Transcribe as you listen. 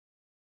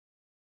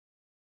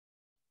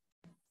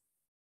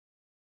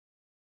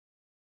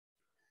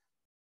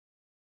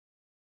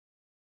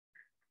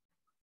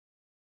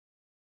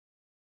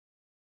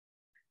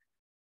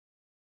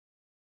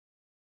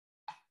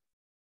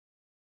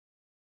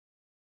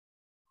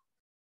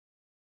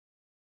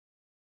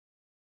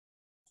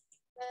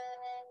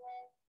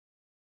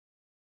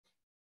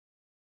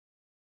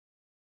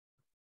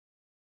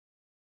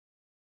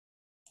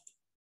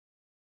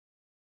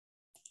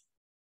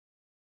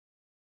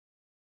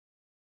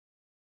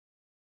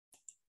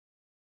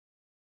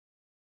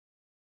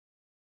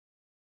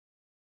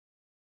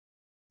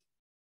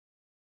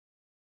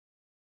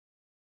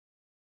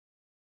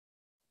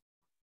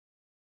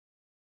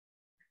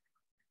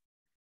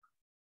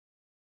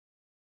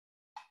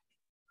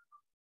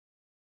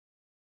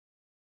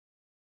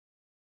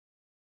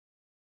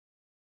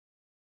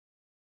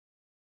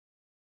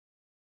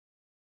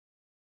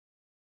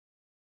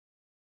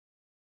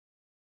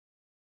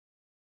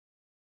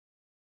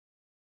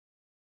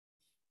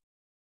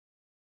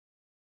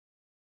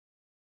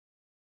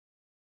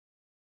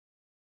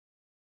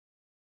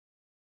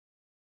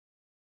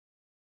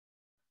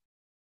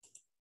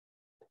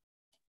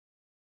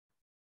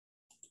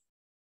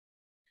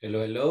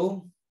Hello,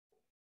 hello.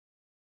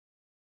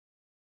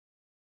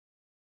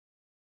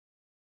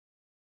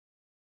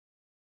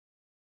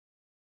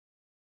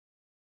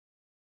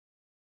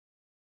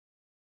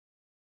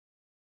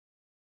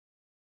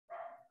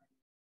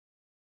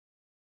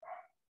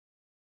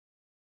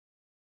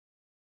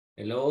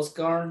 Hello,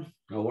 Oscar.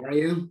 How are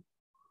you?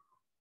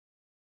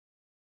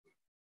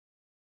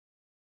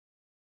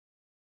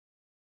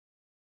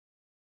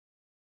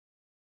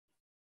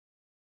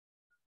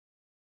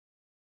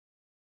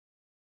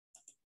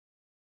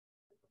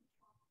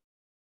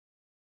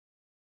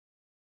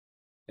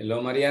 Hello,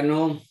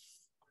 Mariano.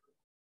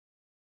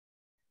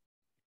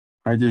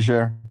 Hi,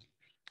 teacher.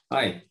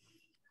 Hi.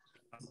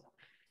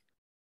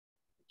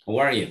 How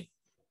are you?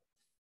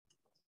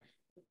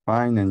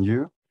 Fine, and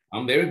you?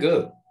 I'm very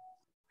good.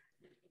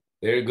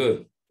 Very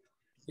good.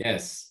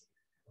 Yes.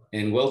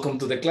 And welcome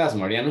to the class,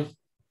 Mariano.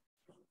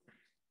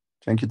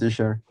 Thank you,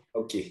 teacher.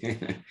 Okay.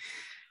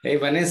 Hey,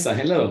 Vanessa.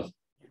 Hello.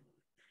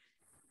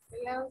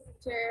 Hello,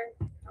 teacher.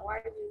 How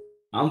are you?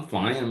 I'm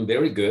fine. I'm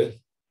very good.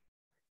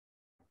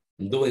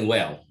 I'm doing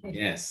well.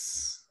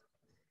 Yes.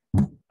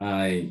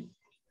 In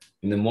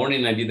the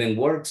morning, I didn't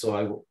work, so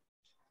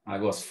I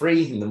was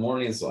free in the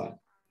morning, so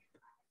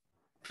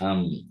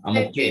I'm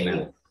okay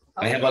now.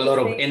 I have a lot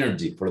of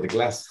energy for the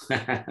class. How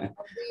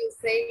do you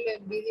say the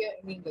video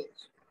in English?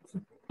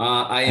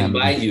 I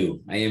invite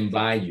you. I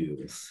invite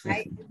you.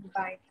 I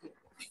invite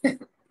you.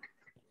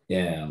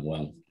 Yeah,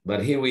 well,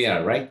 but here we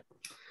are, right?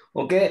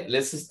 Okay,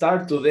 let's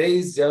start. Today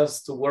is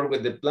just to work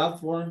with the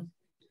platform.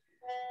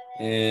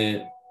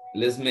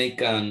 Let's make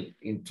an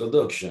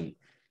introduction.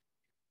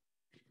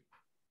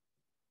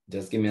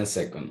 Just give me a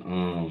second.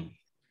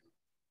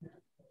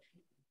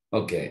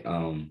 Okay,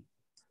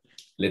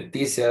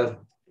 Leticia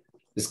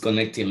is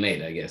connecting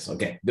late, I guess.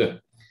 Okay,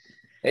 good.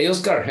 Hey,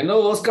 Oscar.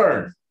 Hello,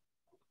 Oscar.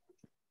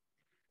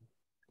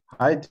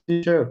 Hi,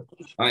 teacher.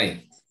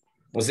 Hi.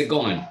 How's it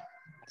going?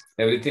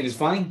 Everything is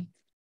fine?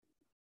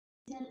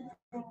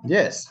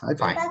 Yes, I'm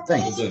fine.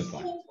 Thanks. You're doing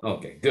fine.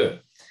 Okay,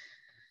 good.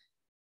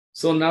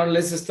 So now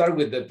let's start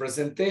with the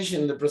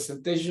presentation. The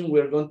presentation,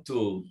 we're going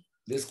to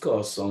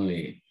discuss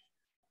only,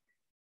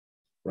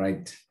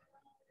 right,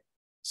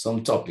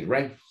 some topic,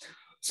 right?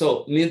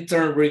 So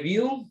midterm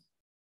review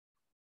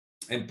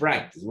and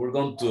practice. We're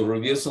going to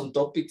review some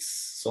topics,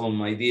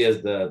 some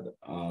ideas that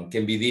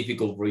can be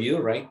difficult for you,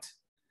 right?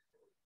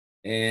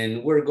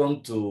 And we're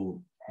going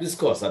to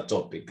discuss a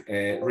topic.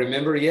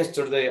 Remember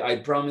yesterday, I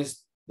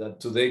promised that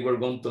today we're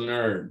going to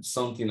learn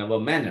something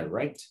about manner,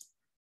 right?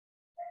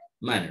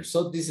 Manners.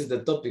 So this is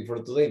the topic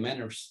for today,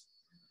 manners,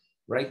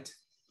 right?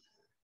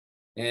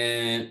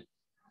 And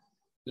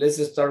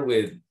let's start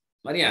with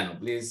Mariano,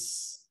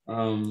 please.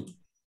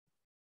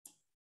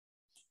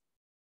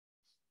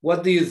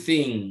 What do you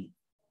think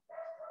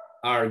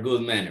are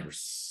good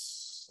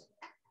manners?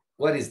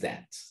 What is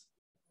that?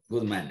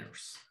 Good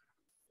manners.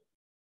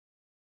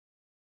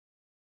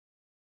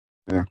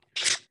 Yeah.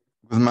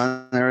 Good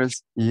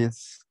manners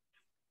is,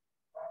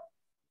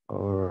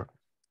 or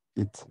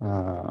it's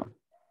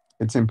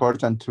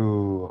important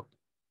to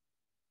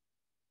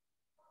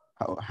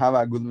have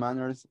a good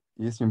manners.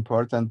 It's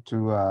important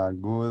to a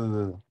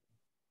good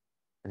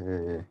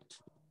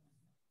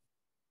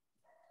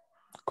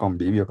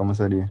convivio, ¿cómo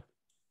sería?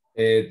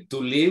 To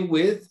live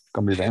with.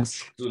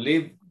 Convivencia. To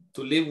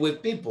live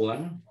with people,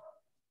 huh?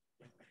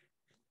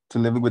 To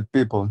live with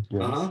people,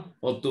 yes.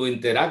 Or to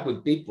interact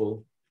with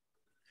people.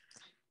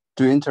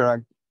 To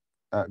interact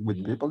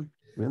with people.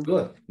 Really?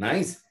 Good,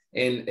 nice.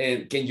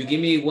 And can you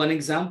give me one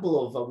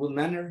example of a good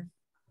manner?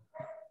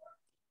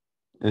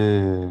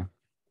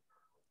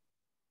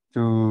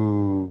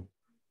 To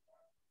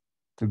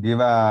give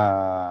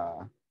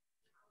a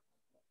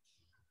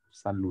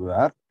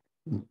saludar.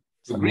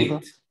 To greet.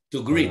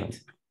 To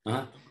greet.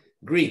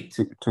 Greet.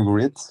 To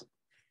greet.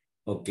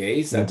 Okay,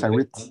 it's a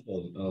good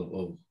example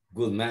of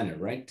good manner,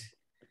 right?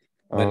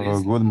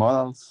 Good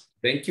models.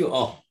 Thank you.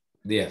 Oh,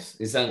 yes,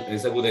 it's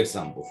a good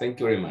example. Thank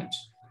you very much.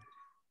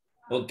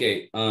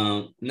 Okay,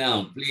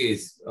 now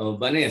please,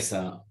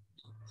 Vanessa,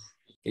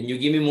 can you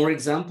give me more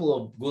example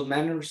of good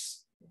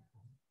manners?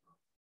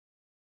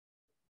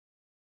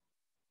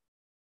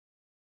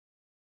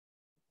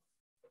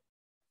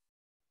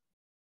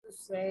 to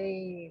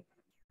say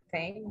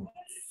thanks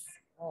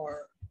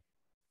or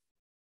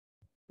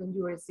when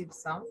you receive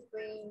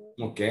something.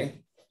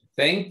 Okay.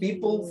 Thank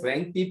people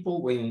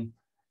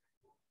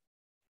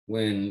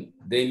when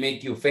they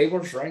make you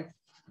favors, right?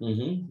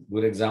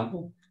 Good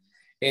example.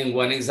 And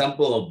one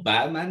example of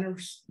bad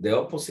manners, the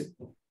opposite.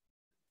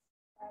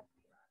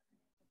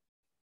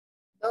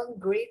 Don't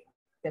greet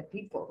the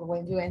people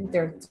when you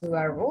enter to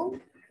a room.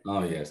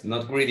 Oh yes,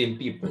 not greeting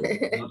people.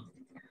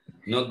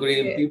 not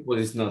greeting people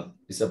is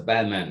it's a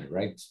bad manner,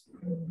 right?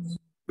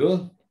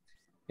 Good.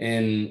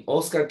 And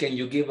Oscar, can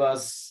you give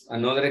us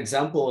another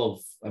example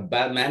of a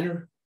bad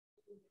manner?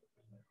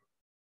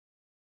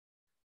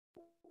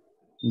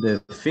 The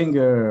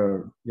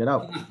finger, get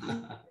up.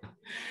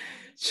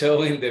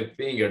 Showing the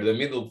finger, the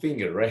middle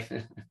finger, right?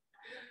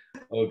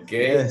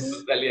 Okay, Yes.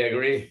 totally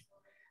agree.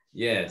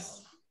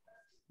 Yes,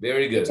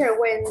 very good. Teacher,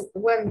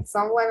 when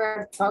someone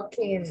are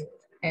talking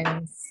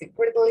and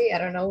secretly, I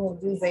don't know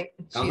what you say.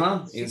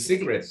 In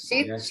secret.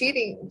 Yes.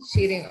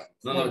 Cheating.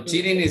 No,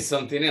 cheating is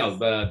something else,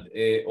 but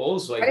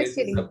also I guess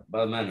it's a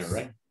bad manner,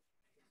 right?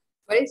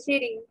 What is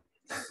cheating?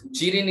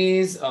 Cheating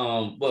is,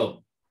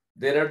 well,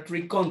 there are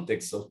three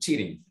contexts of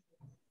cheating.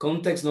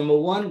 Context number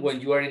one, when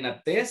you are in a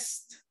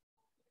test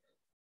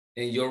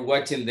and you're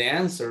watching the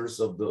answers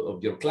of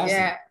your class.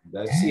 Yeah.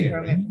 That's cheating,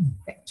 right?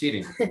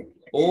 Cheating.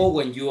 Or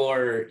when you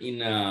are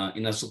in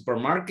a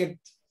supermarket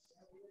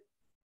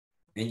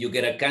and you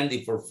get a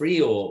candy for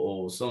free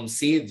or some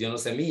seeds,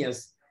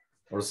 semillas,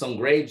 or some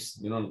grapes,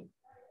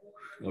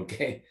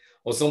 okay.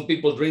 Or some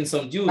people drink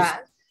some juice.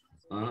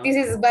 This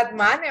is bad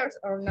manners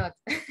or not?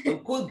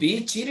 It could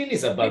be. Cheating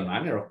is a bad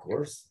manner, of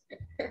course.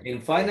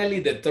 And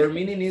finally, the third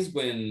meaning is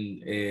when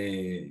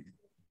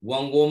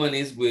one woman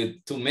is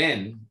with two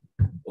men,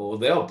 or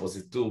the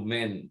opposite, two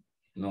men,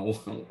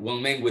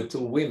 one man with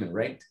two women,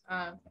 right?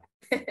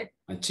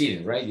 And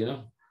cheating, right?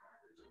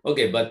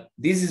 Okay, but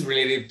this is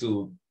related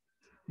to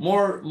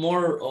more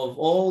of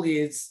all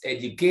is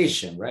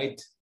education,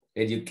 right?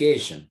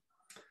 Education.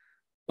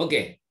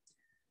 Okay.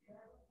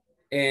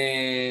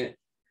 Can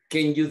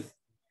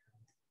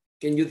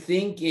you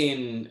think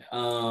in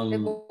the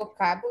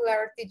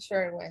vocabulary,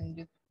 teacher,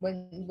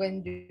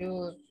 when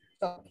you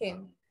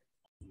talking?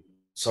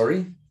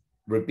 Sorry,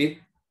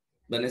 repeat,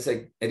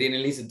 Vanessa. I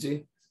didn't listen to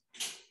you.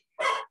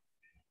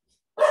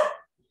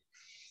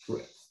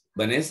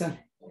 Vanessa.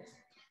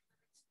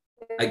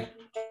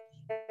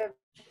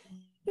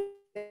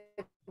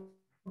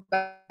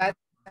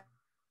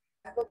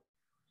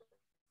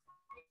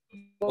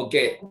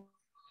 Okay,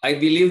 I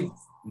believe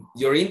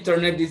your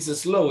internet is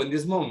slow in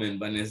this moment,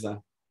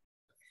 Vanessa.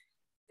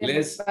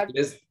 Let's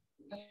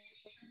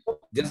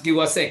just give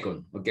a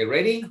second. Okay,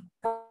 ready?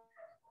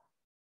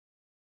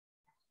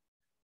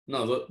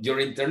 No, your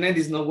internet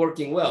is not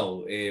working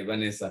well,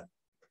 Vanessa.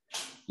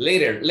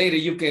 Later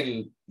you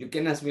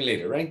can ask me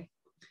later, right?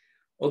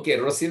 Okay,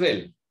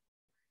 Rosibel,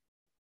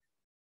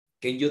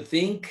 can you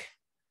think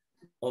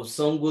of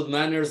some good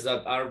manners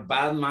that are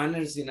bad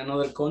manners in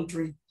another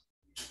country?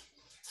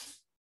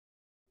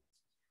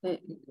 Good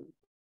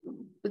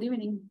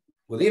evening.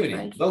 Good evening.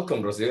 Right.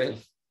 Welcome, Rosibel.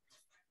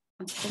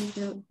 Thank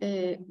you.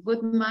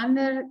 Good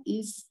manner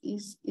is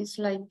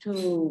like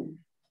to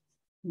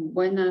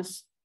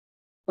buenos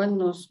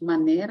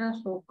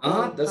maneras, or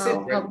that's it,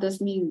 right? How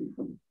does mean?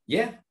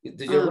 Yeah,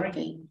 you're right.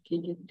 Okay.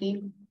 Can you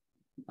think?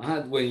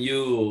 When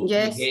you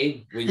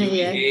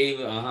behave,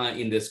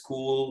 in the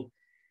school,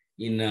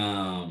 in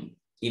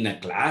a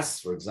class,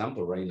 for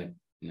example, right?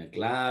 In a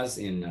class,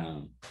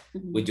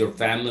 with your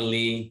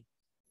family,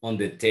 on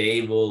the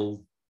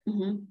table,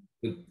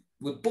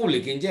 with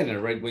public in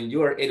general, right? When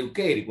you are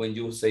educated, when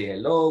you say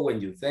hello, when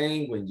you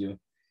thank, when you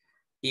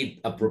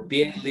eat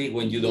appropriately,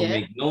 when you don't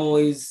make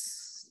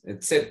noise,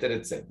 etc.,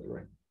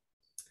 right?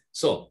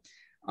 So,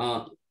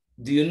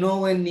 do you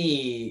know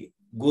any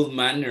good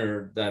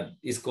manner that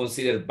is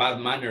considered bad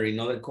manner in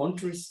other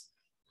countries?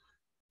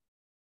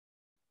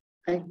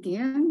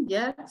 Again,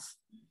 yes.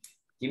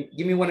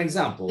 Give me one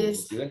example.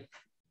 Yes.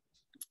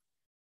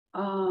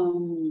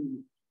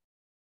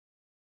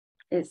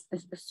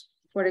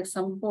 For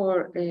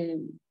example,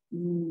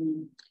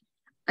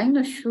 I'm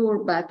not sure,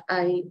 but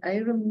I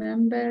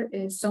remember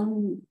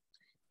some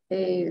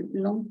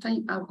long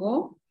time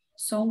ago,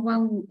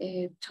 someone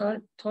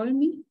told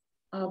me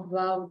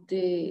about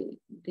the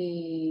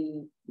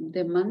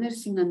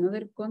manners in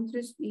another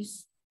countries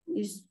is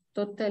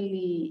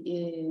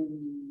totally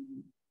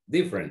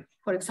different.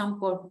 For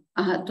example,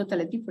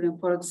 totally different.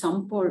 For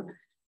example,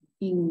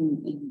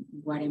 in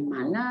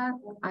Guatemala,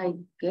 I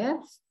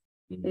guess,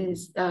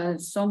 is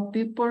some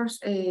people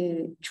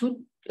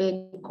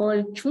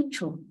call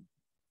chucho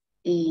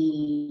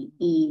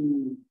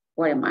in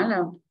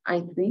Guatemala,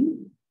 I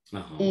think.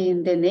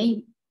 And the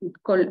name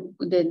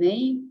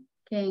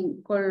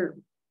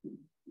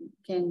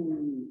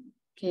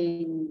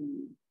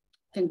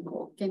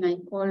can I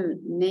call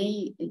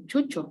name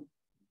chucho?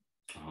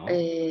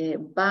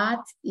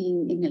 But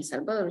in El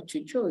Salvador,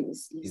 chucho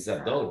is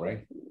a dog,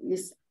 right?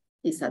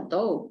 Is a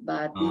dog,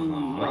 but in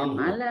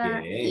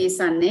Guatemala is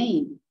a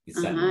name.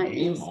 It's a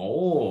name.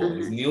 Oh,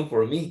 it's new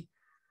for me.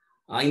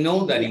 I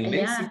know that in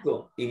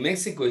Mexico,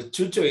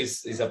 Chucho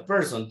is a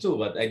person too,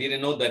 but I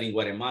didn't know that in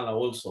Guatemala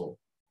also,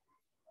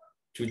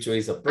 Chucho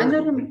is a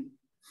person.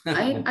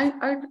 I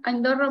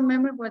don't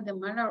remember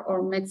Guatemala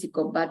or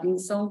Mexico, but in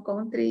some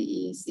country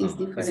is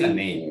different. It's a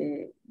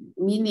name.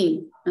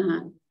 Meaning.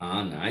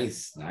 Ah,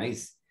 nice,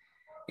 nice.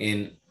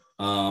 And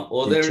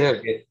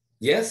other,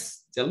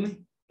 yes, tell me.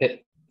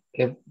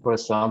 If, for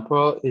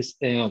example, is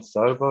in El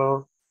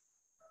Salvador,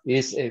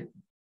 is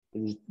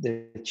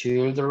the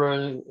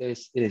children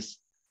is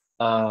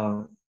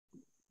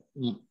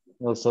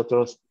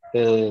nosotros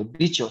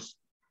bichos.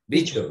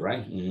 Bichos,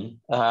 right? Mm-hmm.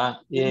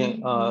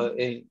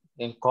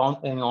 In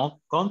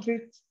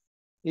countries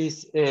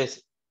is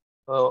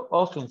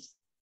offense.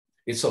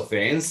 It's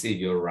offensive.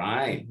 You're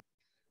right.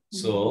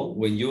 So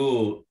when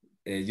you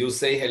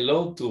say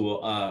hello to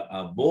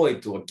a boy,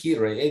 to a kid,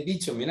 right? Hey,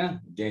 bicho,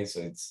 mira. Okay,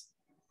 so it's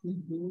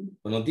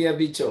buenos días,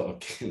 bicho.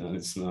 Okay, no,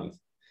 it's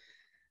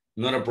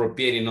not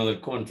appropriate in other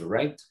countries,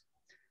 right?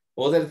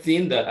 Other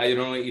thing that I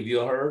don't know if you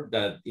heard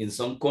that in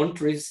some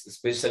countries,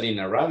 especially in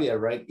Arabia,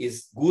 right,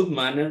 is good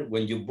manner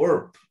when you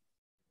burp,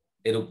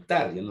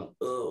 eruptar, you know.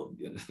 Oh,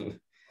 you know.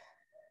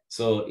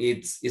 So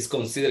it's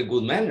considered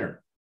good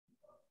manner.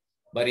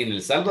 But in El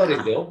Salvador,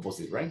 it's the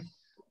opposite, right?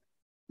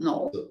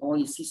 No,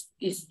 it's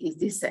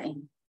the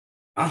same.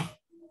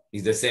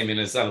 It's the same in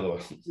El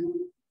Salvador.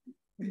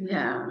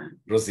 Yeah.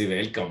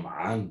 Rosibel, come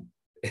on.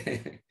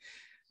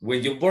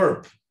 When you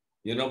burp,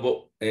 you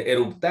know,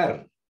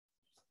 eruptar.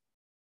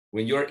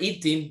 When you're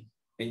eating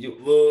and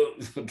you,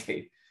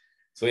 okay.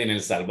 So in El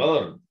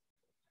Salvador,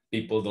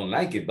 people don't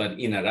like it, but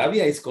in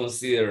Arabia, it's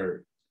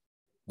considered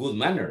good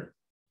manner.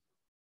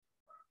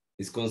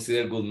 It's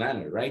considered good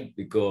manner, right?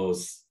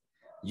 Because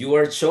you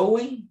are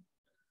showing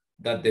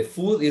that the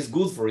food is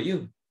good for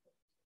you,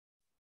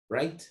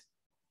 right?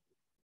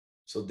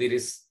 So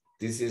this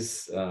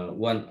is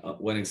one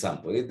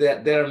example.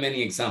 There are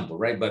many examples,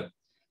 right? But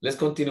let's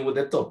continue with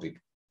the topic.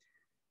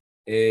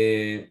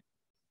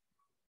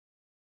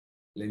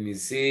 Let me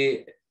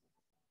see.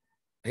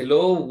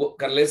 Hello,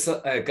 Carla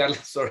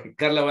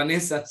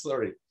Vanessa,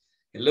 sorry.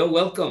 Hello,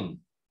 welcome.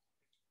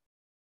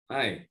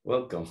 Hi,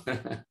 welcome.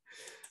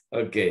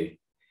 Okay.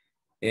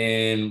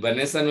 And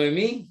Vanessa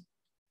Noemi,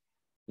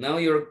 now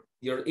your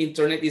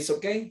internet is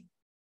okay?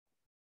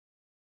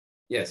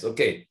 Yes,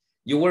 okay.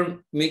 You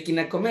were making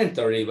a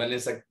commentary,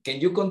 Vanessa. Can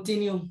you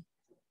continue?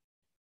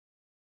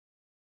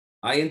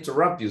 I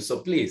interrupt you,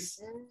 so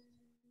please.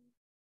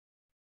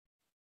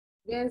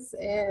 Yes.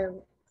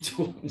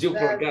 You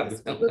forgot.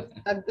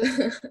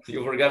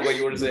 You forgot what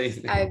you were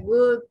saying. I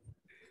would.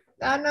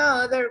 Oh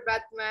no, other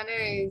bad manner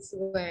is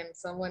when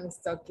someone is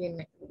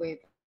talking with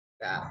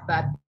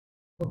bad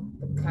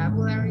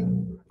vocabulary.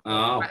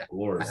 Of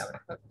course.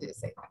 How do you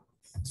say that?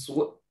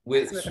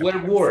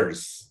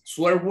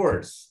 Swear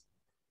words.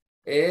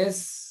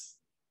 S-W-E-A-R-D.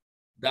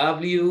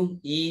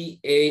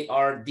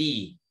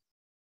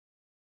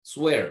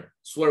 Swear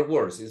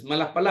words. It's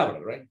malas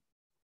palabras, right?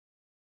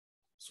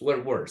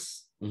 Swear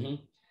words.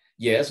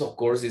 Yes, of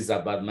course, it's a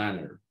bad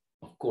manner.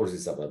 Of course,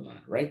 it's a bad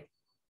manner, right?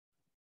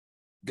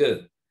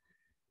 Good.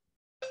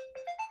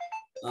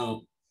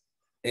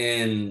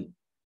 And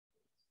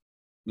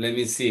let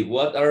me see.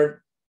 What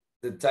are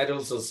the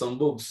titles of some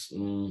books?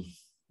 No.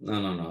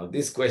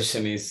 This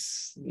question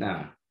is,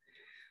 nah.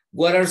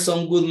 What are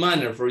some good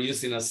manners for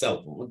using a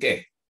cell phone?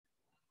 Okay.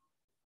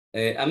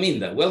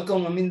 Aminda,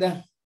 welcome,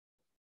 Aminda.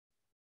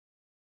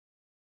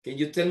 Can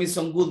you tell me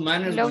some good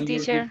manners? Hello,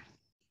 teacher.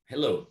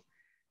 Hello.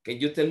 Can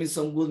you tell me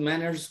some good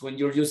manners when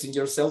you're using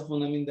your cell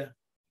phone, Aminda?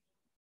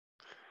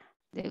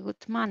 The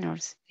good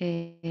manners.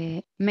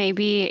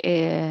 Maybe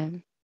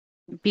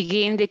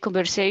begin the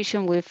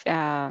conversation with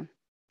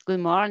good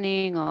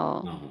morning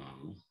or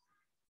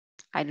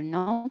I don't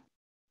know,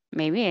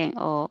 maybe,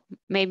 or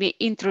maybe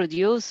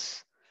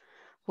introduce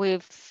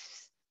with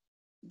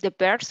the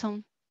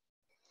person.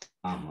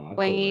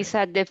 When it's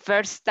at the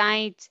first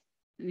time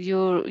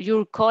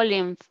you're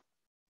calling.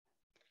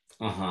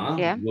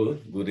 Yeah.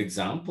 Good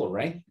example,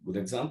 right? Good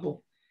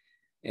example.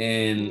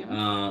 And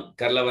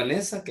Carla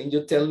Vanessa, can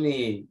you tell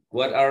me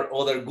what are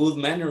other good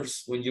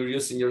manners when you're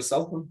using your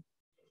cell phone?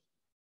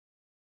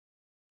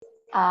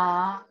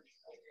 I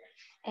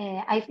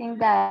think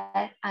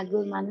that a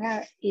good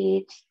manner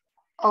is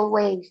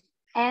always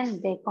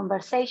end the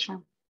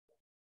conversation.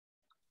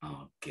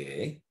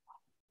 Okay.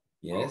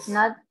 Yes.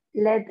 Not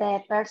let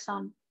the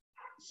person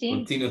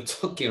continue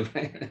talking,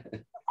 right?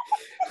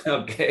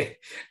 Okay.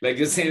 Like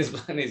you say in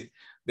Spanish,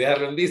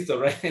 dejarlo en visto,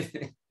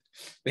 right?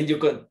 When you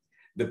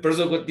the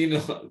person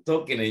continue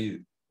talking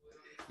and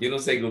you don't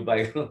say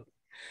goodbye.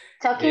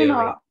 Talking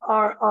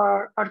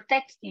or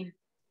texting.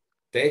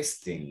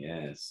 Texting,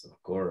 yes,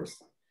 of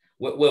course.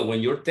 Well, when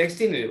you're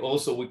texting,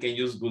 also we can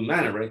use good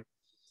manner, right?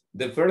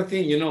 The first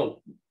thing, you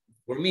know,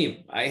 for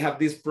me, I have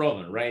this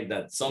problem, right?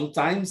 That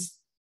sometimes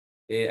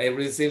I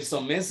receive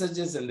some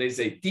messages and they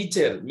say,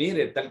 teacher,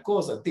 mire, tal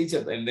cosa,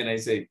 teacher. And then I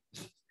say,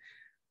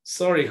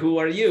 sorry, who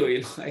are you?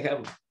 You know, I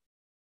have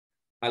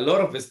a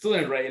lot of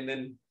students, right? And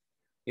then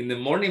in the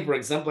morning, for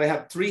example, I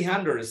have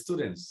 300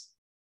 students,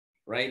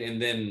 right?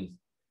 And then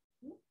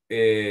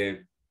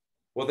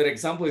other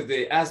example is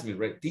they ask me,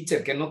 right?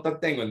 Teacher, ¿qué nota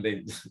tengo? And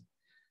they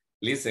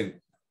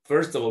listen,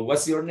 first of all,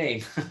 what's your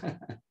name?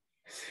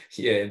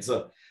 Yeah, and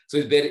so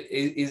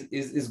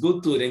it's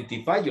good to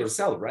identify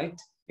yourself, right?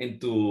 And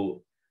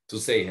to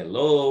say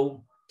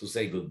hello, to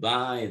say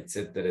goodbye,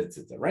 etc.,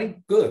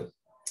 right? Good,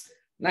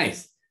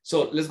 nice.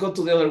 So let's go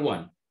to the other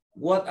one.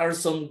 What are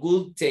some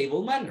good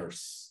table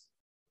manners?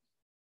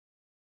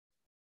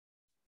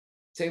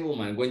 Table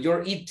manners, when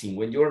you're eating,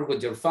 when you're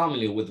with your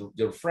family, with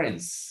your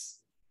friends,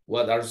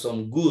 what are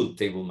some good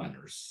table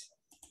manners?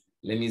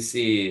 Let me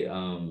see.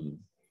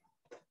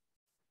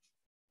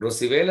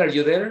 Rosibel, are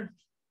you there?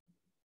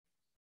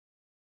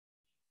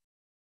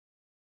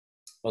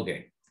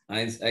 Okay,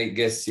 I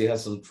guess she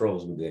has some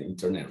troubles with the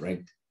internet,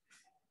 right?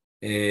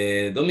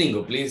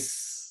 Domingo,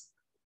 please.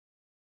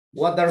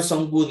 What are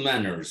some good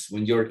manners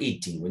when you're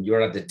eating, when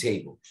you're at the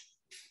table?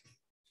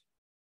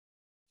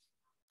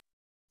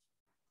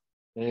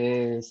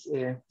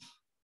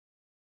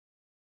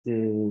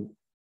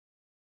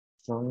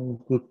 Some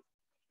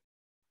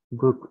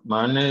good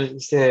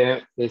manners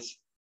is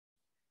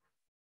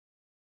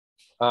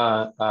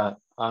I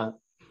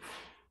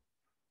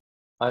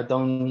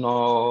don't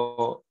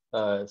know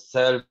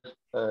cell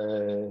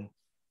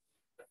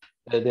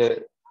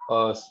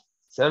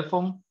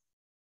phone.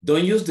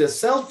 Don't use the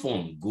cell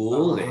phone.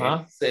 Good,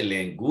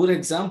 excellent, good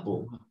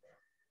example.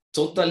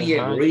 Totally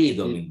agree,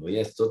 Domingo.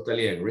 Yes,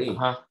 totally agree.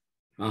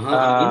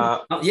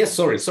 Yes,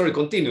 sorry,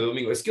 continue,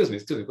 Domingo. Excuse me,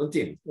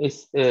 continue.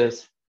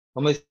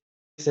 ¿Cómo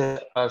dice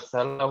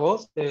alzar la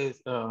voz?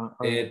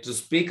 To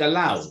speak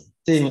aloud.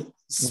 Sí.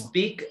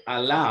 Speak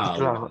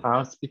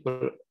aloud.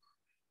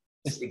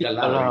 Speak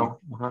aloud.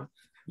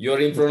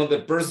 You're in front of the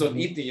person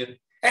eating it.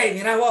 Hey,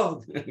 mira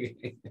vos.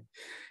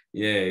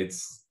 Yeah,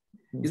 it's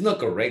not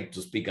correct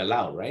to speak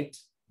aloud, right?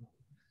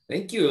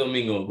 Thank you,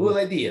 Domingo. Good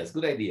ideas,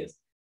 good ideas.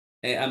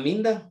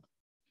 Aminda,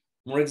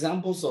 more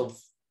examples of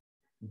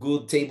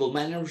good table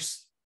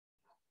manners?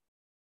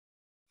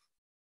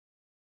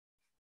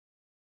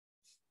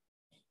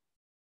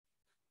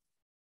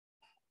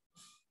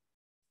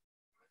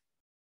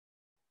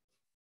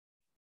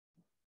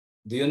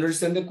 Do you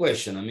understand the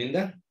question,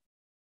 Aminda?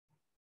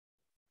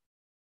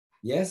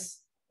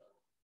 Yes?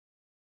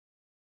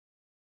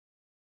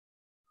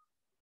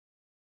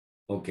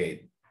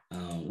 Okay,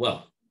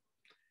 well.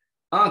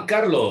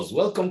 Carlos,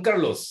 welcome,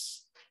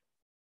 Carlos.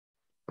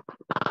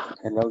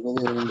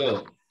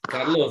 Hello.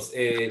 Carlos,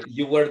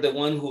 you were the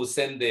one who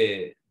sent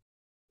the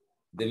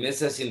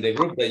message in the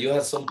group that you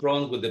had some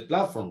problems with the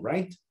platform,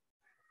 right?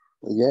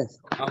 Yes.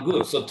 Oh,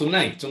 good. So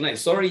tonight,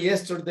 sorry,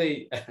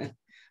 yesterday,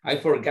 I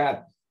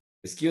forgot.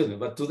 Excuse me,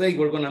 but today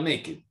we're gonna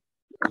make it.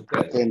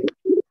 Okay.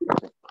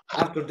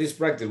 After this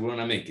practice, we're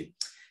gonna make it.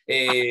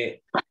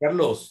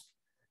 Carlos,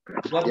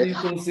 what do you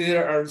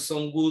consider are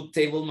some good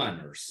table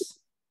manners?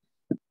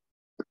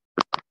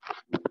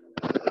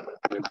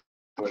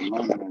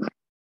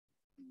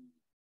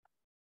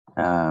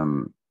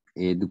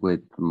 Eat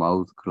with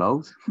mouth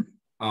closed.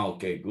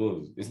 Okay,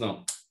 good. It's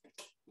not.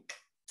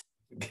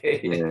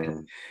 Okay.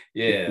 Yeah.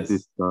 Yes.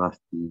 It's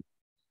disgusting.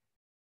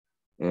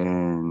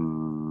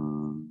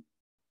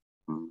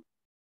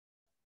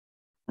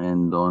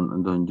 And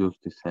don't use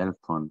the cell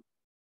phone.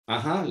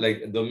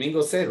 Like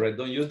Domingo said, right?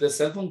 Don't use the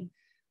cell phone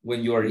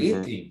when you are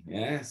eating.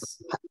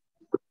 Yes.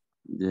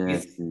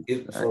 Yes.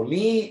 For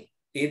me,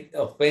 it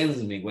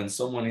offends me when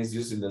someone is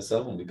using the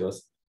cell phone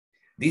because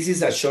this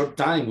is a short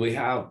time we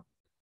have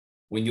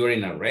when you're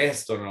in a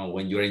restaurant or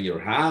when you're in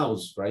your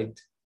house, right?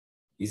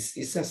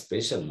 It's a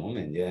special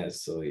moment,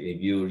 yes. So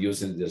if you're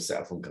using the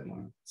cell phone, come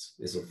on,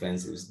 it's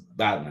offensive, it's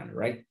bad, man,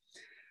 right?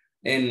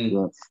 And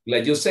yes,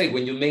 like you say,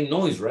 when you make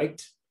noise,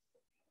 right?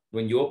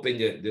 When you open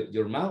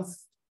your mouth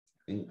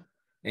and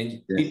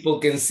yes, people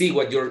can see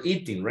what you're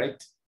eating,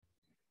 right?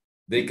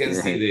 They can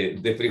yes, see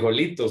the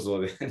frijolitos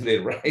or the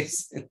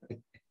rice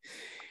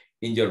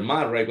in your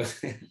mouth, right?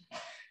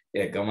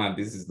 Yeah, come on,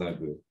 this is not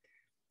good.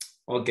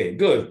 Okay,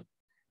 good.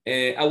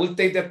 I will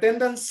take the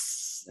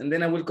attendance and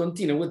then I will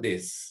continue with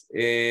this.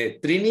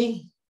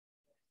 Trini?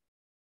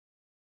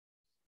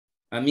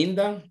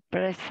 Aminda?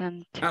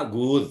 Present.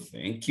 Good.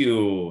 Thank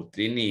you,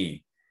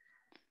 Trini.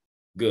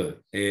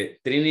 Good.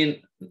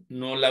 Trini,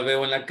 no la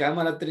veo en la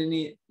cámara,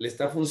 Trini. ¿Le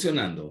está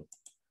funcionando?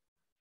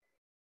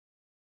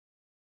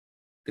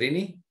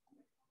 Trini?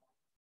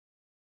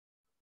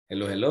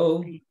 Hello,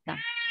 hello.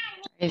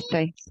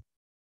 Estoy.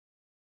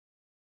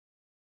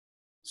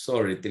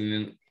 Sorry,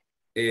 Trini.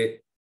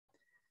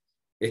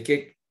 Es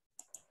que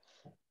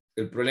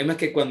el problema es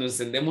que cuando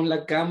encendemos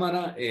la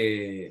cámara,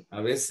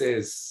 a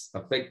veces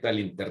afecta al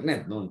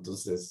internet, ¿no?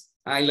 Entonces,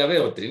 ahí la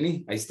veo,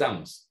 Trini. Ahí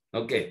estamos.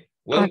 Ok.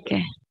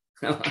 Welcome.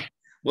 Okay.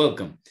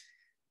 Welcome.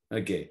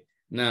 Okay.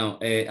 Now,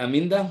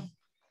 Aminda?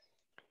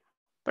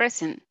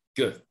 Present.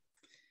 Good.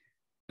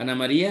 Ana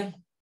María?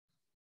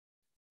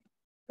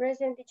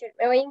 Present, teacher.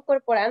 Me voy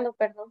incorporando,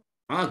 perdón.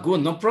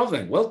 Good. No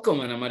problem.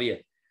 Welcome, Ana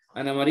María.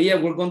 Ana María,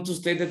 we're going to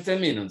stay the 10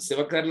 minutes. Se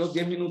va a quedar los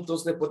 10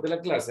 minutos después de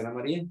la clase, Ana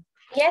María.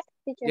 Yes,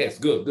 teacher. Yes,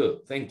 good,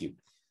 good. Thank you.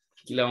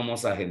 Aquí la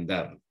vamos a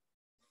agendar.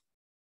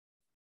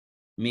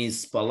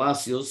 Miss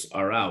Palacios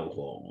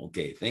Araujo.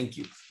 Okay, thank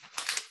you.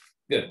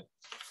 Good.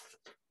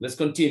 Let's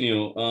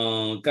continue.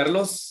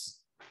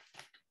 Carlos.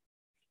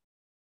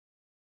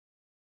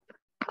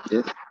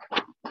 Yes.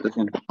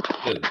 Listen.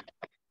 Good.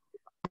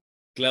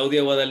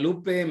 Claudia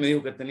Guadalupe me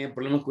dijo que tenía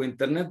problemas con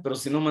internet, pero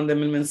si no,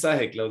 mándeme el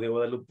mensaje, Claudia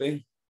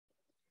Guadalupe.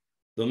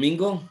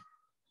 Domingo.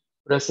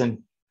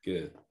 Present.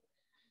 Good.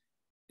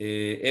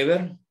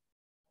 Ever.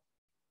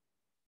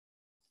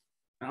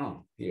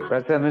 Oh, here.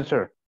 Present,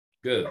 mister.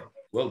 Good.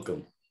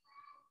 Welcome.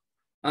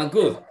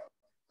 Good.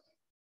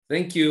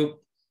 Thank you.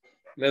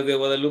 Claudia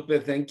Guadalupe,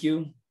 thank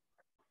you.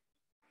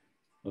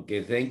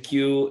 Okay, thank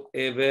you,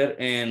 Ever.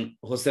 And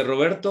Jose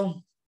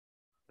Roberto?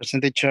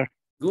 Present, teacher.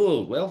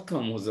 Good.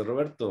 Welcome, Jose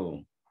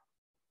Roberto.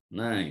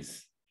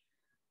 Nice.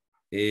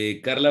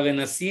 Carla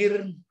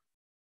Benazir.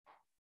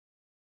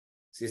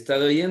 Si está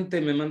de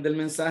oyente, me manda el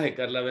mensaje,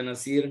 Carla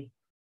Benazir.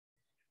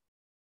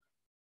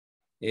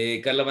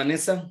 Carla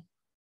Vanessa.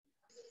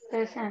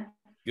 Present.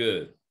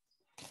 Good.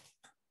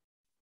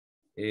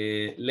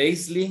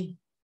 Leslie.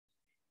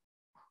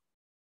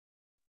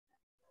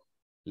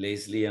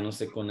 Leslie ya no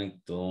se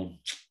conectó.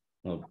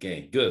 Ok,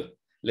 good.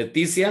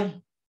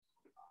 Leticia.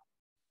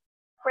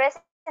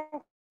 Present,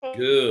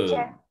 Good.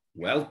 teacher.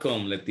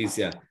 Welcome,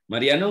 Leticia.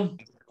 Mariano.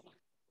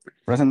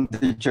 Present,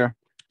 teacher.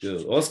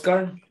 Good.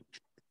 Oscar.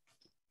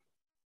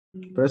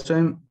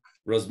 Present.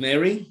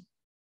 Rosemary.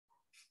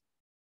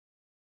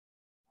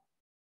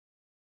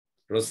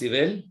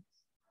 Rosibel.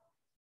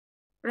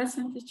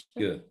 Present, teacher.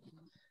 Good.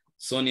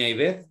 Sonia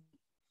Ivette.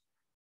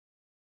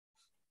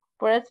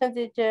 Present,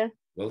 teacher.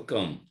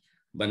 Welcome.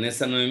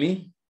 Vanessa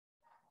Noemi.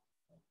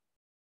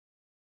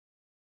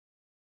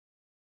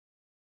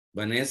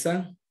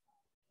 Vanessa.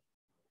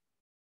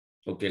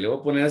 Ok, le voy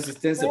a poner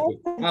asistencia.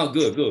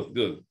 Good, good,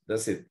 good.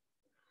 That's it.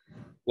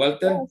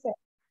 Walter.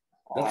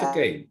 That's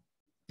okay.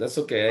 That's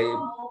okay. I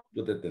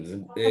put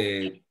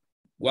it.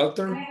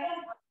 Walter.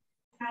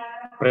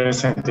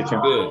 Present, teacher.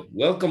 Good.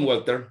 Welcome,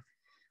 Walter.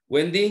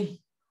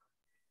 Wendy.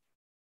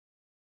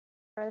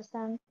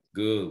 Present.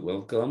 Good.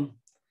 Welcome.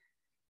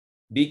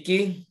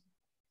 Vicky.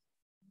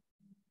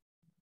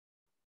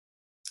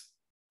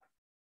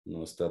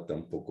 No está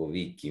tampoco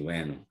Vicky.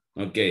 Bueno.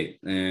 Ok.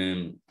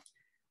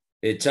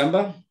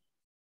 Chamba.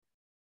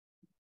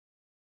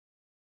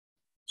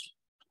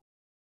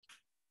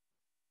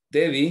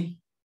 Debbie.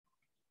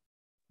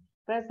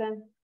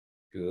 Present.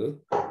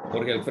 Good.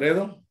 Jorge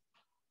Alfredo.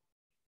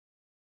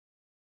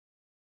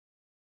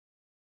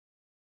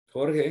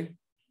 Jorge.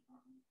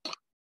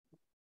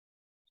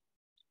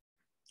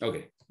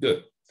 Okay,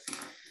 good.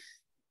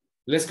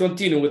 Let's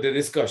continue with the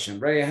discussion,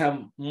 right? I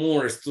have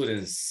more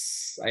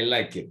students. I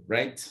like it,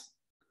 right?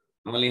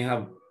 I only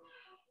have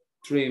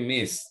 3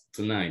 miss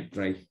tonight,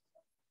 right?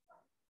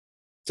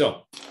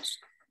 So,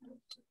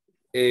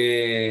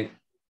 let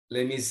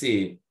me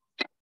see.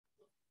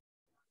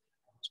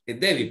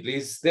 Debbie,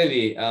 please.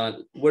 Debbie,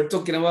 we're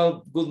talking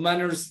about good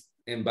manners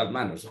and bad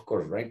manners, of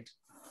course, right?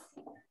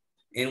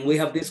 And we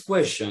have this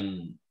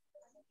question,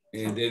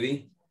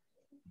 Debbie.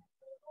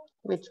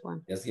 Which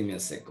one? Just give me a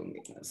second.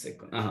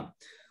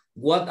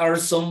 What are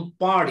some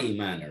party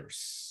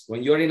manners?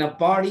 When you're in a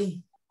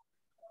party,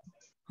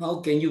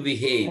 how can you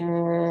behave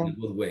in a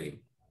good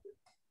way?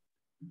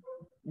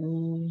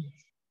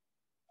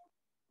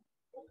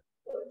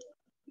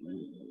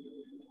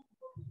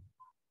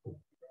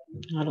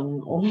 I don't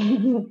know.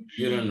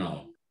 You don't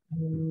know.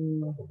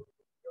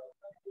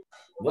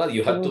 Well,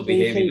 you have to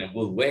behave in a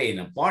good way in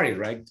a party,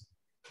 right?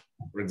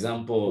 For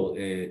example,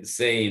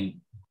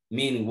 saying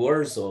mean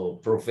words or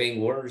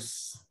profane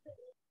words.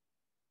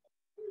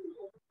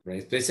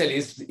 Right? Especially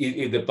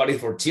if the party is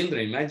for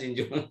children, imagine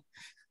you.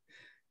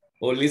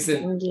 Or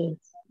listen, Yes.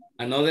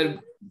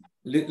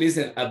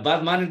 listen, a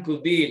bad manner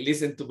could be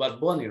listen to Bad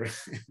Bunny, right?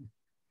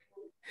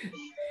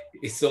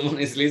 If someone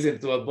is listening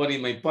to Bad Bunny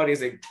in my party,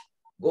 say,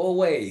 go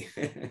away.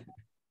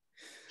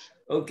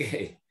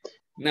 Okay.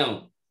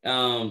 Now,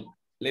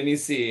 let me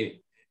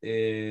see.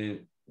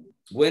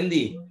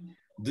 Wendy,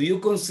 do you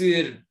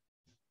consider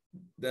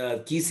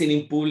that kissing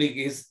in public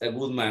is a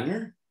good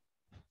manner?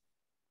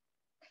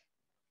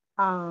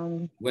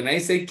 When I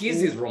say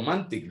kiss, it's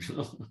romantic. You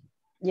know?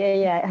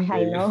 Yeah,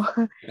 I know.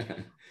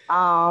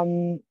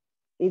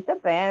 It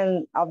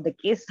depends of the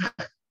kiss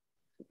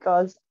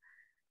because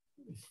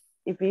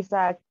if it's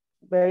a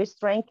very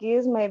strange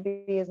kiss,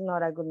 maybe it's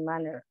not a good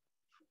manner.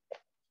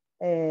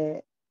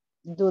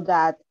 Do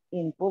that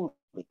in public.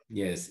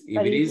 Yes,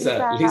 if it is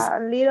a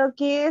little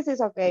kiss,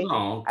 it's okay.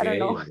 No, okay. I don't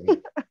know.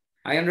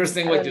 I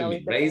understand what you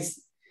mean, right?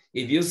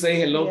 If you say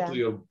hello to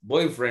your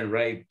boyfriend,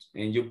 right,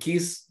 and you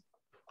kiss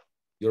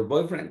your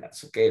boyfriend,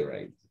 that's okay,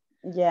 right?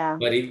 Yeah.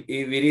 But if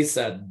it is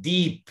a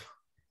deep,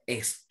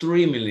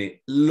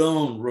 extremely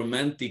long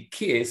romantic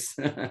kiss,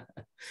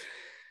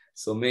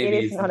 so maybe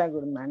it's not a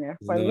good manner.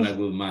 It's not a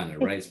good manner,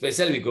 right?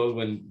 Especially because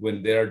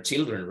when there are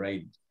children,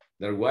 right,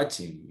 they're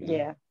watching. You know?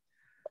 Yeah.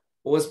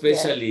 Or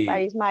especially.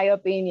 That is my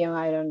opinion.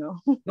 I don't know.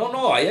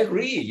 No, I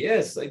agree.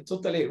 Yes, I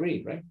totally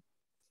agree, right?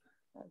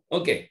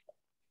 Okay.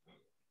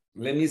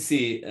 Let me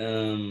see.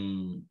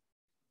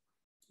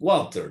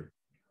 Walter,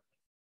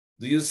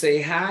 do you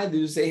say hi? Do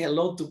you say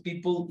hello to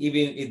people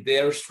even if they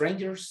are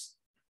strangers?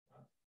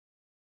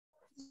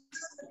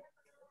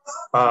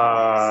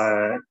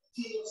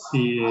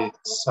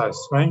 It's a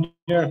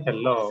stranger,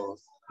 hello.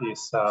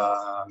 It's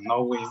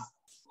knowing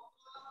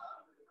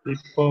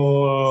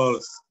people,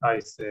 I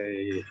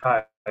say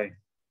hi,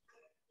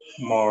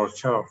 more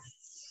sure.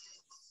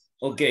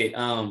 Okay,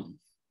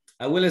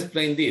 I will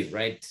explain this,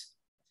 right?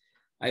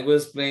 I will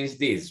explain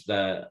this,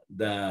 that's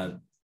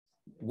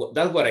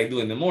what I do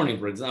in the morning,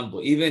 for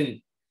example.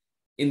 Even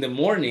in the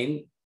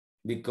morning,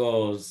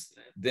 because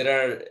there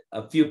are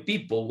a few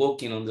people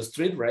walking on the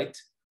street, right?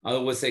 I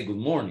always say good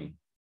morning,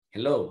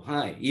 hello,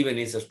 hi, even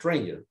if it's a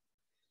stranger.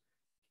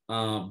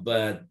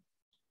 But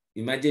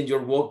imagine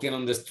you're walking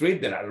on the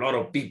street, there are a lot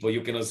of people,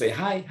 you cannot say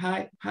hi,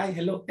 hi, hi,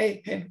 hello,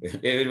 hey, hey.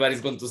 Everybody's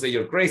going to say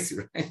you're crazy,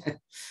 right?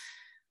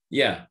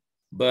 Yeah,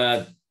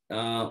 but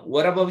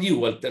what about you,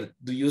 Walter?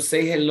 Do you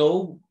say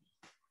hello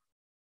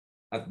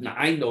at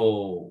night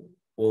or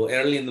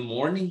early in the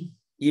morning,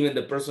 even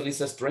the person is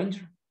a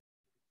stranger?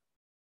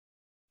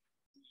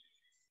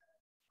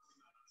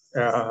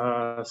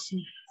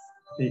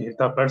 If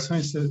the person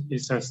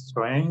is a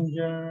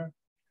stranger,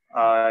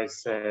 I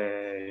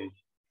say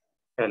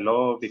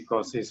hello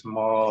because it's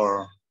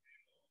more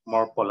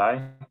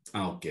polite.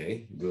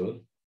 Okay,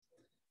 good.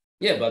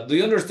 Yeah, but do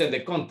you understand the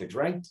context,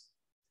 right?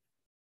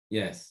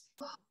 Yes.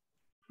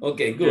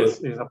 Okay, good.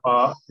 Yes,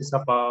 it's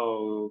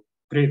about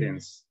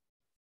greetings.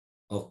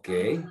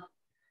 Okay.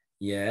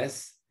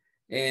 Yes.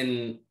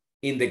 And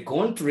in the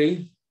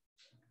country,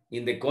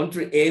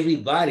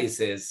 everybody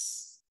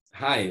says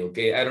hi,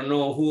 okay? I don't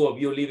know who of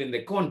you live in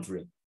the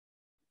country.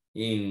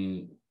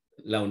 In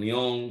La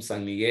Unión,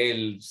 San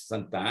Miguel,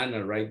 Santa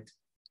Ana, right?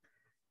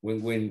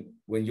 When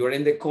you're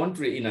in the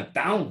country, in a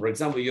town, for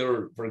example,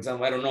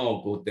 I don't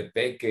know,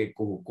 Cotepeque,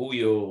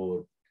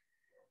 Cujucuyo,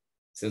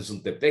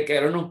 Sensuntepeque,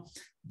 I don't know.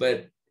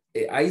 But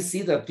I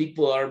see that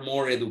people are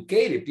more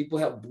educated. People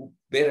have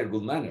better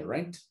good manner,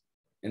 right?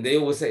 And they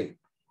always say,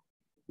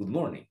 good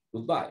morning,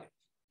 goodbye.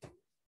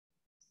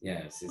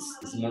 Yes,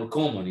 it's more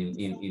common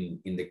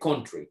in the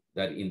country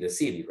than in the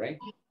city, right?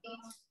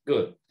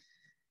 Good.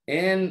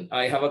 And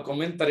I have a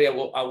commentary. I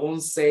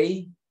won't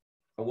say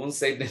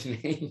the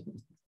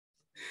name,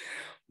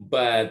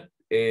 but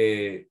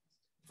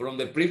from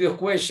the previous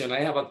question, I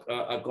have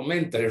a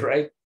commentary,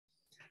 right?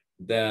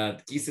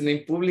 That kissing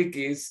in public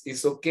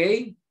is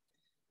okay,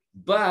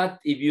 but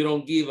if you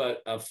don't give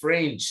a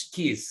French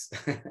kiss,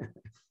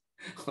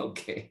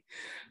 okay,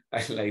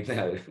 I like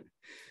that.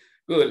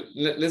 Good.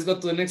 Let's go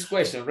to the next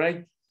question,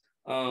 right?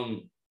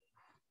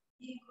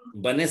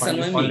 Vanessa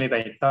Only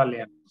the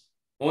Italian.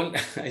 Only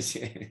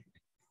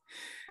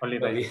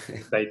the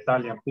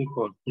Italian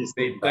people.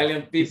 The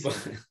Italian people.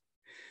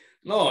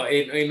 No,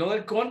 in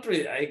other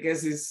countries, I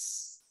guess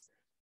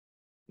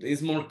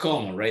it's more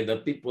common, right?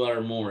 That people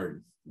are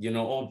more,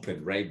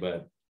 open, right?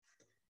 But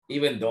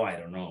even though I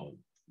don't know,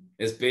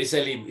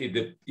 especially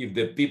if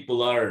the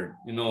people are,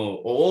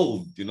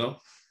 old,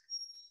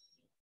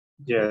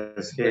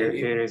 Yes,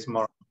 here is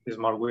more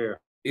weird.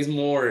 It's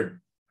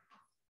more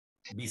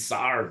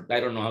bizarre.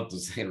 I don't know how to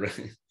say,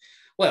 right?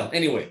 Well,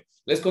 anyway,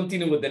 let's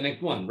continue with the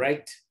next one,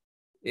 right?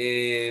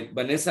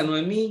 Vanessa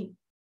Noemi,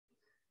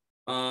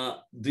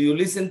 do you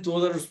listen to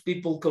other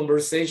people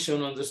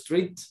conversation on the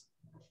street?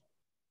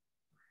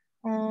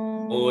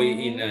 Or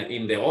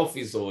in the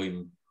office or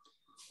in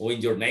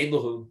your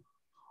neighborhood?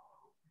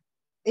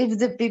 If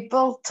the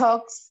people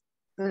talks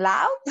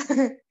loud,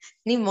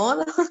 ni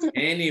modo.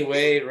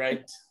 Anyway,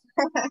 right?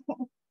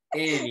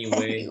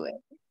 Anyway.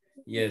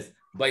 Yes.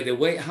 By the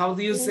way, how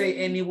do you say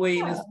anyway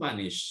in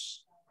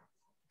Spanish?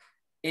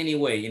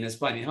 Anyway in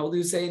Spanish, how do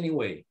you say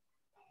anyway?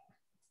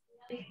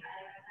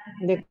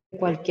 De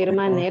cualquier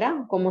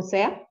manera, como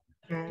sea.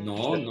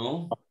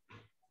 No.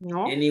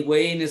 No.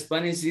 Anyway in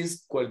Spanish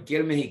is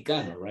cualquier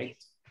mexicano, right?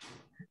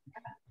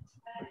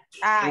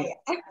 Yeah.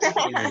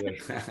 Anyway.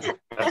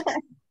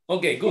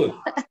 Okay, good.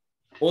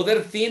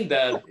 Other thing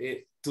that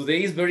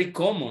today is very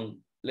common.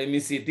 Let me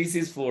see. This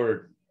is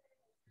for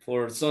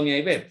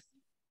Sonia Ibet.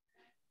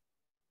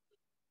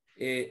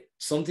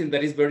 Something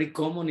that is very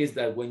common is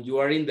that when you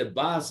are in the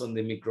bus, on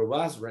the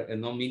microbus, right,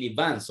 no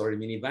minivan,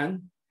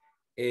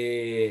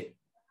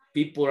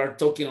 people are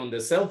talking on the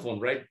cell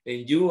phone, right?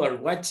 And you are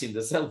watching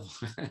the cell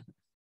phone.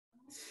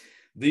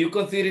 Do you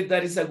consider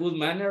that is a good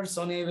manner,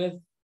 Sonia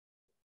Ibet?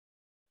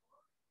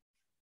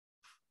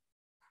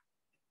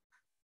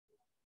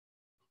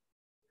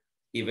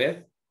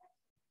 Ibet?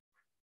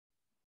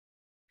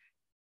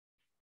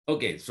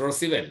 Okay, so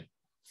Rosibel.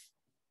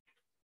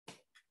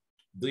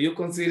 Do you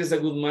consider it a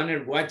good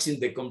manner watching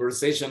the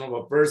conversation of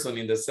a person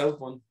in the cell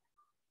phone?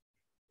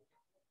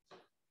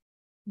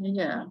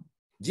 Yeah.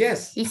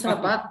 Yes. It's a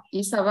bad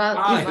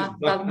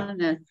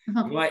manner.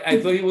 I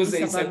thought it was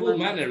a good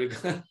manner.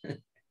 Because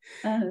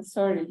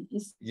sorry.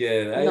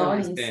 Yeah, I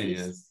understand,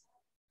 yes.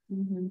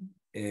 Mm-hmm.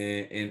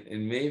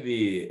 And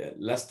maybe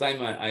last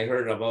time I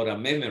heard about a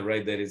meme,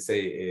 right? That is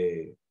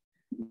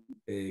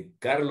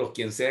Carlos,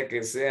 quien sea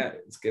que sea,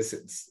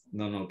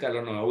 no,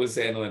 Carlos, no, I will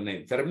say another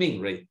name.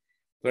 Fermín, right?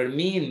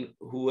 Fermín,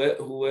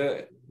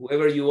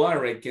 whoever you are,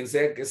 right? Quien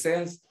sea que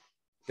seas,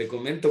 te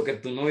comento que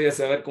tu novia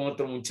se va a ver con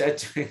otro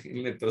muchacho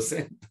en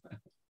Metrocentro.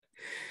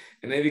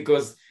 And then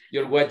because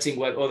you're watching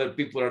what other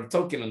people are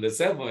talking on the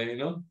cell phone, you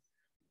know?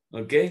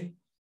 Okay,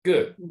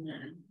 good.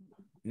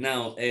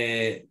 Now,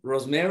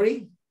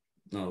 Rosemary?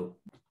 No.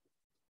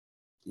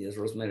 Yes,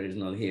 Rosemary is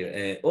not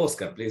here.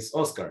 Oscar, please,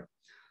 Oscar.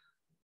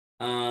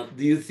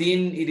 Do you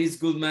think it is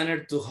good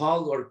manner to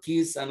hug or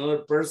kiss another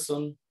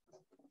person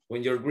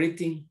when you're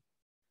greeting?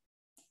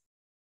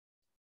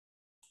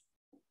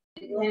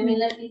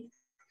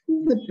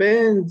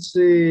 Depends,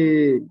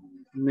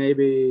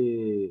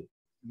 maybe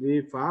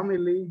the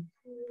family.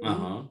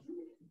 Uh-huh.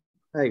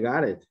 I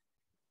got it.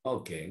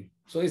 Okay,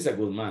 so it's a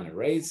good manner,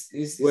 right?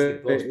 It's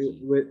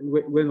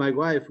with my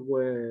wife,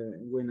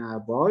 when a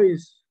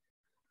boys,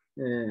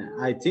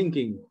 I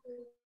thinking.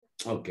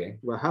 Okay.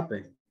 What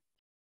happened?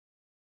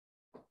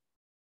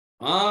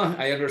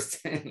 I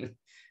understand.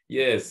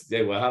 Yes,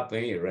 yeah, what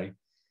happened here, right?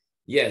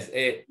 Yes,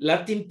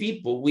 Latin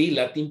people,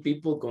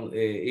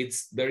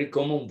 it's very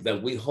common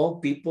that we hug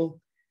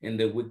people and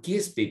that we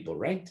kiss people,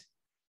 right?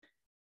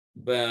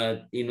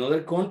 But in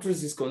other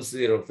countries, it's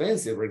considered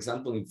offensive. For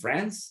example, in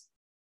France,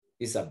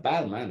 it's a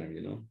bad manner,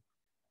 you know,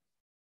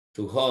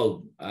 to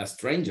hug a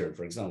stranger,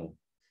 for example,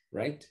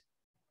 right?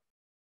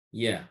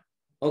 Yeah.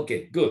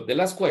 Okay, good. The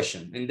last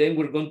question, and then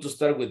we're going to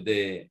start with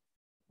the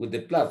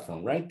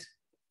platform, right?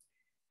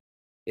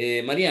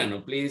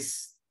 Mariano,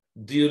 please.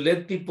 Do you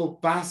let people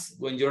pass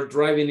when you're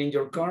driving in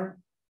your car?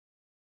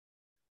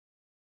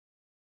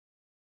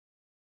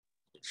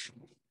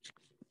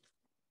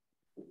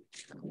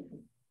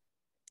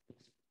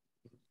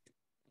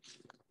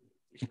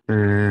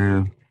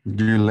 Do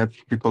you let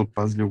people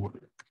pass you?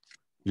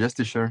 Yes,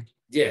 teacher.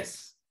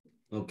 Yes.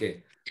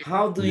 Okay.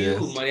 How do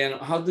you, Mariano,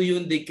 how do you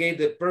indicate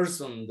the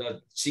person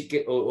that she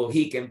can or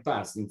he can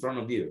pass in front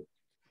of you?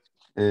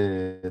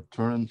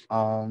 Turn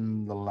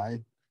on the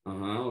light.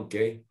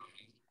 Okay.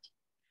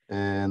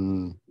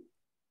 And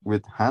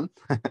with hand.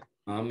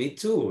 Me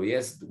too.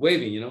 Yes,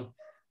 waving, you know.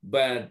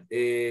 But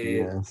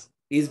yes,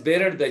 it's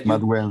better that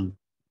you, when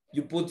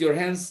you put your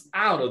hands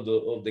out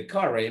of the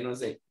car, right? You know,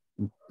 say,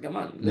 come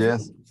on.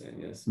 Yes.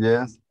 Yes.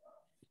 Yes.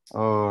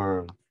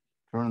 Or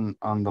turn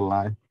on the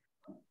light.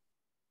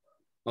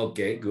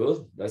 Okay,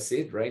 good. That's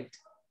it, right?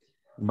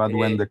 But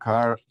when the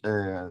car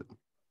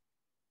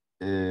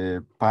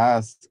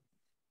pass,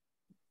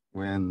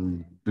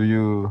 when do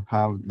you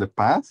have the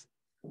pass?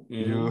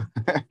 You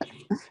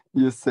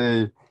you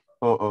say,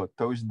 oh,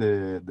 touch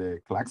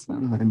the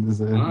klaxon.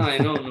 I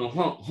know, no,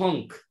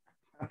 honk.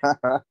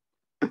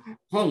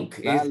 Honk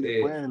is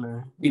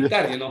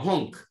pitar, you know,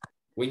 honk.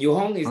 When you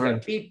honk, it's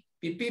like beep,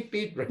 beep, beep,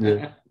 beep. Right?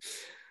 Yeah.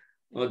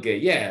 Okay,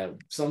 yeah.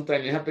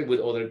 Sometimes it happens with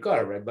other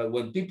car, right? But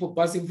when people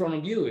pass in front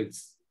of you,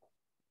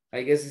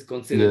 I guess it's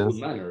considered good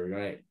manner,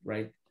 right?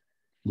 Right?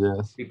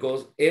 Yes.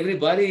 Because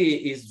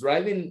everybody is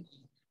driving.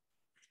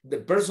 The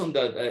person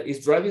that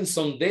is driving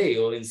someday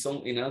or in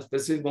a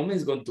specific moment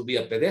is going to be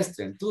a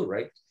pedestrian too,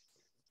 right?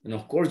 And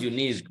of course, you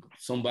need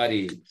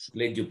somebody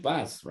let you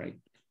pass, right?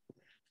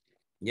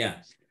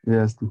 Yeah.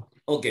 Yes.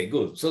 Okay,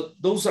 good. So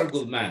those are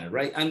good manners,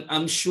 right? And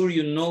I'm sure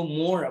you know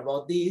more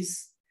about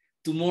this.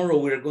 Tomorrow,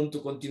 we're going to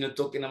continue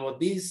talking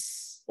about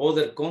this,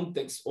 other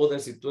context, other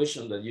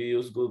situation that you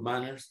use good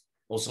manners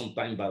or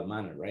sometimes bad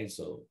manner, right?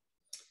 So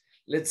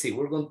let's see,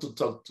 we're going to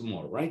talk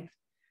tomorrow, right?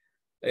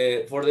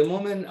 For the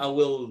moment, I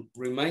will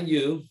remind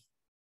you,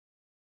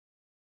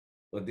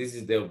 but this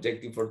is the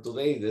objective for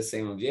today, the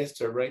same as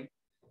yesterday, right?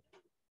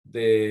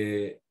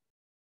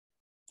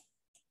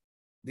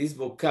 This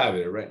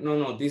vocabulary, right?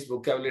 No, this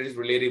vocabulary is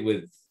related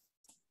with,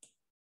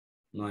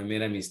 no, I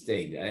made a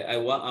mistake. I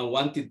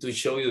wanted to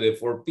show you the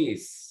 4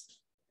 P's.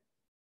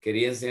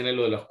 Quería enseñarle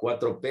lo de los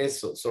 4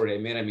 P's. Sorry, I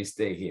made a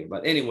mistake here.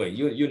 But anyway,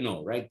 you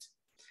know, right?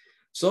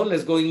 So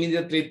let's go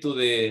immediately to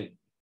the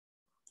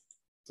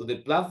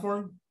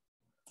platform.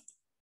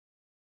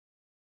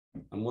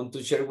 I'm going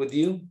to share with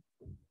you.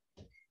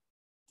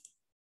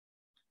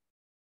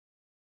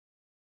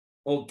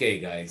 Okay,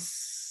 guys.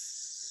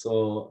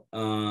 So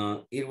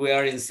here we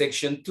are in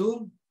section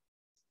 2,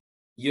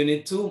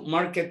 unit 2,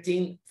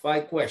 marketing,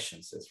 5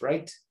 questions, that's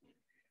right?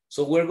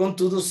 So we're going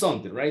to do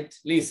something, right?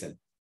 Listen,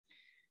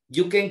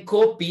 you can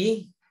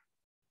copy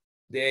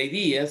the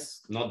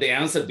ideas, not the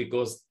answer,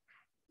 because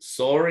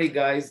sorry,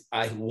 guys,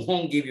 I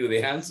won't give you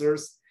the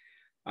answers.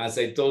 As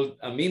I told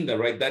Aminda,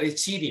 right? That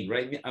is cheating,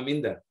 right,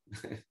 Aminda?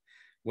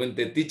 When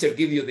the teacher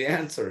gives you the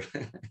answer.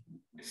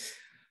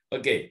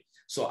 Okay,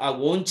 so I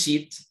won't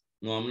cheat.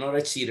 No, I'm not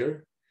a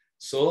cheater.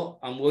 So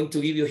I'm going to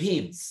give you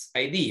hints,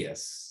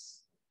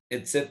 ideas,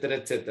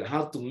 etc.,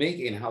 how to make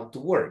it and how to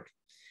work.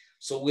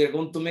 So we're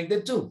going to make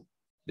the 2,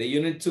 the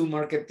unit 2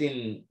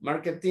 marketing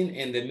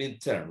and the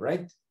midterm,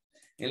 right?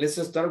 And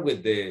let's start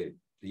with the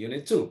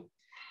unit 2.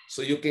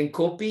 So you can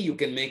copy, you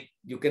can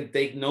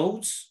take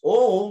notes,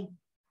 or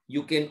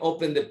you can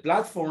open the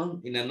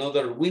platform in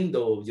another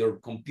window of your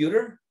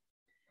computer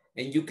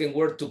and you can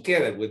work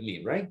together with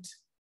me, right?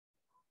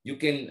 You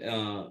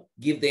can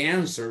give the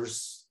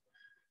answers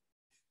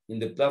in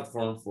the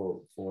platform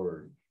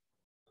for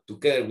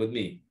together with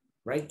me,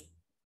 right?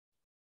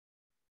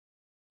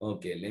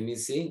 Okay, let me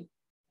see.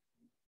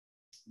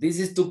 This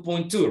is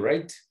 2.2,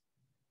 right?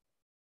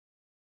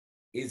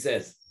 It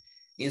says,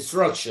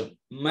 instruction,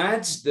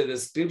 match the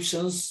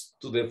descriptions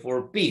to the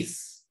 4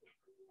 Ps.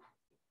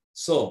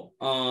 So,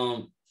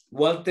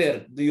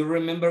 Walter, do you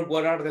remember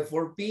what are the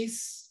 4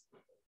 Ps?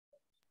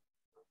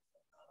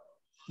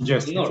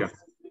 Yes, teacher.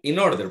 In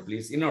order,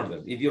 please, in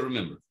order, if you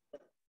remember.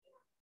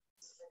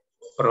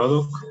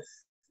 Product.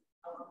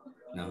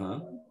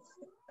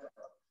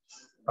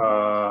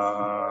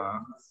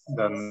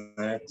 The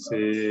next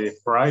is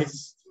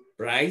price.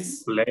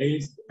 Price.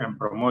 Place and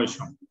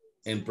promotion.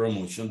 And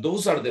promotion.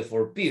 Those are the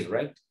 4 Ps,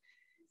 right?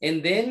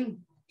 And then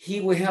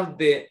here we have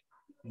the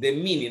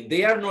meaning.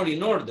 They are not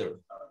in order.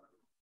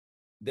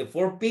 The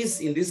 4 Ps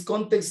in this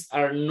context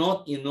are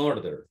not in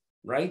order,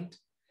 right?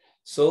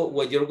 So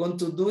what you're going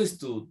to do is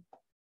to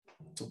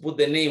put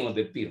the name of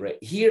the P, right?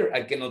 Here,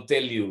 I cannot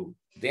tell you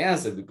the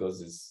answer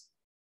because it's,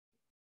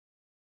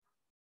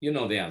 you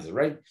know the answer,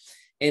 right?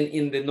 And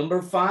in the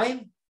number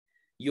 5,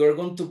 you're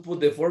going to put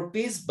the 4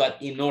 Ps,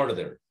 but in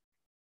order.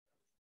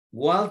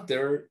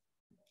 Walter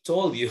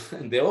told you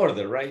the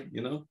order, right?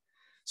 You know,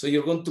 so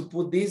you're going to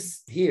put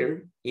this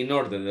here in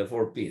order, the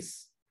 4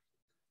 Ps.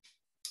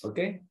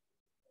 Okay.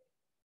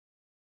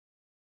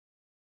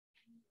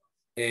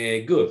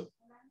 Good.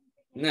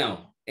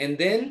 Now, and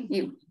then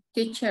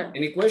teacher.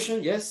 Any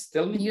question? Yes,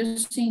 tell me.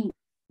 Using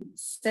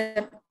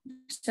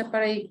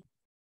separate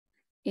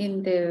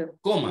in the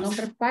commas.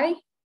 Number 5.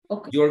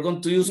 Okay. You are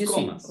going to use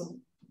commas.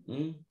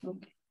 Okay.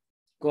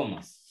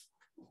 Commas.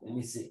 Let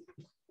me see.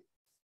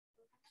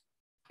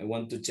 I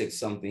want to check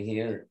something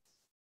here.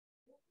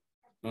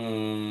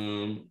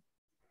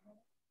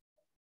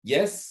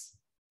 Yes.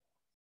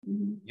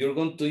 You're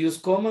going to use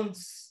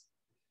commas.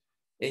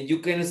 And you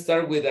can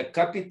start with a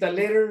capital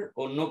letter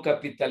or no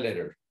capital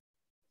letter.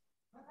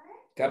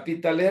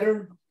 Capital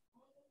letter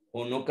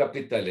or no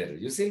capital letter.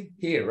 You see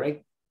here,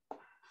 right?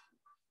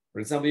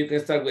 For example, you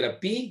can start with a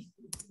P,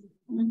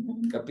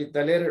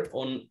 capital letter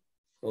or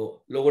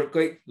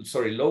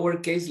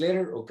lowercase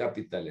letter or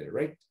capital letter,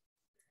 right?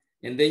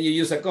 And then you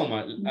use a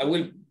comma.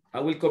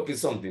 I will copy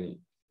something,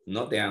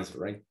 not the answer,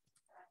 right?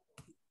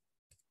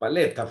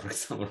 Paleta, for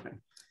example, right?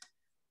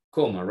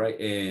 Comma, right?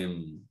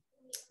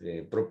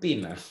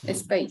 Propina.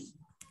 Space.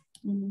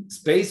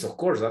 Space, of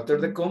course. After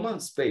the comma,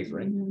 space,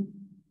 right?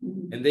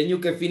 And then you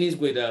can finish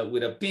with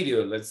a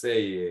period. Let's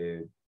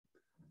say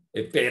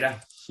pera.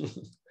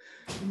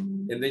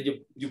 And then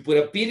you put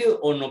a period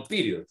or no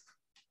period.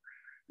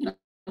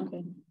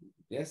 Okay.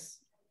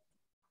 Yes.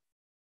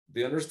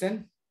 Do you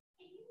understand?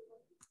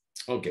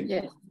 Okay.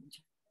 Yes.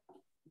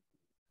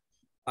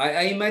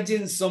 I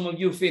imagine some of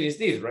you finished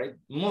this, right?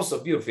 Most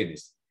of you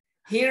finished.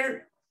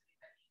 Here,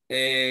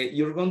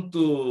 you're going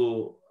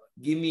to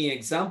give me an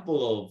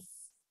example of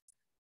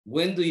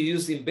when do you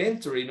use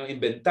inventory? You know,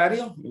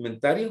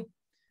 inventario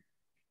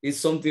is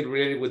something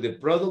related with the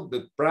product,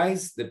 the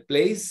price, the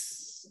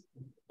place,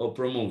 or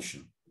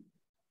promotion.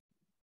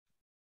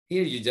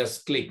 Here you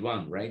just click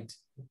one, right?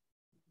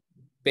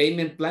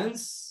 Payment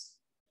plans.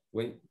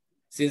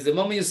 Since the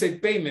moment you say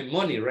payment,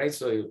 money, right?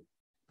 So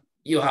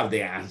you have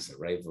the answer,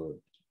 right? For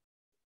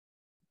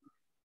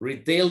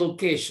retail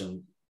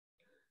location.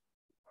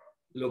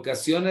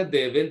 Locaciones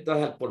de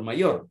ventas al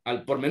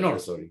por menor,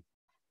 sorry.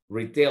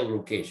 Retail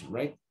location,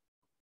 right?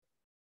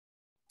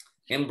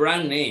 And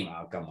brand name.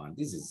 Oh, come on,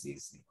 this is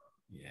easy.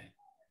 Yeah.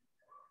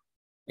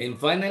 And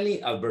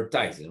finally,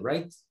 advertising,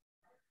 right?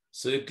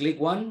 So you click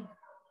one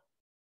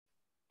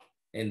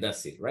and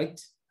that's it, right?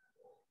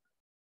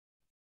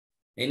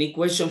 Any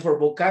question for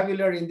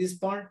vocabulary in this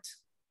part?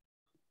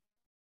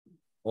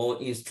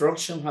 Or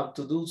instruction how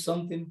to do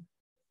something?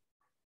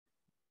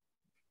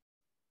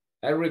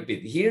 I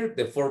repeat, here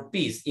the 4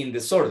 Ps in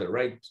this order,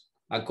 right?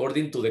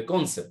 According to the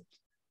concept.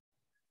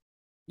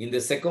 In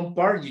the second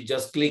part, you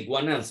just click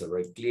one answer,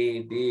 right?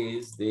 Click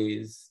this,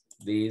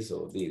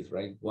 or this,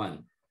 right?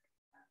 One.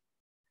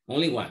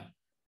 Only one.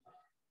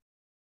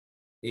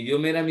 If you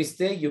made a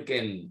mistake, you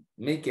can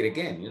make it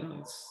again, you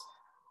know?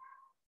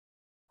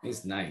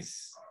 It's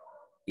nice.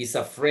 It's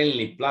a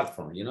friendly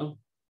platform, you know?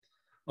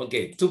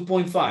 Okay,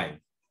 2.5.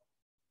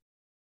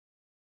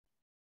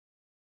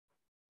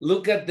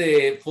 Look at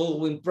the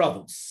following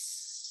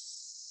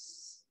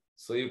products.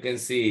 So you can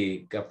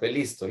see Café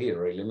Listo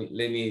here, right?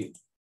 Let me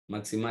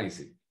maximize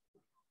it.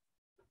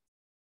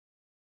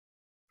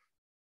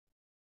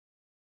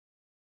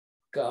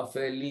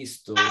 Café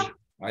Listo.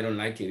 I don't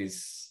like it.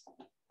 It's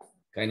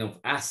kind of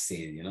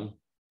acid, you know?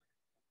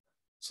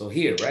 So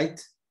here,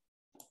 right?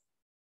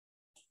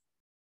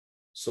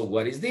 So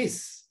what is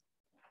this?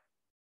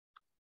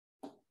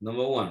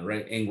 Number 1,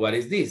 right? And what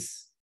is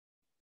this?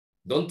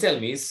 Don't tell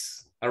me it's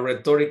a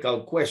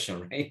rhetorical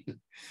question, right?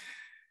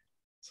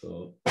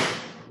 So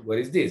what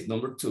is this?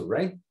 Number 2,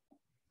 right?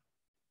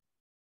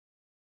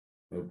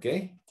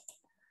 Okay.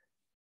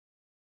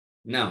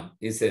 Now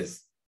it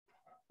says,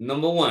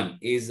 Number one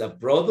is a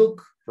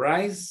product,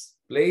 price,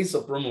 place,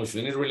 or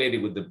promotion. It's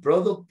related with the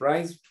product,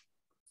 price,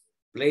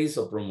 place,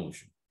 or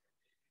promotion.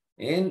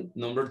 And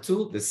number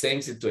two, the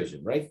same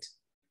situation, right?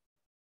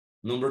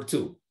 Number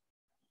two,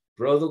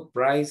 product,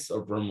 price,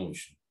 or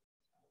promotion.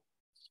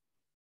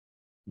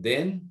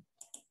 Then,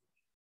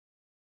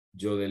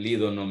 yo del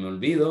ido no me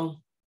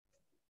olvido.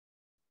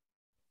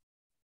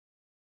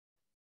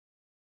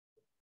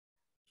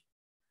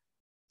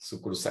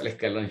 Sucursal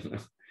escalón.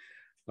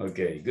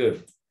 Okay,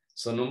 good.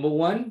 So number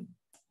one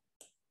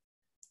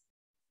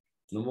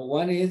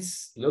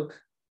is,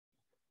 look,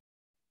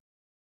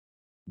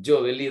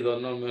 yo del ido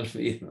no me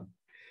olvido.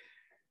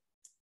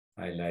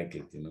 I like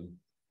it, you know.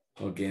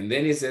 Okay, and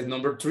then it says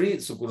number three,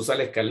 sucursal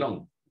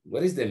escalón.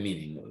 What is the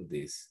meaning of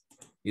this?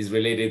 Is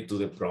related to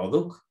the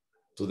product,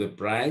 to the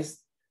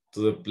price, to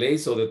the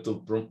place,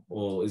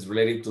 or is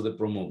related to the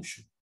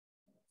promotion?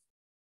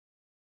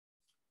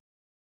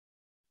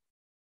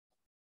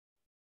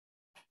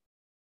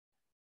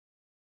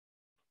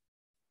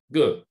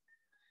 Good.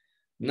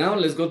 Now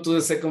let's go to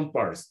the second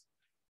part.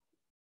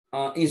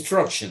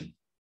 Instruction.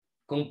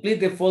 Complete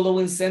the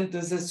following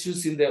sentences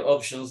using the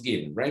options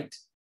given, right?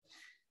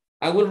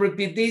 I will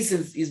repeat this.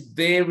 It's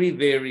very,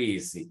 very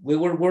easy. We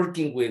were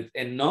working with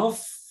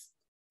enough,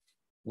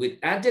 with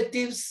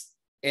adjectives,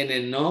 and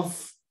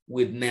enough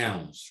with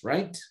nouns,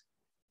 right?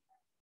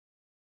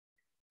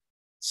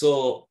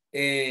 So,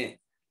 and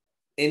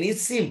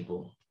it's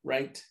simple,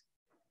 right?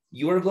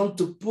 You are going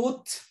to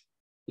put,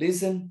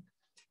 listen,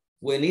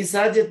 when it's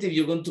adjective,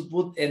 you're going to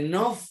put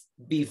enough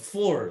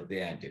before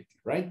the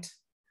adjective, right?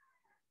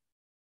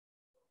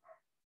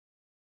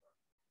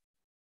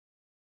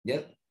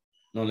 Yeah.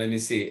 No, let me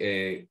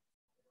see.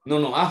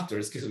 No, after,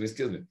 excuse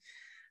me.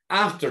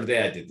 After the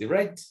adjective,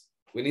 right?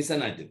 When it's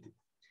an adjective.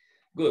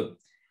 Good.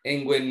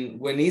 And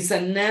when it's a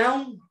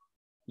noun,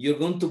 you're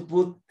going to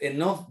put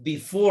enough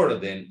before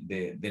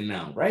the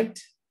noun, right?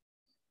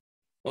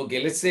 Okay,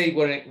 let's say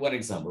one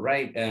example,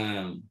 right?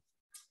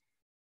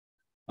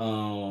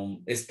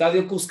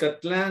 Estadio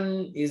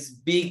Cuscatlán is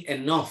big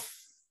enough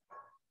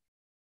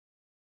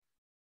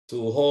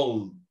to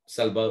hold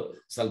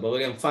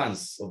Salvadorian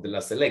fans of the La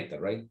Selecta,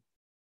 right?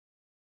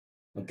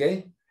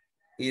 Okay,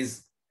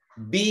 is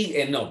big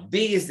enough.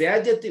 Big is the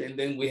adjective, and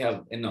then we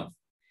have enough.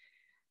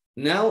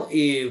 Now,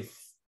 if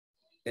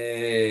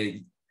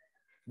you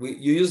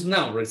use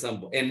noun, for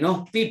example,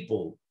 enough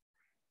people,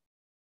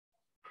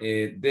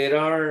 there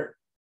are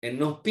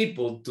enough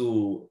people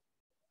to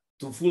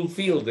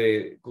fulfill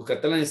the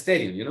Cuscatlán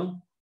Stadium, you know?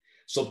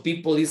 So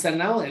people is a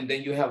noun, and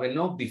then you have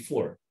enough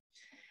before.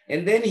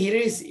 And then here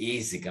is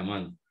easy, come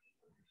on.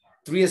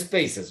 3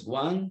 spaces,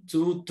 1,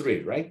 2,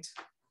 3, right?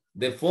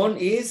 The phone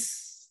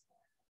is,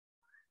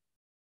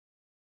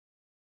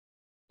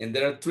 and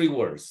there are 3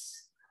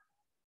 words.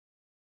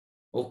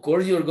 Of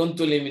course, you're going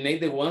to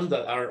eliminate the ones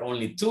that are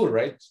only 2,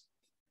 right?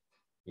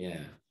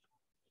 Yeah.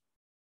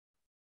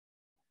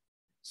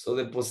 So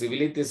the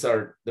possibilities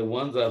are the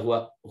ones that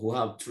who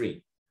have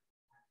 3.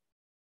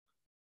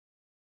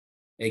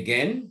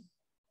 Again,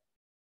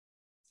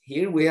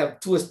 here we have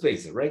 2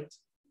 spaces, right?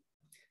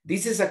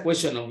 This is a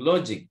question of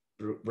logic.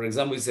 For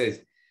example, it says,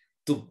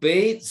 to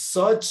pay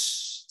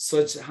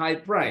such high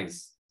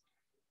price.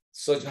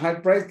 Such high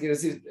price quiere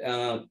decir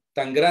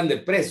tan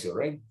grande precio,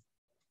 right?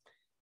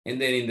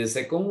 And then in the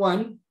second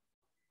one,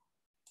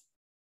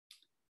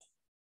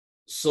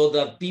 so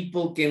that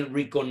people can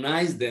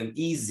recognize them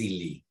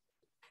easily,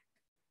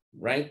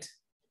 right?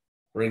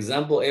 For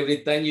example,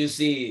 every time you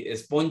see a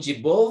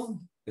spongy bob,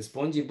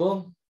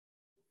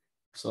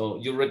 so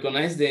you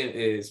recognize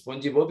the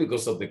spongy bob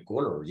because of the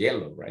color,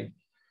 yellow, right?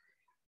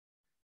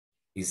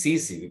 It's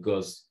easy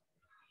because,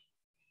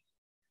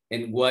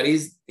 and what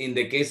is in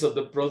the case of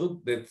the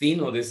product, the thing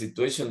or the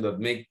situation that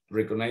make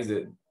recognize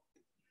the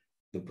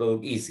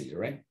product easily,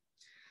 right?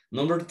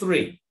 Number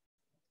 3,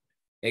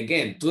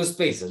 again, 2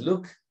 spaces,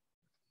 look,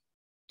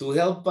 to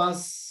help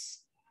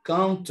us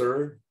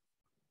counter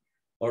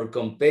our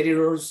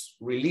competitors'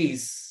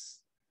 release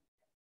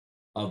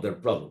of their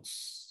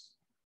products,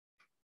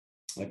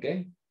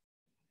 okay?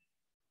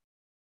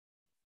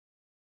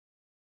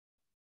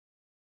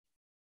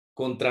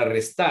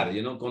 Contrarrestar,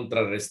 you know,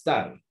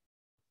 contrarrestar,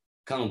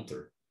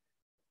 counter,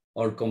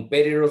 or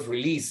competitors'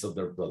 release of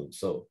their products.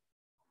 So,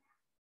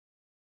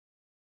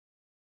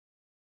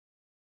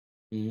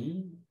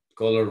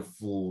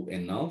 colorful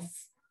enough,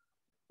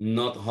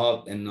 not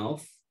hot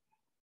enough,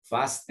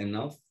 fast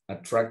enough,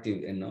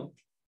 attractive enough.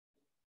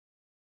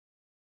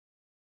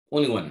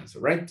 Only one answer,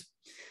 right?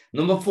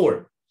 Number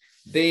 4,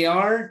 they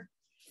are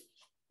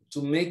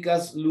to make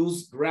us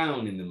lose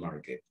ground in the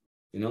market,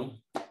 you know?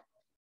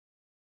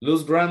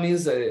 Lose ground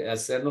means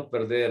hacernos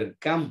perder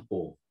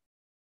campo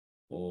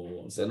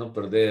o hacernos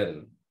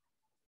perder,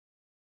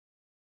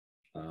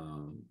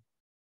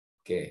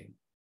 ¿qué?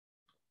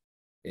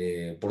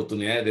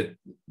 Oportunidades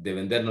de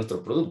vender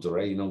nuestro producto,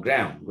 right? You know,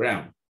 ground.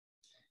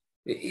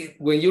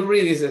 When you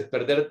read this, es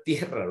perder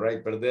tierra,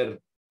 right? Perder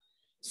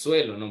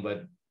suelo, no?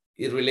 But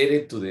it's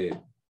related to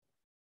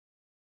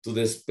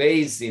the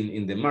space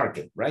in the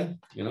market, right?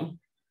 You know?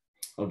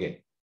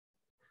 Okay.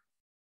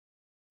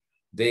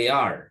 They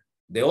are.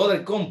 The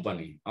other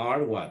company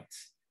are what?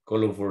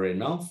 Colorful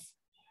enough,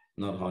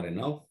 not hot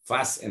enough,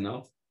 fast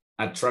enough,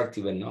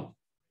 attractive enough,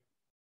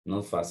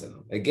 not fast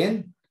enough.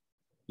 Again,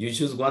 you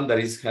choose one that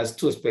has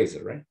 2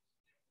 spaces, right?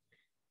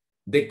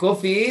 The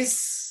coffee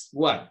is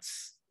what?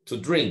 To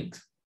drink.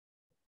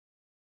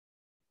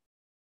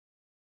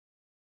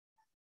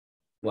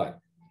 What?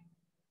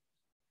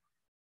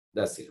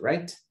 That's it,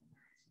 right?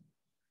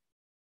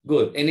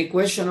 Good. Any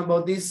question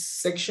about this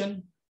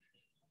section?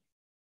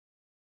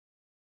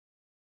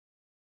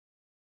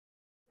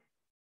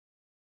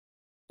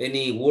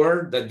 Any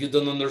word that you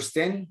don't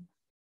understand?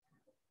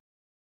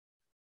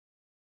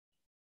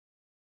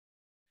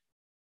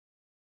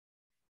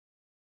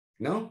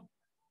 No?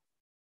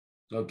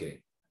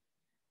 Okay.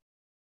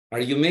 Are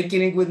you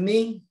making it with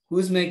me?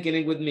 Who's making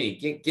it with me?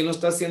 ¿Quién lo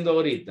está haciendo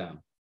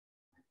ahorita?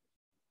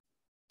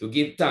 To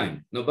give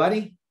time.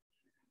 Nobody?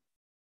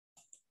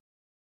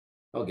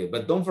 Okay,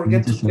 but don't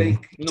forget to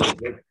take notes.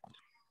 Right?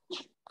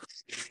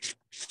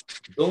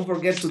 Don't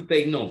forget to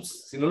take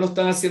notes. Si no lo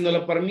están haciendo a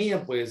la par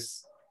mía,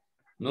 pues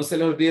no se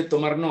les olvide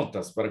tomar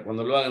notas para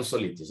cuando lo hagan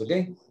solitos,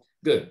 okay?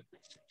 Good.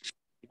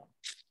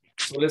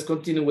 So let's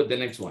continue with the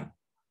next one.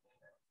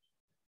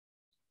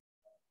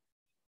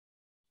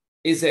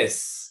 It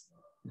says,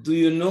 do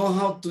you know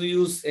how to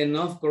use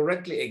enough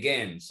correctly?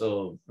 Again,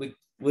 so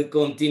we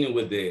continue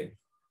with the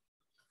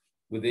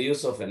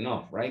use of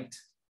enough, right?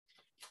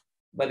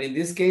 But in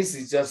this case,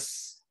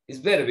 it's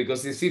better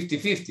because it's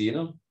 50-50, you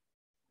know?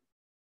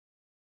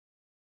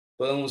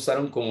 Podemos usar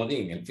un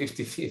comodín, el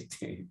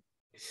 50-50.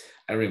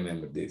 I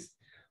remember this.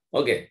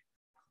 Okay,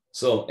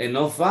 so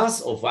enough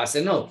fast or fast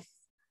enough?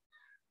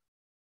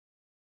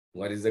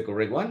 What is the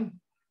correct one?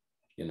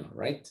 You know,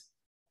 right?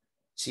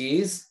 She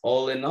is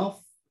all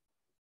enough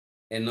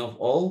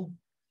all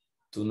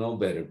to know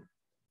better.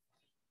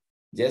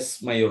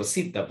 Yes,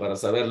 mayorcita para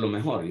saberlo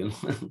mejor, you know?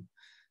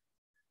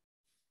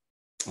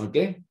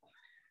 Okay.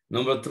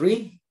 Number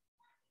 3,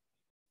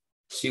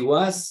 she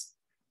was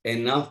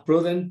enough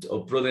prudent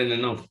or prudent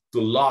enough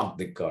to lock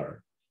the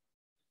car.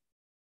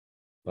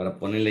 Para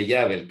ponerle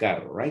llave al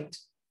carro, right?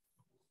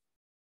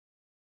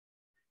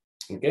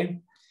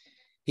 Okay.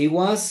 He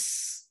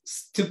was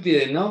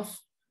stupid enough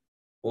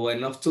or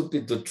enough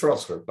stupid to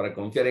trust her, para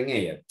confiar en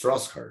ella,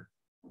 trust her.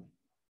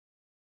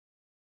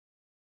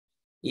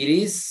 It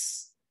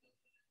is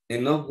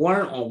enough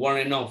warm or warm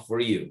enough for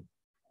you.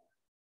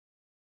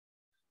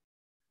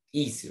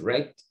 Easy,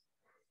 right?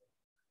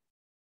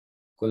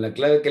 Con la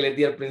clave que les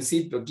di al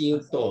principio, aquí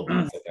todo van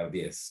a sacar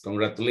 10.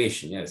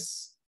 Congratulations,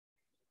 yes.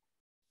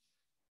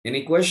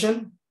 Any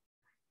question?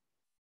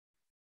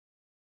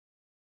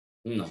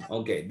 No,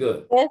 okay,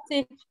 good. Yes,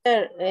 teacher,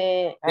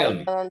 I Tell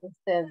me. don't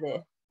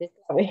understand the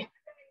topic.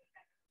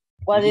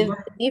 What is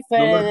the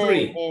Number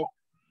 3.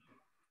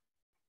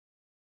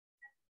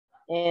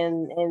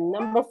 And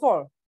number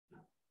 4?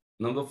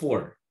 Number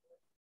 4.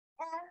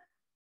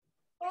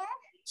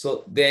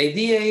 So the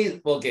idea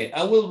is, okay,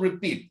 I will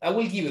repeat. I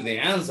will give you the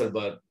answer,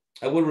 but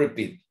I will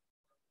repeat.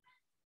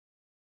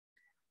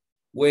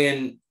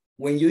 When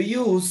you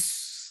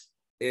use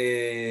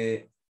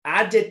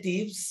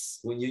adjectives,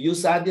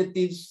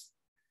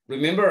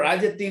 remember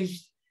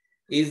adjectives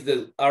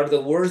are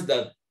the words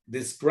that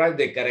describe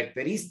the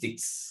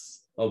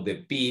characteristics of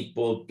the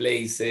people,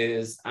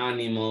 places,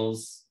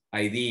 animals,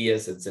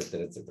 ideas,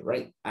 etc.,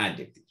 right?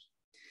 Adjectives.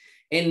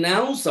 And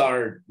nouns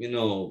are, you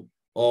know,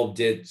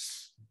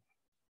 objects,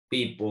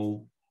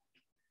 people,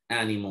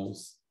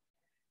 animals,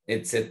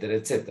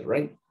 etc.,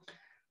 right?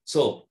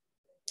 So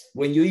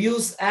when you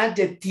use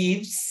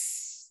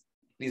adjectives,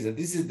 listen,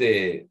 this is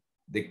the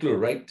clue,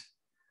 right?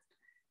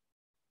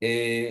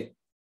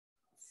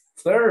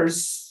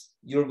 First,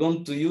 you're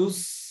going to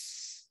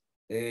use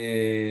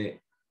the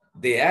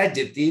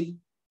adjective,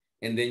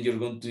 and then you're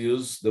going to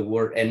use the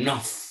word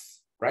enough,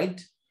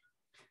 right?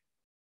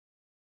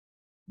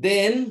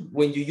 Then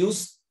when you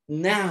use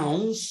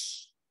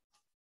nouns,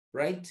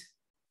 right?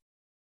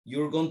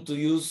 You're going to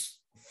use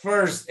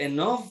first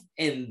enough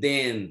and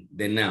then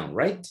the noun,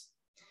 right?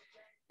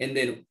 And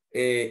then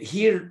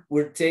here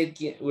we're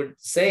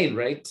saying,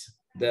 right,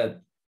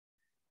 that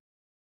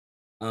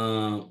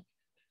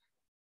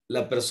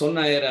la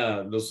persona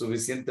era lo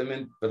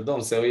suficientemente,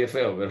 perdón, se oye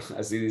feo, pero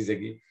así dice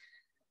aquí.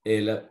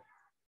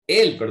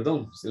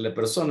 Perdón, si la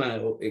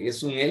persona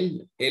es un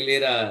él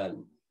era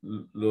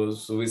lo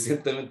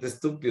suficientemente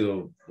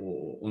estúpido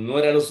o no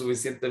era lo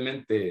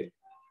suficientemente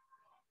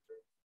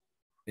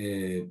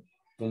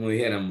como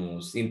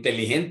dijéramos,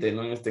 inteligente,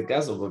 ¿no? En este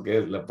caso, porque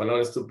la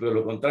palabra estúpido es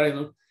lo contrario,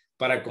 ¿no?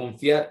 Para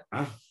confiar.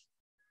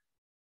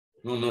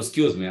 No,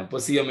 excuse me,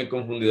 pues sí, yo me he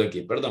confundido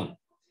aquí, perdón.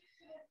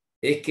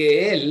 Es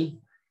que él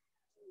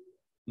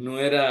no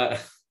era,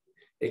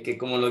 es que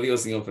como lo digo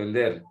sin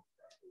ofender,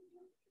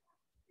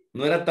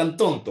 no era tan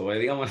tonto,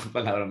 digamos la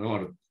palabra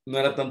mejor, no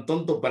era tan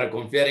tonto para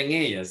confiar en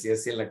ella, si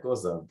así es la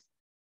cosa.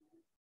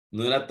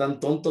 No era tan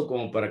tonto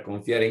como para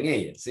confiar en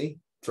ella, ¿sí?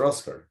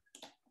 Trust her.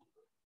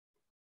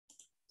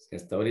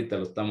 Hasta ahorita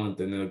lo estamos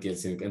entendiendo aquí.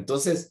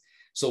 Entonces,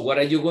 so what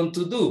are you going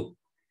to do?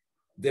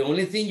 The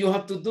only thing you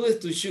have to do is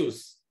to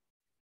choose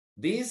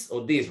this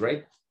or this,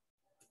 right?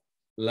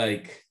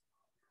 Like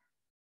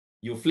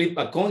you flip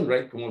a coin,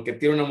 right? Como que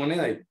tira una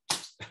moneda.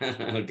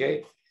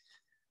 Okay.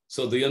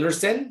 So do you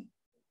understand?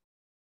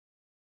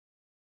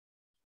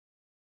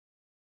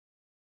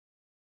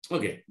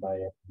 Okay.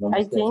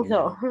 I think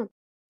so.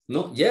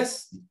 No,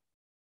 yes?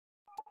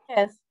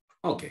 Yes.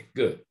 Okay,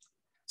 good.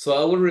 So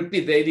I will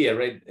repeat the idea,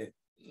 right?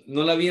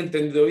 No la había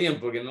entendido bien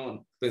porque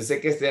no, pensé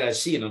que este era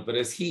she, ¿no? Pero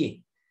es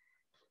he.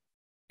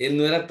 Él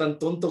no era tan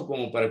tonto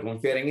como para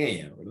confiar en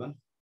ella, ¿verdad?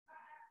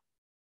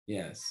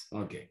 Yes,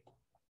 okay.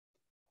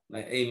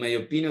 In my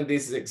opinion,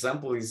 this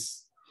example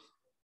is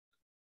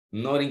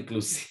not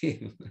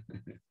inclusive.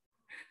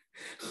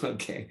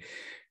 Okay,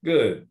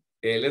 good.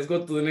 Let's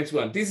go to the next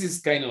one. This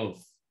is kind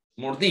of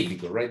more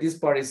difficult, right? This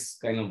part is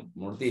kind of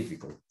more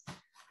difficult.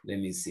 Let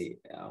me see.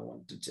 I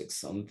want to check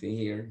something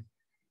here.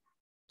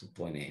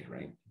 2.8,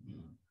 right?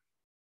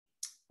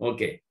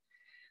 Okay.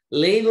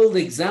 Label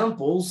the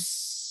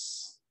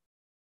examples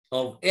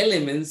of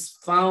elements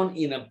found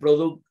in a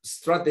product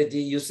strategy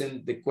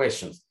using the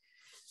questions.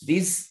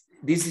 This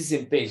is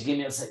in page. Give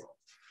me a second.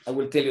 I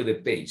will tell you the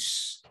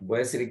page. Voy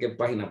a decir qué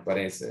página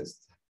aparece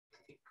esto.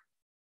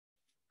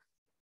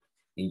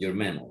 In your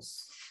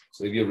memos.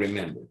 So if you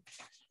remember.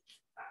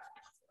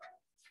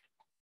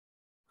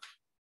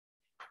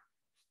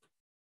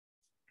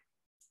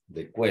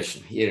 The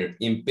question here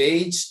in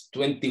page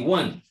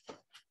 21.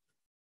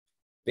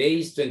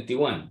 Page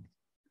 21.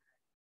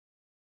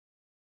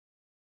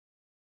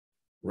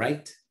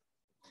 Right?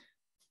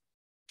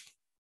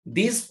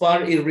 This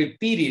part is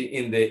repeated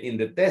in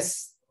the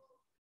test.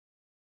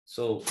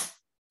 So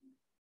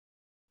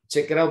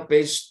check it out,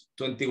 page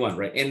 21,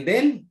 right? And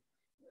then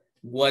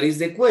what is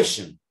the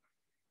question?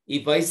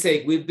 If I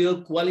say we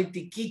build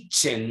quality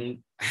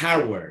kitchen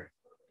hardware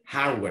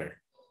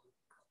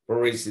for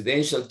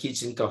residential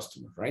kitchen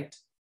customer, right?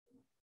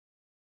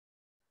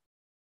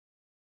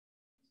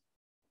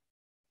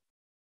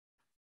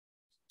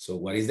 So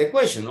what is the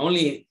question?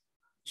 Only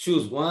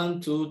choose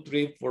 1, 2,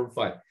 3, 4,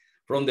 5.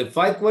 From the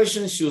 5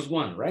 questions, choose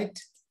one, right?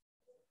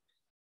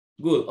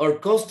 Good. Our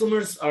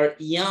customers are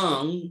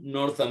young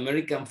North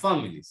American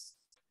families.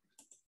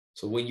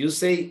 So when you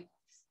say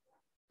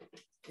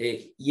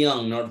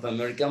young North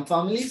American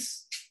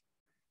families,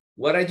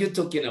 what are you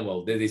talking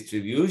about? The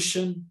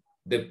distribution,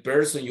 the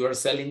person you are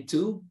selling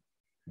to,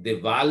 the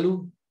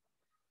value,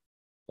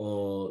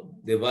 or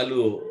the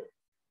value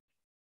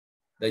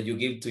that you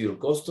give to your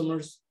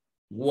customers?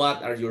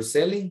 What are you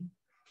selling?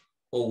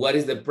 Or what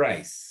is the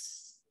price?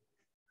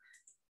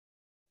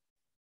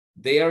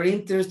 They are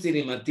interested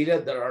in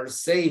materials that are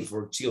safe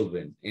for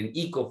children and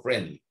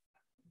eco-friendly.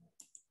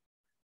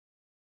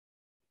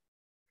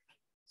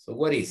 So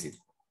what is it?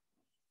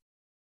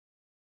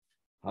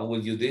 How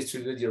will you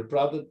distribute your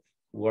product?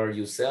 Where are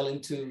you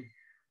selling to?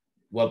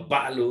 What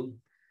value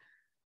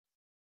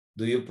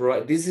do you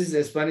provide? This is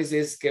in Spanish,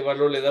 es qué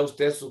valor le da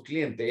usted a su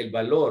cliente, el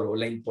valor o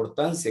la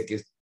importancia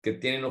que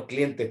tienen los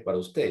clientes para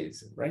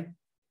ustedes, right?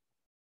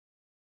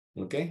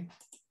 Okay,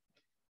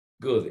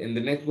 good. And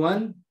the next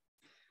one,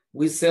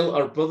 we sell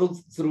our product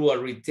through a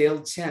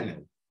retail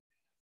channel.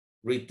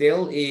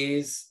 Retail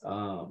is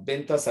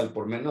ventas al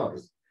por menor,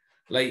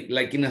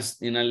 like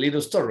in a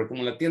little store,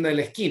 como la tienda de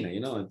la esquina, you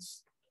know,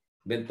 it's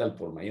venta al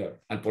por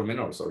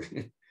menor,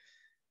 sorry.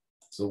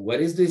 So what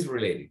is this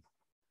related?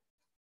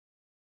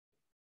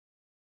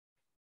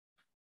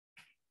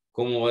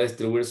 ¿Cómo va a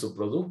distribuir su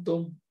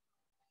producto?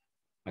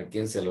 ¿A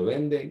quién se lo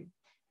vende?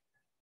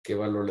 ¿Qué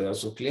valor le da a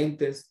sus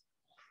clientes?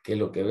 ¿Qué es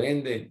lo que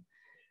vende?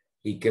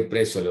 ¿Y qué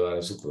precio le va a dar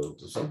a su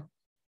producto? ¿Sí?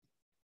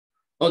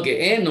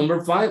 Okay, and number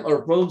 5,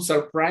 our products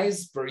are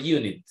priced per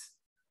unit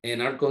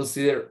and are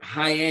considered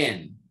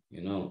high-end,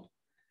 you know,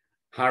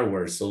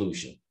 hardware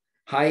solution.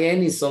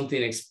 High-end is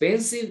something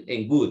expensive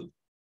and good,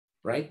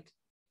 right?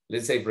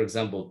 Let's say, for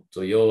example,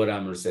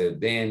 Toyota,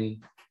 Mercedes-Benz,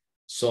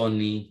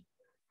 Sony,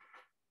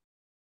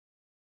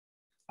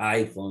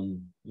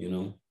 iPhone, you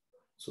know.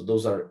 So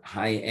those are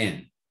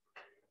high-end.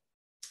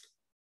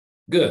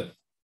 Good.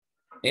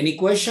 Any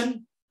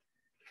question?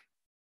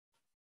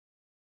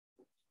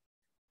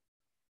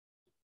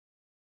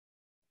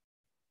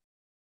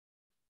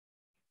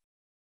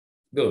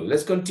 Good.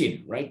 Let's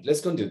continue, right?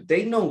 Let's continue.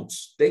 Take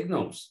notes. Take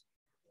notes.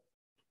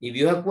 If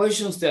you have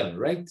questions, tell me,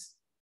 right?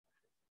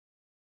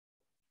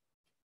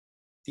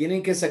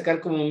 Tienen que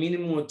sacar como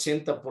mínimo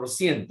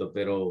 80%,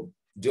 pero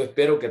yo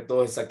espero que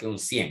todos saquen un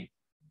 100.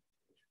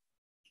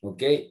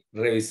 Ok,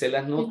 revisé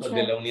las notas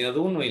de la unidad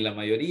 1 y la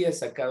mayoría he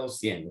sacado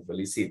 100, lo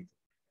felicito.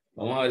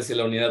 Vamos a ver si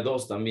la unidad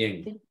 2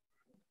 también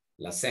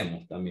la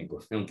hacemos también.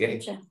 Ok.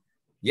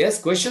 Yes,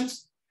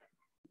 questions?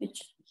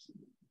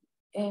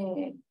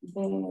 The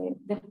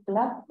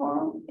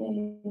platform,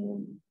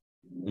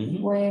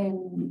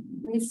 when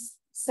we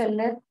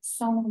select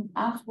some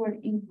answer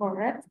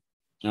incorrect,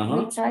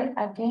 we try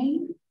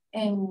again,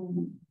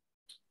 and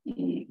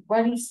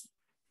what is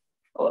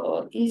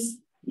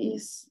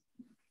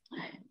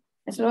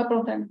eso lo voy a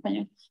preguntar en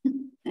español.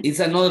 It's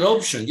another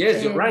option.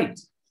 Yes, you're right.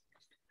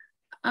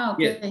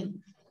 Okay.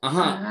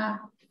 Yes.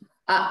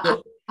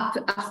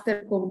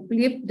 After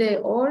complete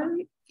the all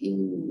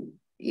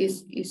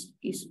is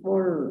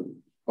all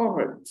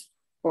correct.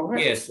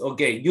 Correct. Yes,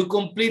 okay. You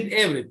complete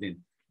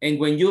everything. And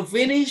when you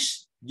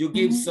finish, you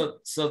give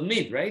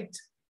submit, right?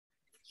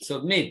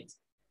 Submit.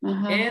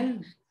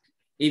 And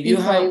if you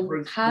have, for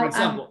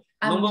example,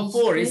 number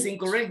 4 is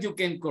incorrect, you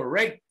can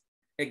correct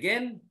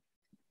again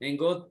and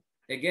go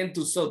again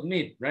to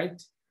submit,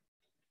 right?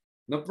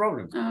 No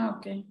problem.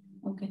 Okay,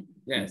 okay.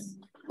 Yes.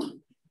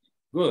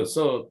 Good.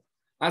 So,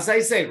 as I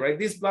said, right,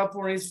 this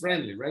platform is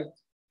friendly, right?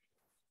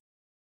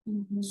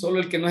 Solo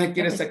el que no se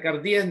quiere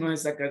sacar 10, no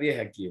se saca 10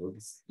 aquí.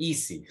 It's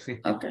easy.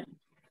 Okay.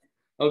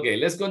 Okay,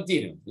 let's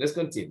continue. Let's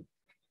continue.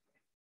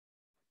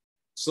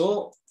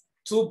 So,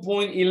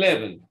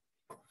 2.11.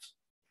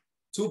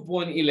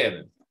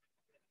 2.11.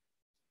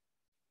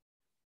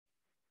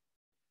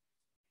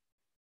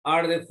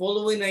 Are the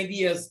following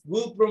ideas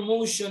good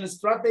promotion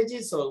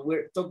strategies? So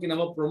we're talking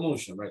about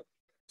promotion, right?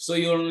 So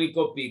you only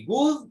copy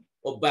good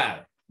or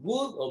bad?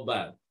 Good or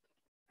bad?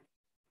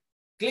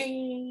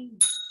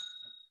 Cling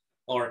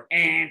or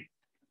and.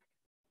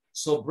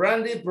 So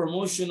branded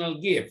promotional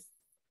gift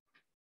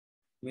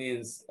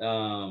means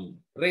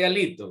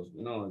regalitos,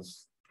 you know,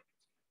 it's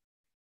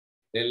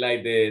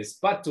like the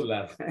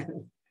spatula.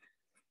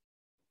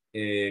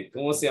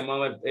 ¿Cómo se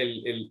llamaba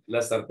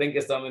la sartén que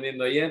estaba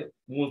vendiendo ayer?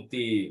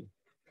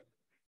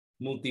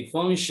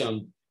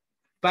 Multifunction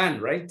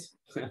pan, right?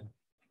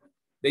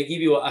 They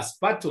give you a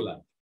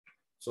spatula.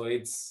 So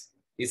it's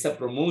a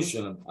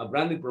promotion, a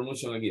branded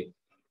promotional gift.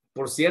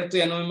 Por cierto,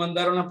 ya no me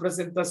mandaron las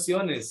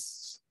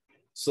presentaciones.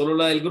 Solo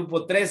la del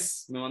grupo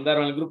 3 me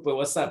mandaron al grupo de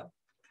WhatsApp.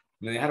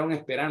 Me dejaron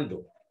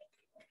esperando.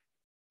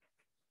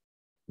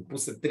 Me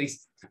puse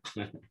triste.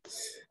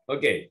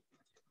 Okay.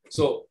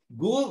 So,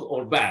 good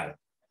or bad?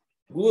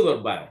 Good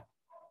or bad?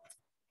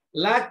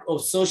 Lack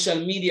of social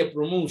media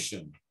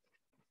promotion.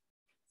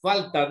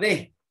 Falta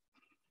de.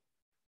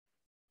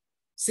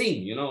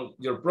 Sí, you know,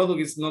 your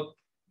product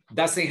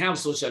doesn't have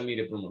social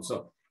media promotion.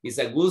 So, it's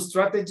a good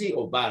strategy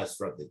or bad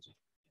strategy?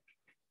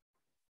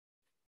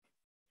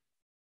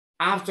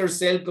 After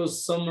sale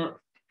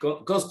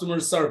customer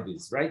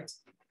service, right?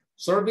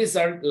 Service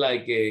are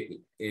like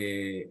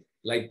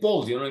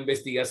polls, you know,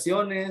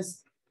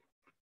 investigaciones.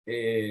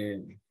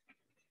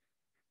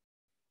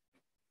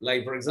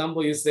 Like, for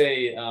example, you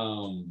say,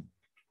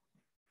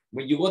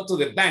 when you go to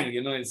the bank,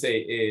 you know, and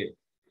say,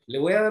 le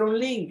voy a dar un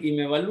link y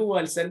me evalúa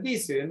el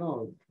servicio, you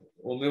know,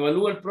 o me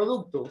evalúa el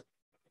producto.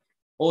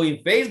 Or in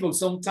Facebook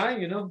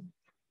sometime, you know,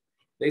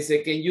 they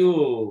say, can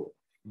you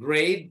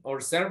grade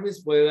or service?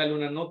 Puede darle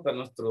una nota a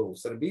nuestro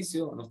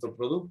servicio, a nuestro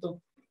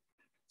producto.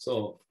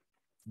 So,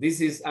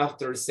 this is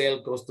after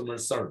sale customer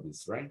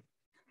service, right?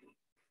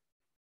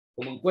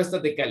 Como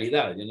encuestas de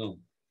calidad, you know.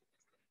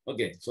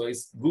 Okay, so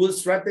it's good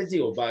strategy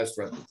or bad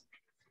strategy.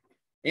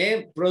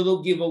 And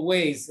product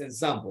giveaways and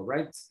sample,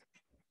 right?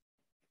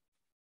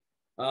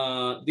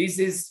 This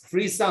is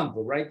free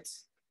sample, right?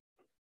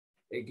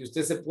 Que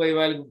usted se puede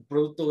llevar el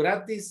producto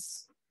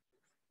gratis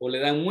o le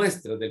dan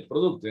muestras del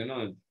producto, you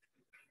know.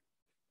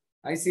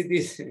 I see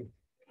this,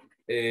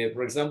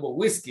 for example,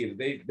 whiskey,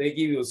 they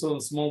give you some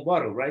small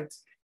bottle, right?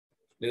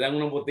 Le dan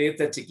una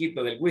botellita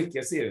chiquita del whisky,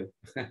 así.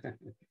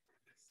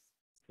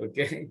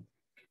 Okay.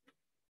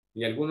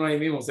 Y algunos ahí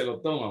mismo se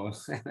lo toman.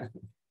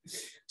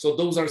 So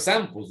those are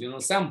samples, you know,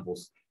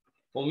 samples.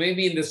 Or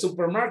maybe in the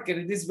supermarket,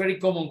 it is very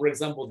common, for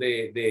example,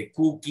 the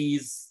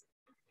cookies,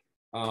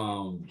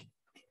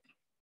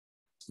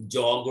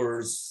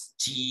 yogurts,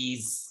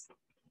 cheese,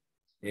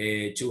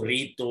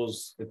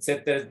 churritos,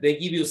 etc. They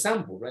give you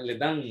sample, right? Le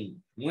dan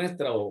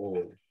muestra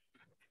o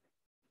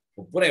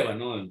prueba,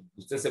 ¿no?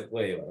 Usted se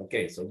puede llevar.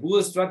 Okay, so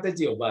good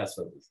strategy or bad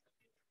strategy.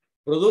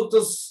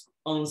 Productos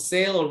on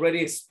sale already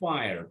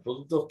expired.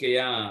 Productos que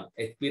ya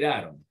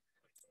expiraron.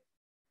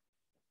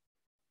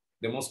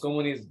 The most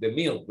common is the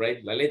milk,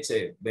 right? La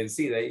leche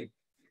vencida ahí.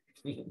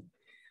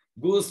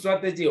 Good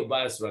strategy or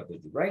bad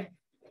strategy, right?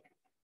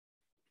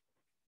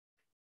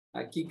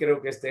 Aquí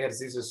creo que este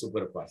ejercicio es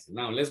súper fácil.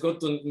 Now, let's go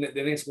to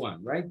the next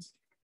one, right?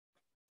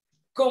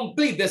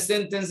 Complete the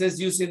sentences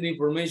using the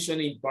information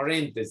in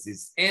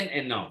parentheses and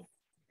enough.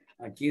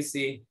 Aquí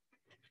sí,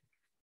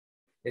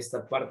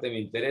 esta parte me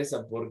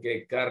interesa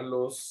porque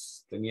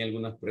Carlos tenía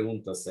algunas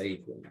preguntas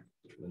ahí con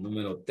el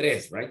número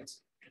 3, right?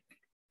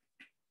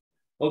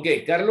 Ok,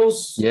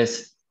 Carlos.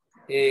 Yes.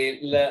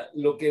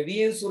 Lo que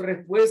vi en su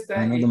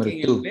respuesta es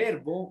que en el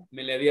verbo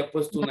me le había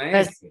puesto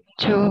una S.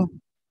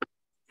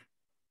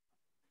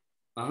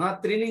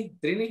 Ajá,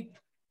 Trini.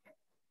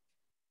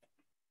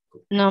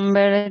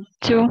 Number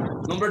 2.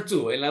 Number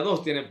 2, en la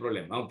 2 tiene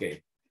problema, ok.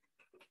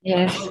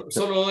 Yes.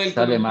 Solo el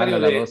comentario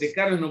de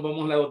Carlos y nos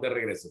vamos a la 2 de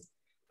regreso.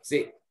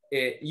 Sí,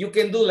 you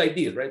can do like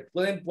this, right?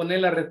 Pueden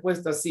poner la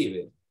respuesta así,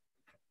 ¿ve?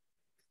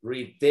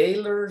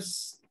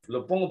 Retailers,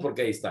 lo pongo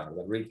porque ahí está,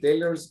 ¿verdad?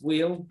 Retailers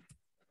will,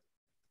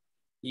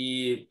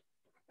 y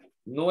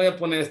no voy a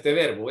poner este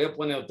verbo, voy a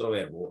poner otro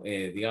verbo,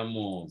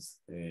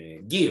 digamos,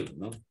 give,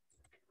 ¿no?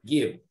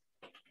 Give.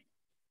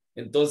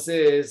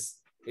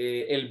 Entonces,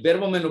 el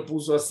verbo me lo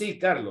puso así,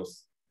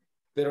 Carlos,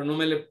 pero no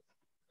me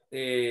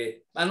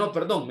no,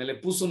 perdón, me le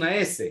puso una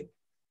S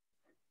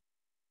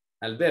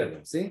al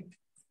verbo, ¿sí?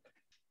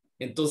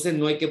 Entonces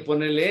no hay que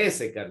ponerle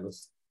S,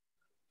 Carlos.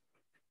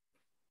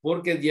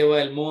 Porque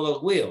lleva el modal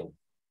will.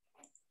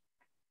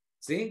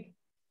 ¿Sí?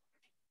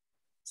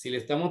 Si le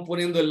estamos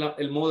poniendo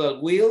el modal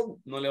will,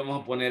 no le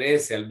vamos a poner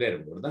S al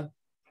verbo, ¿verdad?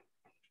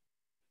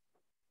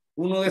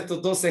 Uno de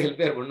estos dos es el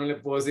verbo, no le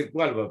puedo decir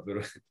cuál va,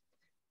 pero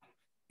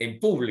en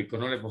público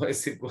no le puedo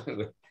decir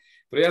cuál va.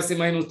 Pero ya se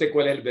imagina usted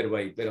cuál es el verbo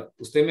ahí, pero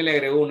usted me le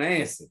agregó una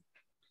S.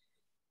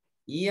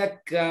 Y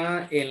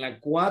acá en la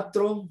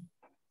 4,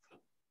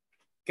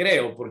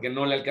 creo, porque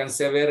no le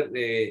alcancé a ver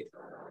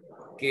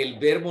que el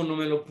verbo no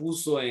me lo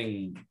puso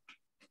en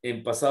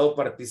pasado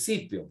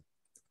participio,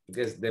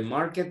 que es the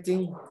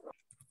marketing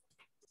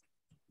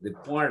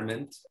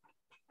department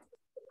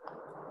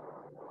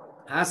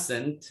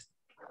hasn't.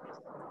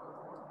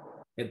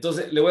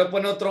 Entonces le voy a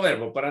poner otro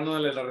verbo para no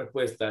darle la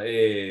respuesta.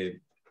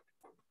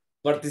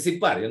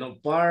 Participar,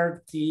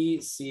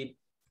 participate,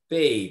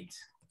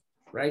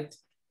 right?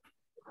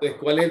 Entonces,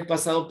 ¿cuál es el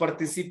pasado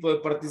participo de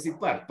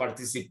participar?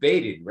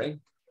 Participated, right?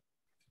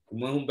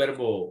 Como es un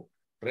verbo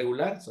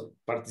regular,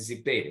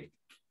 participated.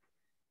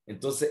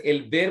 Entonces,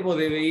 el verbo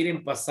debe ir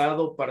en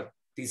pasado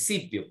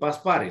participio,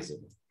 past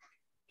participle.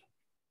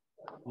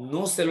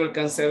 No se lo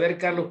alcancé a ver,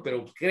 Carlos,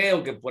 pero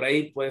creo que por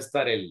ahí puede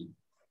estar el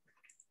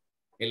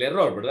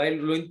error, ¿verdad? Y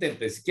lo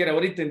intente. Si quiere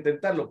ahorita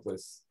intentarlo,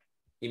 pues,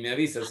 y me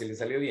avisa si le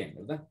salió bien,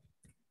 ¿verdad?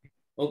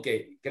 Ok,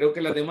 creo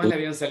que las demás le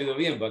habían salido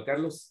bien, ¿va,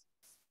 Carlos?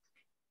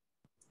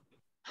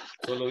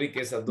 Solo vi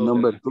que esas dos.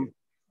 Number 2.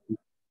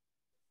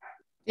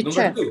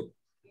 Number 2.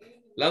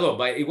 La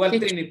 2, igual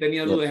Trini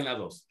tenía dudas en la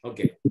 2.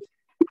 Ok.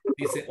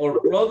 Dice,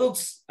 or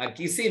products,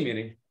 aquí sí,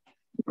 miren.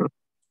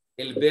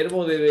 El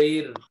verbo debe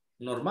ir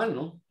normal,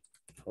 ¿no?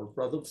 Or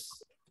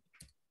products.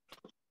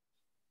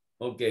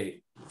 Ok.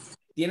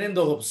 Tienen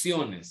dos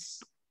opciones.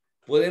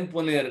 Pueden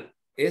poner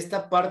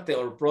esta parte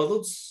or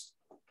products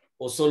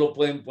o solo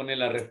pueden poner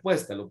la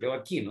respuesta, lo que va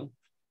aquí, ¿no?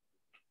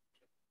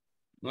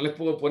 No les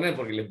puedo poner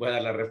porque les voy a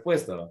dar la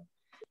respuesta, ¿no?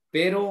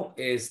 Pero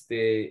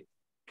tiene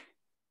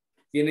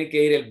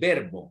que ir el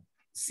verbo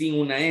sin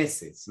una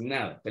S, sin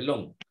nada,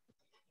 pelón.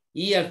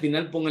 Y al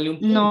final póngale un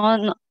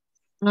punto.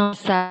 No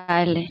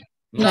sale.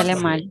 No sale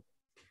mal.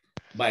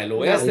 Vaya, lo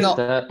voy a hacer.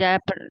 Ya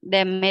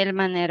de 1000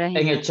 maneras.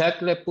 En el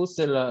chat le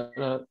puse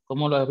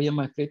cómo lo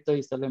habíamos escrito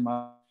y sale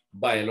mal.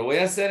 Vaya, lo voy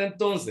a hacer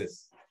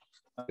entonces.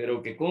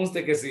 Pero que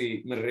conste que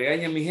si me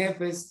regañan mis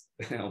jefes,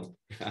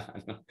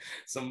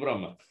 son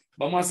bromas.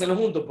 Vamos a hacerlo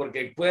juntos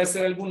porque puede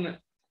ser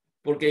alguna,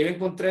 porque yo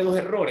encontré 2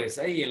 errores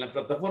ahí en la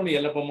plataforma y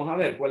ya las vamos a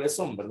ver cuáles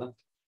son, ¿verdad?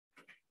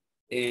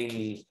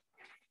 En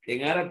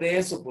aras de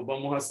eso, pues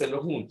vamos a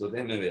hacerlo juntos.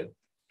 Déjenme ver.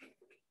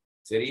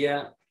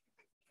 Sería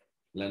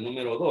la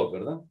número 2,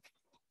 ¿verdad?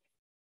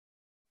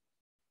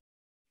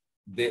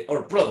 De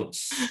or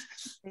products.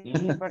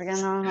 Porque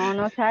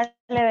no sale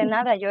de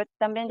nada. Yo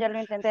también ya lo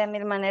intenté de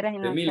 1000 maneras y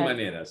no De 1000 sale.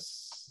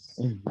 maneras.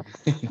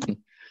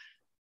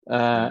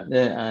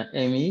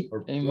 En mí,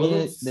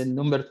 the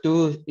number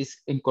 2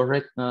 is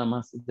incorrect nada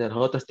más. De las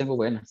otras tengo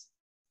buenas.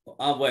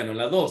 Bueno,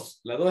 la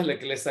 2 es la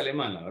que le sale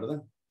mala,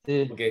 ¿verdad?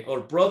 Sí. Ok,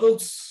 or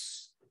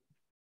products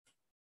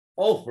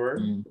offer.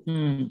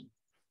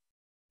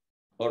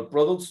 Or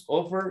products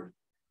offer.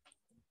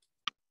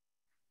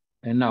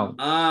 No.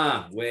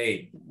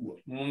 Wait,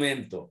 un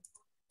momento.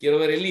 Quiero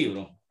ver el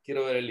libro.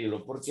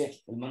 ¿Por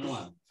qué? El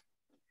manual.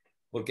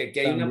 Porque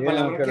aquí hay También, una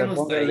palabra que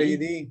no está ahí.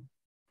 ID.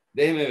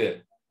 Déjeme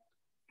ver.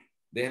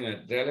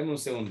 Regáleme un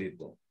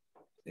segundito.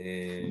 Yo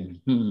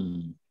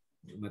me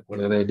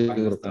acuerdo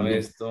que estaba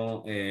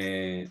esto.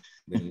 El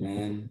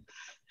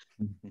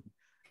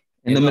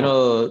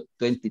número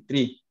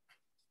 23.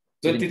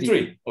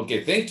 23. Ok,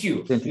 thank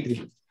you.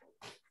 23.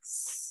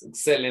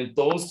 Excellent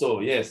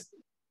also, yes.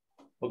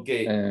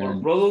 Okay,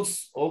 or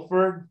products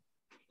offered.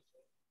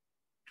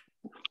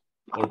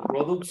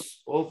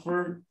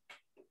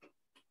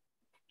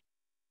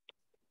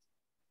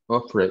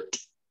 Offered.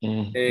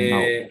 No.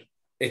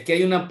 Es que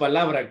hay una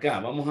palabra acá,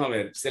 vamos a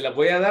ver. Se la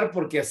voy a dar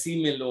porque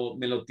así me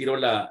lo tiró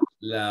la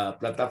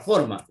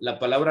plataforma. La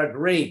palabra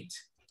great.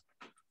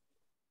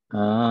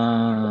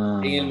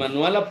 En el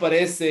manual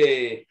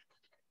aparece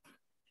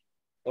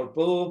or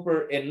product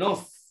offer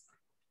enough.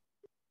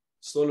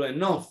 Solo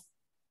enough.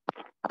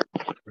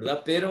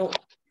 ¿Verdad? Pero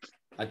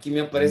aquí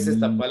me aparece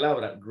esta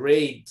palabra,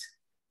 great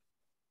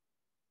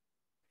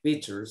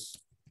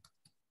features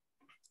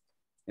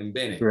en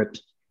benefit.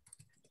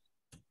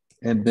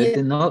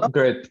 No,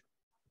 great.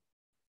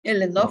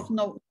 El enough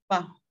no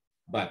va.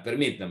 Va,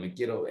 permítame,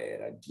 quiero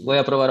ver aquí. Voy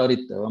a probar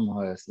ahorita, vamos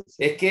a ver. Sí.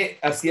 Es que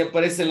así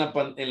aparece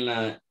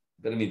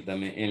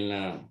permítame, en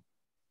la...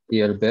 ¿Y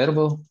el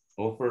verbo?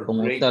 Offer,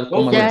 como great, tal,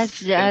 como Ya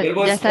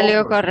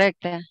salió offer.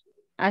 correcta.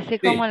 Así Sí.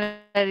 como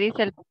le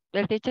dice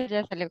el teacher,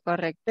 ya salió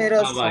correcta.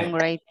 Pero con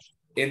great.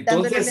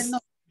 Entonces,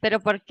 ¿pero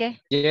por qué?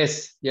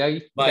 Yes,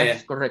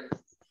 that's correct.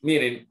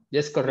 Miren,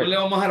 yes, no le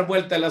vamos a dar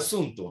vuelta al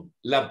asunto.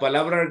 La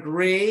palabra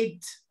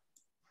great,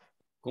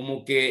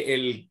 como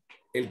que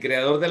el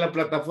creador de la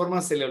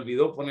plataforma se le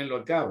olvidó ponerlo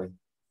acá. ¿Ve?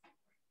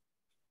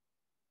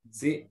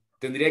 Sí,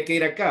 tendría que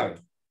ir acá.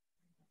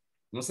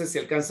 No sé si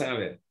alcanzan a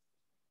ver.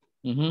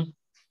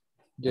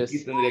 Yes.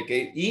 Aquí tendría que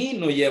ir. Y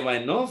no lleva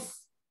enough.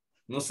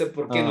 No sé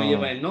por qué no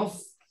lleva enough.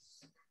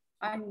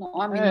 Ay,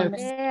 no, a mí no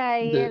me...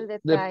 Ahí el The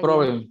detalle.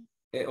 problem.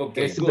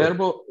 Okay, Es good.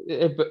 verbo,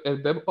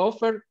 el verbo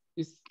offer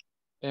is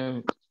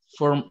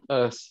from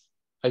us.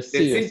 I The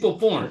see it. simple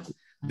form.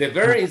 The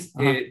verb is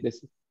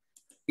This-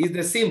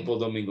 the simple,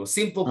 Domingo.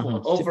 Simple form.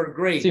 Sí. Offer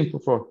great. Simple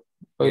form.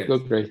 Yes.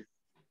 Okay, great.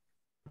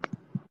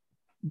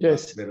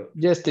 Yes, Pero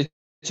yes,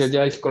 teacher,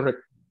 yeah, it's correct.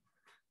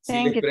 si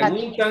Thank le you,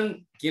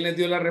 preguntan quién les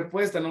dio la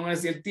respuesta, no me va a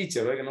decir el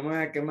teacher, ¿verdad? Que no me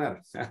van a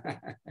quemar.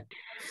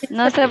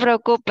 No se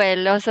preocupe,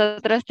 los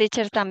otros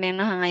teachers también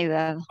nos han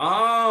ayudado.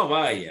 Ah,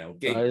 vaya,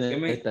 ok.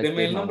 Ay, está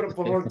Deme el quemado. nombre,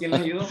 por favor, ¿quién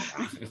les ayudó?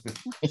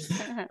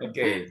 Ok.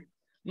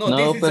 No, No,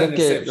 this is pero an es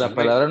que exception, la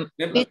palabra...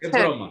 Es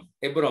broma,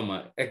 es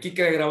broma. Aquí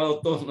queda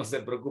grabado todo, no se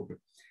preocupe.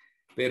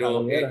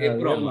 Pero es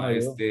broma.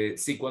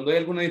 Si cuando hay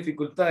alguna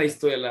dificultad, ahí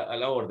estoy a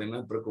la orden,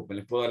 no se preocupen,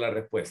 les puedo dar la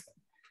respuesta.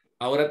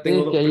 Ahora tengo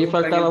Sí, dos que allí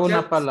preguntas en faltaba el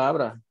una chat.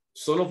 palabra.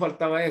 Solo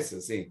faltaba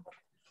esa, sí.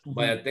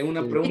 Vaya, tengo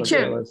una Sí, pregunta.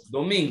 faltaba eso.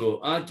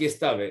 Domingo, aquí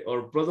está, ve.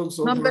 Our products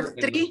offer... Number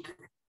 3.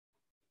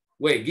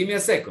 Wait, give me a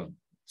second.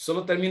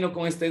 Solo termino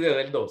con esta idea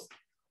del 2.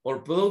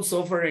 Our products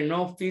offer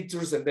enough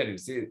features and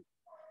benefits. Sí.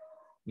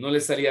 No le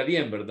salía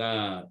bien,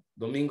 ¿verdad,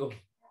 Domingo?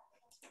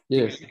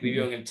 Yes.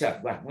 Escribió en el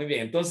chat. Va, muy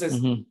bien. Entonces,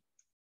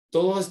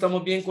 ¿todos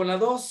estamos bien con la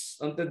 2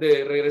 antes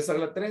de regresar a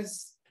la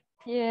 3?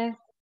 Yes,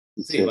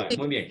 Sí, va,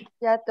 muy bien.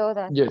 ya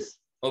todas.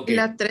 Yes. Ok. ¿Y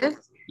la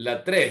 3?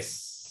 La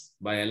 3.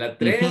 Vaya, la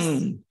 3.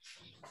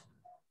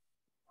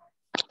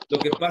 Lo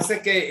que pasa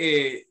es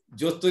que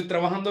yo estoy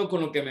trabajando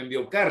con lo que me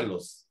envió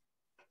Carlos.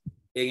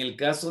 En el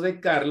caso de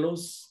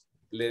Carlos,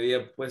 le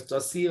había puesto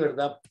así,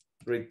 ¿verdad?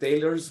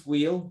 Retailers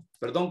will.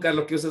 Perdón,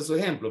 Carlos, que use su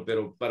ejemplo,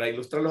 pero para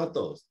ilustrarlos a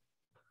todos.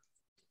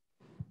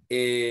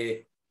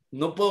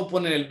 No puedo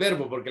poner el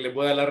verbo porque le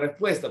voy a dar la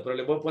respuesta, pero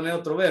le voy a poner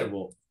otro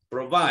verbo.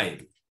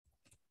 Provide.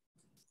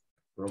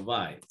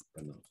 Provide.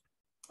 Perdón.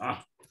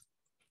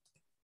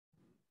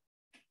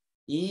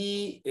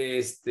 Y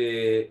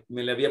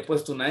me le había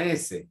puesto una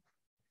S.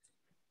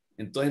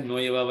 Entonces no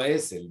llevaba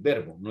S, el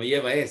verbo. No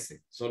lleva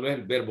S. Solo es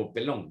el verbo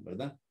pelón,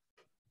 ¿verdad?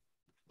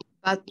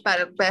 But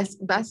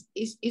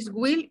is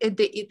will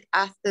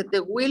after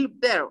the will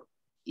verb.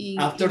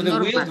 After the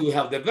will, we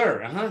have the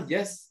verb.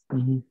 Yes.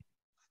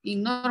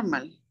 In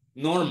normal.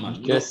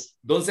 Normal. Yes.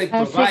 No, don't say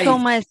Así provide.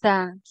 como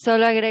está,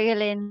 solo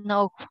agréguele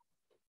no.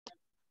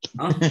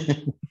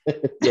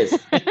 Yes.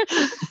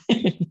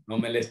 No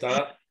me le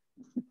estaba...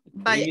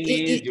 Vaya,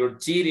 You're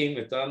cheating.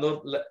 Me está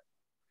dando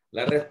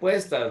la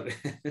respuesta.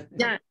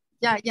 Ya.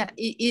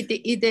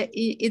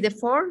 ¿Y the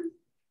 4?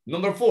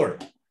 Number 4.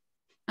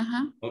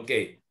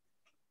 Okay.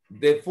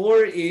 The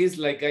 4 is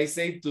like I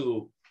say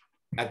to...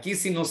 Aquí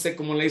sí no sé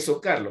cómo le hizo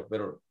Carlos,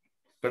 pero...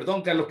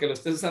 Perdón, Carlos, que lo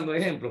esté usando de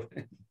ejemplo.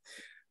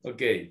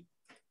 Ok.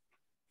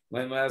 No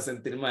me va a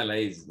sentir mal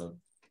ahí, ¿no?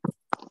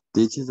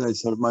 Teachers, I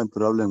solved my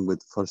problem with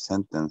 4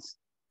 sentences.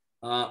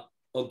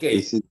 Okay.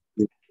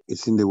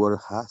 It's in the word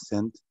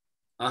hasn't.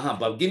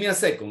 But give me a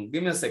second.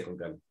 Give me a second,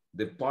 Carlos.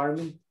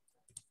 Department.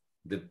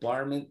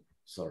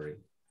 Sorry.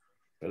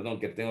 Perdón,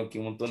 que tengo aquí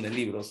un montón de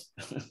libros.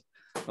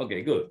 Ok,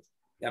 good.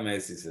 Ya me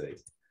decís de ahí.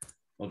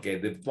 Ok,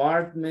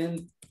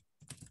 department.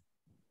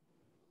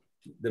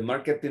 The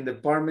marketing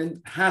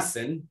department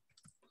hasn't,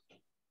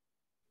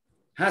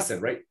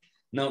 right?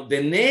 Now,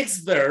 the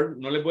next verb,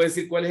 no les voy a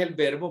decir cuál es el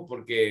verbo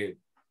porque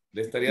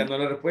le estaría dando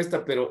la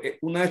respuesta, pero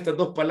una de estas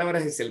dos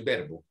palabras es el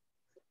verbo.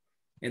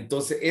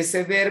 Entonces,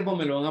 ese verbo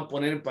me lo van a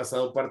poner en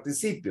pasado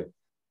participio.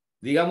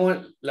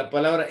 Digamos la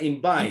palabra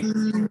invite.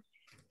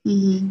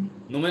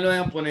 No me lo van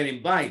a poner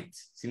invite,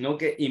 sino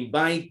que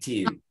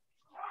invited.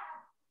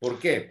 ¿Por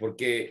qué?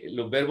 Porque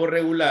los verbos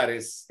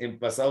regulares en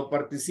pasado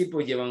participio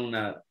llevan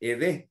una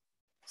ed.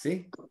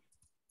 ¿Sí?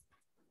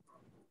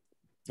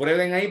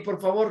 Prueben ahí,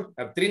 por favor.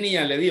 A Trini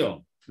ya le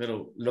dio,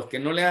 pero los que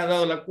no le ha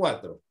dado la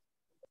 4.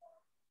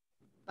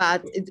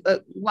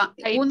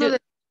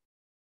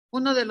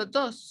 Uno de los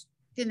dos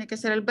tiene que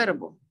ser el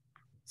verbo.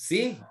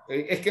 Sí,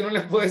 es que no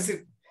les puedo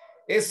decir.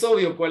 Es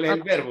obvio cuál es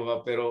el verbo,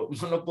 ¿va? Pero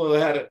no lo puedo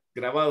dejar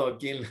grabado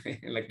aquí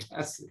en la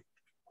clase.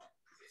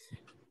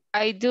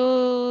 I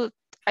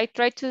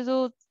try to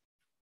do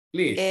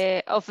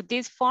Please. of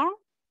this form.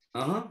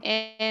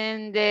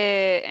 And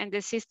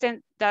the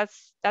system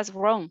that's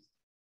wrong.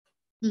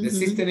 The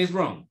system is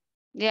wrong.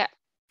 Yeah.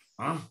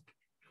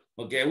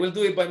 Okay, I will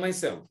do it by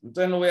myself.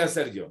 Entonces lo voy a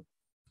hacer yo.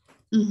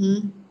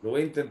 Lo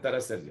voy a intentar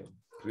hacer yo.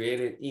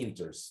 Create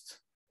interest.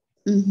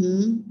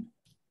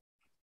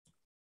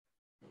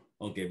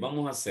 Ok,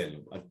 vamos a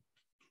hacerlo.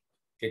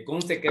 Que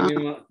conste que a mí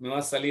me va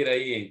a salir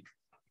ahí.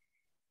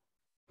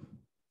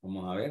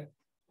 Vamos a ver.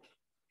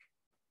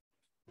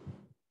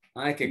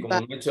 Es que como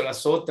no he hecho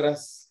las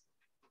otras.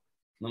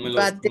 No me lo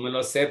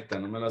acepta,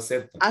 no me lo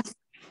acepta.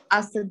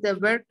 As the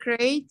verb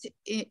create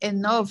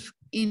enough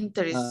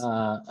interest.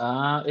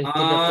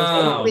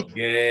 Ok.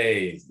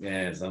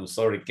 Yes, I'm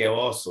sorry. Qué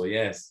oso,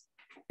 yes.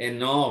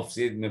 Enough,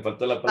 sí, me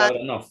faltó la palabra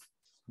enough.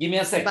 Give me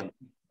a second.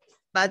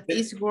 But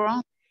it's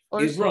wrong.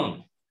 It's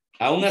wrong.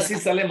 Aún así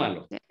sale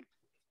malo.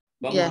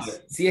 Vamos a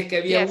ver. Si es que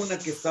había una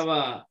que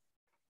estaba...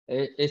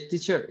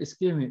 teacher,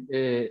 excuse me,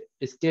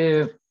 es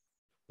que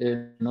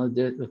no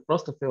de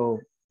apóstrofe,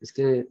 es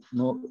que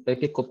no hay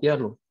que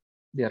copiarlo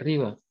de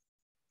arriba.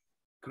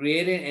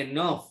 Created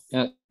enough.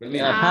 Es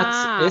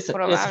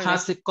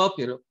has a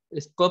copy,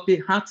 es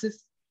copy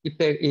has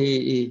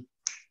y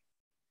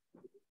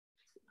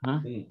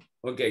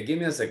Ok, give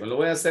me a second. Lo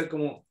voy a hacer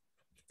como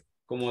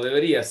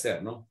debería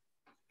ser, ¿no?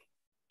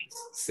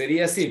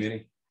 Sería así,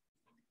 miren.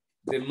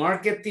 The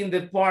marketing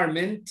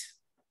department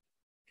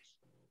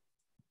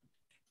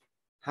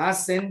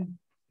hasn't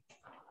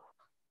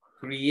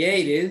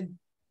created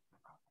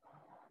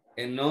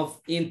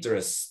enough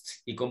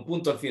interest. Y con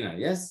punto al final,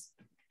 ¿yes?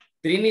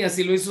 Trini,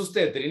 así lo hizo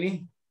usted,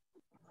 Trini.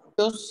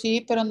 Yo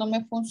sí, pero no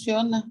me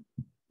funciona.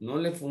 No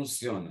le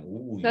funciona.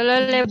 Uy. Solo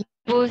le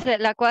puse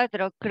la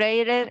 4,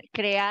 created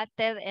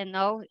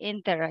enough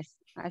interest.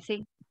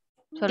 Así.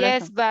 Solo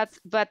Yes, eso.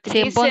 but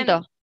Sin listen.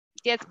 punto.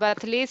 Yes,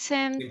 but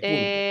listen.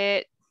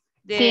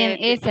 Sin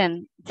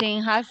isn't,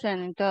 sin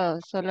hasn't y todo,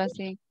 solo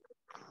así.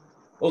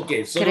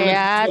 Ok, solo necesito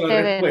la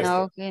Created respuesta.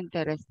 enough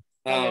interest.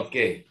 Ok.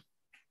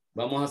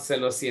 Vamos a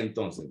hacerlo así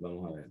entonces.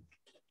 Vamos a ver.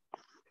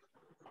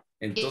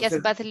 Entonces,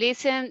 Yes, but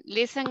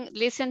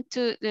listen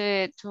to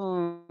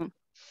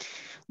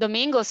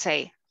Domingo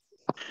say.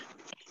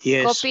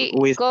 Yes,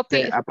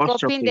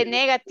 Copying the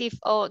negative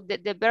or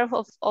the verb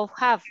of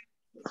have.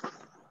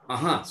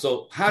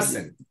 so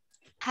hasn't.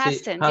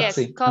 Hasn't, Sí, yes,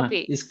 hasn't.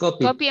 copy. It's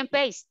copy. Copy and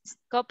paste.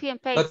 Copy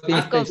and paste. Copy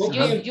and Because paste. Copy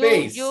and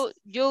paste.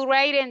 you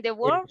write in the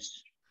word,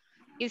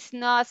 it's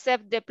not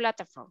accept the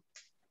platform.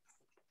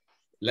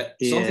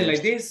 Something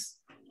like this?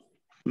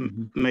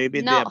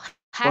 Maybe No, the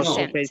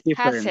hasn't.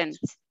 Hasn't.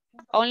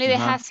 Only the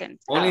hasn't.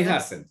 Only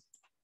hasn't.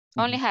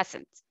 Only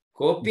hasn't.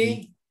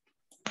 Copy.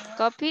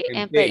 Copy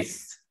and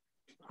paste.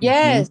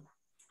 Yes.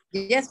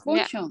 Yes,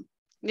 function.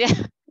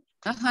 Yeah.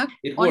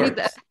 It Only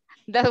works.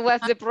 that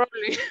was the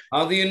problem.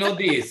 How do you know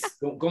this?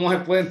 ¿Cómo se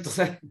pueden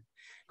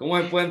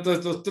todos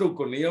estos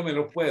trucos? Ni yo me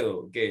los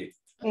puedo. Okay.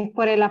 Es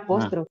por el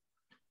apóstrofe.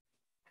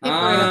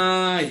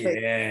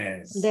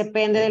 Yes.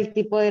 Depende del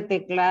tipo de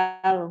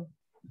teclado.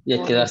 Y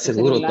hay que dar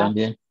seguro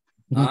también.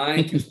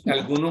 Ay, que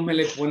algunos me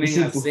le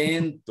ponen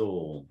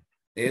acento.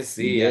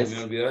 Sí, Yes.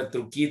 me olvidó el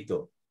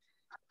truquito.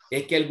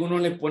 Es que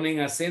algunos le ponen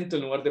acento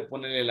en lugar de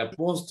ponerle el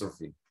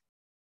apóstrofe.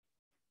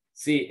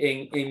 Sí,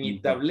 en mi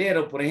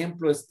tablero, por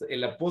ejemplo,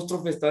 el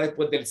apóstrofe está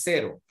después del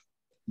 0.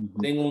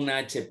 Tengo una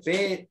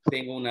HP,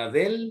 tengo una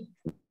del,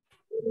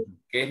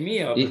 que es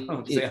mía,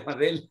 se llama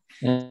del.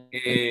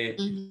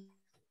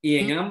 Y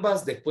en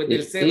ambas, después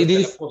del 0 está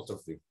el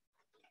apóstrofe.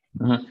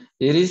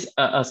 It is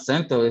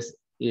acento, es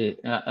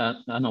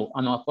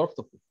no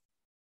apóstrofe.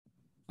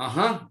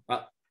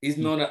 It's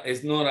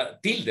not a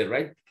tilde,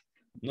 right?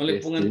 No le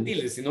pongan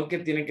tilde, sino que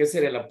tiene que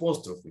ser el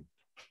apóstrofe.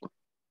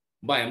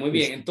 Vaya, muy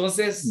bien.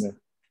 Entonces,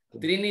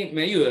 Trini,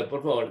 me ayuda,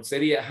 por favor.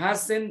 Sería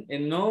hasn't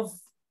enough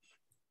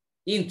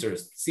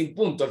interest, sin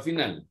punto al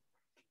final.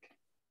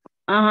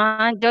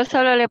 Yo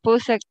solo le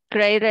puse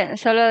created,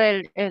 solo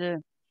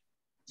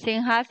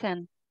sin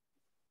hasn't.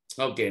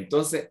 Ok,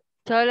 entonces.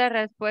 Solo la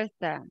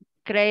respuesta.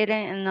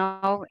 Created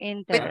enough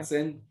interest.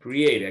 Hasn't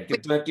created.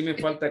 Aquí me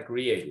falta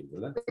created,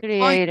 ¿verdad?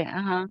 Created,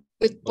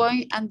 With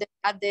point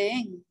at the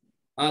end.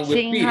 With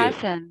sin period.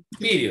 hasn't.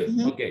 Period,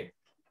 ok.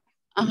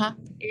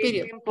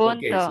 Period. Sin punto.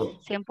 Okay, so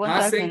sin punto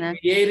al hasn't final.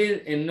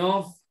 created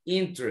enough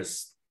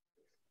interest.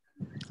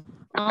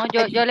 No,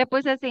 yo le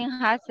puse sin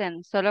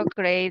hasn't, solo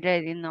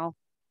created enough.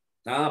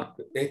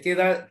 Es que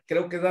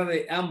creo que da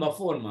de ambas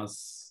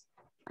formas.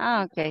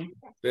 Ok.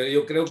 Pero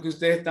yo creo que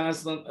ustedes están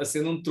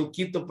haciendo un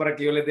truquito para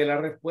que yo les dé la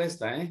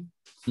respuesta, ¿eh?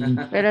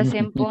 Pero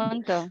sin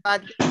punto.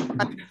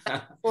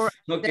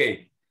 Ok.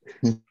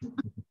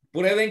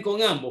 Prueben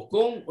con ambos,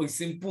 con y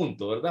sin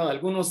punto, ¿verdad?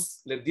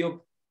 Algunos les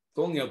dio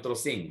con y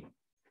otros sin.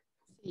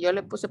 Yo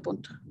le puse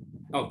punto.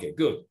 Ok,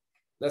 good.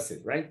 That's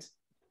it, right?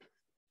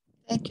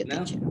 Thank you,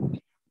 teacher.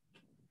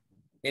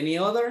 Any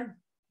other?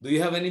 Do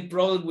you have any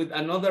problem with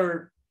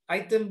another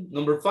item?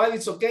 Number 5,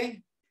 it's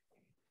okay?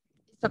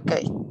 It's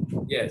okay.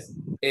 Yes.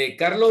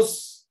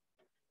 Carlos,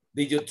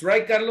 did you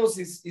try, Carlos?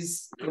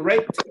 Is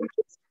correct?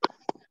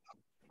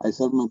 I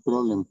solved my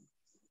problem.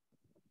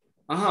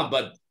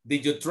 But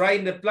did you try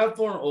in the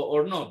platform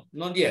or not?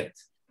 Not yet.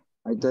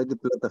 I tried the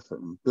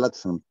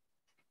platform.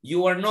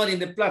 You are not in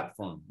the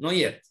platform, not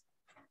yet.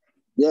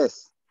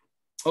 Yes.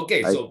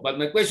 Okay, but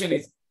my question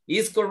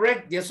is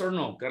correct, yes or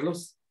no,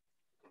 Carlos?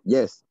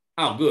 Yes.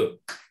 Good.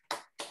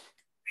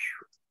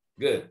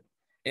 Good.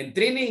 And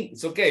Trini,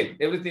 it's okay.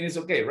 Everything is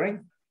okay, right?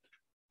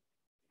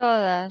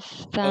 Todas,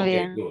 está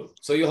bien. Good.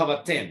 So you have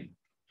a 10.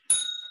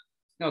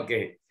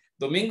 Okay.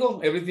 Domingo,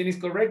 everything is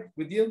correct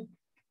with you?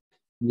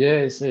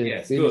 Yes.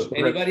 Yes, good.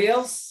 Anybody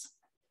else?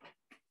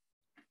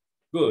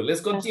 Good.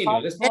 Let's continue.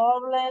 Let's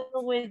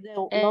with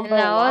the En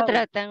la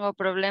otra tengo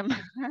problema.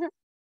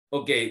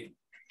 Okay.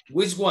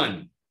 Which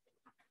one?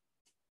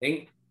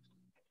 In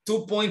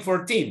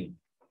 2.14.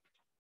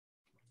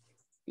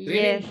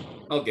 Yes.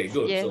 Okay,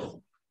 good. Yes.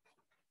 So,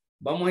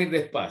 vamos a ir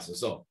despacio.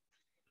 So,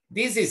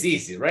 This is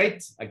easy,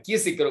 right? Aquí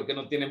sí creo que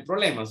no tienen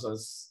problemas. So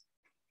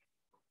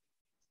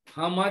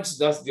how much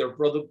does your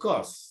product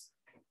cost?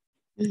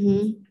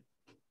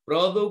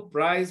 Product,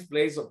 price,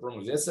 place, or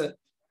promotion. Ese,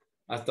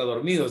 hasta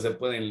dormidos se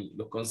pueden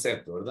los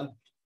conceptos, ¿verdad?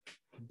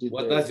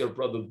 What does your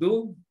product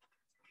do?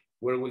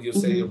 Where will you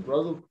sell your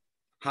product?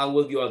 How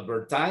will you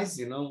advertise,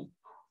 you know?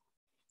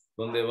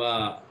 ¿Dónde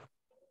va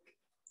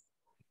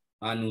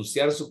a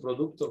anunciar su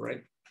producto,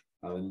 right?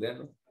 A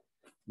venderlo.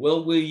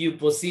 Well, will you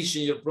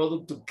position your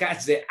product to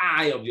catch the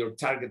eye of your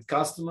target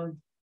customer?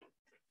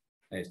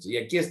 Esto. Y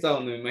aquí está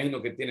donde me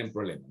imagino que tienen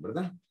problemas,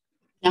 ¿verdad?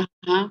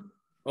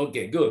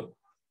 Okay, good.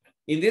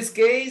 In this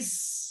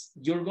case,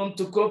 you're going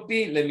to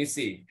copy, let me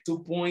see,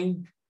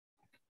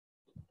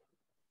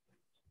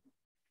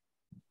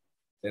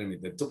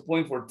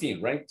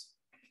 2.14, right?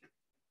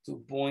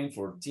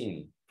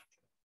 2.14.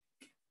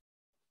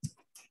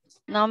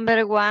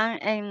 Number 1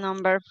 and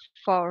number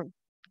 4.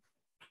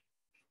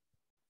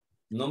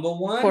 Number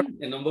 1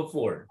 and number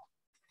 4.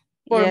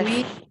 For Yes.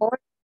 me, or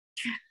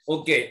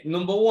Okay,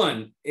 number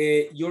 1,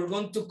 you're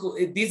going to,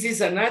 this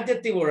is an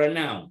adjective or a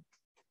noun?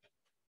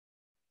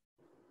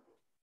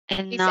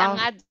 And It's now, an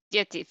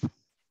adjective.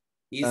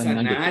 It's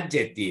an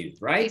adjective,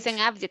 right? It's an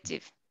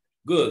adjective.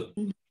 Good.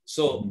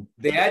 So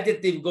the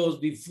adjective goes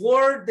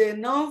before the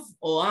enough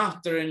or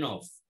after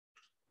enough?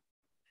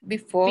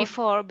 before.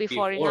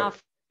 Before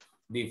enough.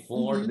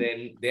 Before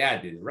the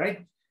adjective,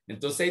 right?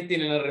 Entonces ahí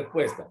tienen la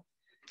respuesta.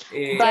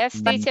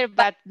 Yes, teacher,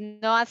 but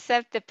no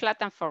accept the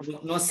platform.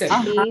 No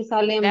acepta. Sí,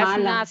 sale That's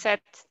mala. not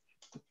accept.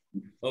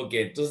 Ok,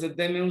 entonces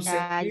denme un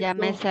ya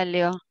me segundito.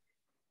 salió.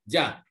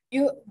 Ya.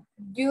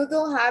 You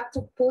don't have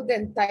to put the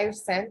entire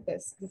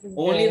sentence. This is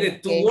Only the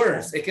two indication.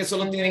 words. Es que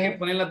solo tienen que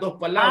poner las dos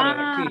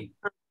palabras aquí.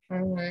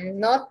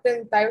 Not the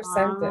entire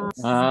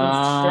sentence.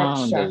 Ah,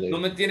 Instruction. No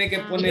me tiene que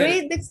poner.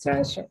 Read the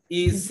instruction.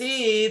 Is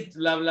it,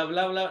 bla, bla,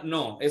 bla, bla.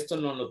 No, esto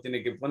no lo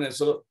tiene que poner.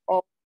 Solo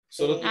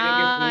tiene que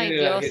Ay, poner el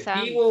Dios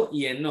adjetivo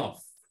y enough.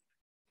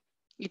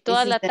 Y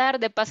toda la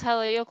tarde he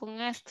pasado yo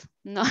con esto.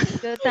 No.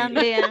 Yo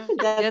también,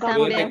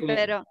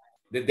 pero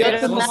Desde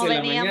las como 11 de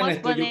la mañana veníamos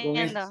estoy yo con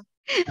poniendo, esto.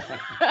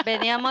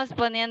 veníamos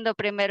poniendo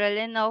primero el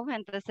enough,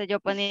 entonces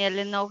yo ponía el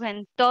enough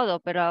en todo,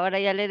 pero ahora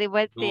ya le di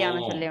vuelta y ya me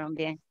No. salieron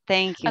bien.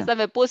 Thank you. Hasta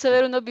me puse a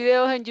ver unos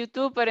videos en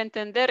YouTube para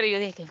entender y yo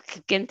dije,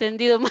 ¿qué he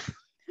entendido más?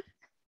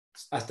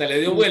 Hasta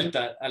le dio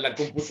vuelta a la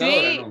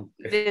computadora, Sí, ¿no?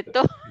 de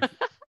todo.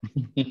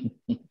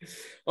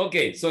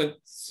 Okay,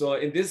 so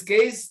in this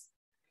case,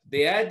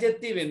 the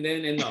adjective and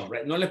then enough,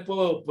 right? No les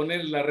puedo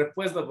poner la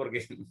respuesta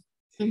porque,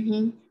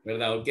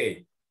 ¿verdad?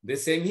 Okay, the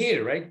same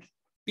here, right?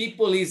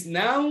 People is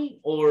noun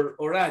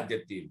or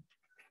adjective?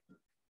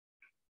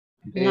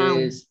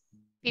 Noun.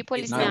 People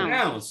It's is a noun.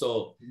 noun,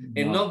 so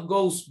enough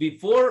goes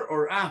before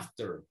or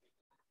after?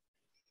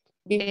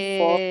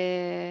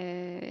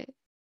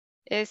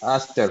 It's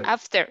After.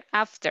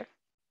 After.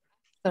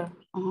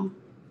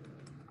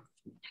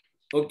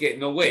 Okay,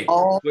 no, wait.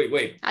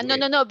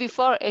 No,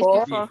 before. It's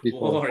before.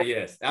 Before,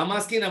 yes. I'm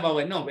asking about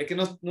enough. Es que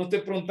no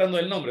estoy preguntando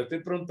el nombre, estoy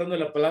preguntando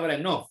la palabra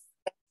enough.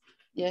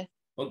 Yeah.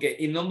 Okay,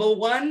 in number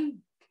 1,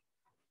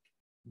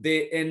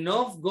 the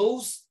enough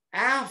goes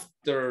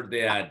after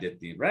the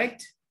adjective,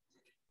 right?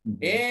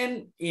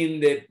 And in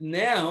the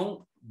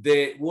noun,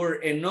 the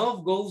word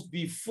enough goes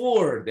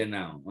before the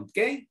noun,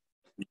 okay?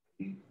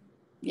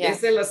 Yeah.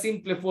 Esa es la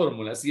simple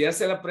fórmula. Si ya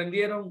se la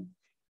aprendieron,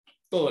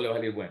 todo le va a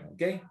salir bueno,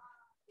 okay?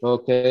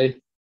 Okay.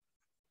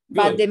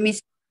 But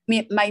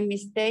my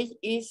mistake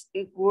is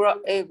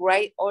a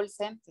write all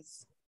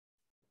sentence.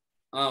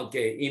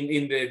 Okay,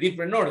 in the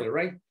different order,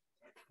 right?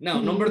 Now,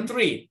 number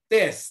 3,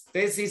 test.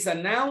 Test is a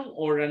noun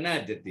or an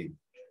adjective?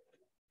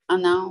 A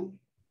noun.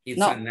 It's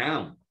No. a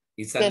noun.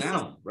 It's a Yes.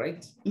 noun,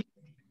 right?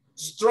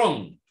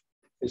 Strong.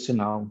 It's a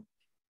noun.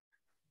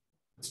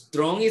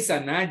 Strong is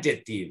an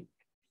adjective.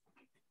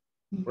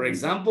 For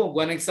example,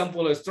 one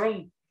example of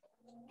strong,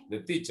 the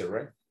teacher,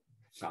 right?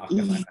 Oh,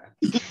 come on.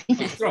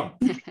 Strong.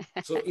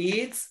 So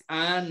it's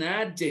an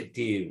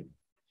adjective.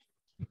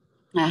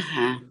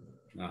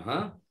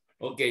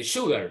 Okay,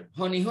 sugar,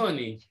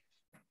 honey.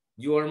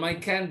 You are my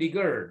candy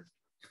girl.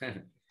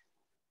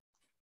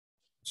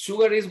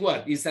 Sugar is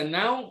what? Is a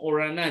noun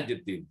or an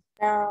adjective?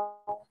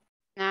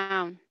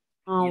 Noun.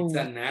 It's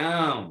a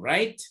noun,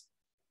 right?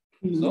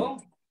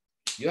 So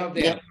you have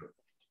the answer.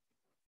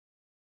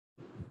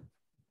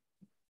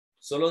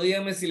 Solo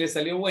dígame si le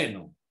salió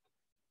bueno.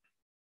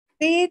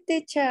 Sí,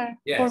 teacher.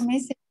 Yes. For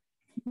me.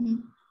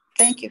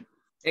 Thank you.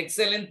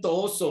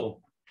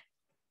 Excelentoso.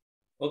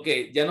 Ok,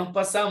 ya nos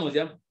pasamos.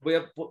 Ya voy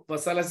a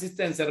pasar la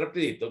asistencia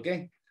rapidito, ok.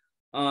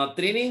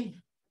 Trini.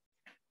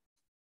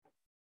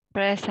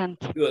 Present.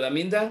 Good.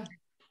 Aminda.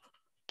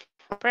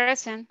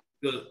 Present.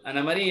 Good.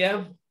 Ana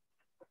María.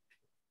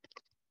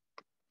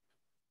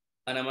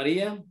 Ana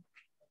María.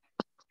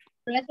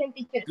 Present,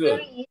 teacher. Good.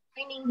 Sorry, it's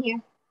raining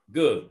here.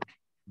 Good.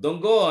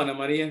 Don't go, Ana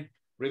María.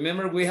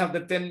 Remember, we have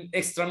the 10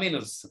 extra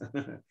minutes.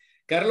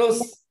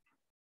 Carlos.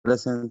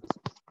 Present.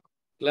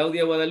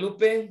 Claudia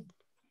Guadalupe.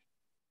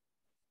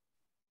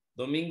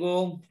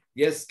 Domingo.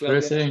 Yes, Claudia.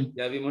 Present.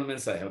 Ya vimos el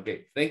mensaje.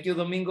 Okay. Thank you,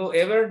 Domingo.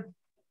 Ever?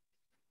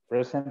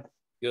 Present.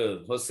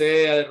 Good.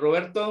 José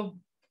Roberto?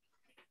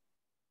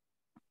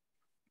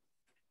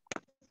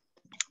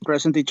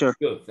 Present, teacher.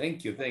 Good.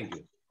 Thank you. Thank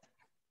you.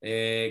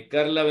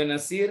 Carla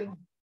Benazir?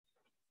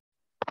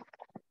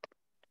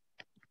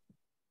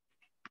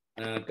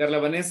 Carla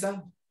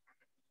Vanessa?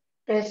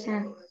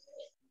 Present.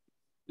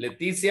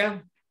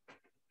 Leticia?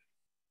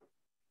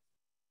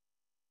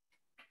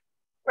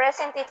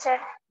 Present, teacher.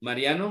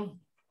 Mariano?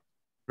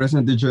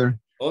 Present, teacher.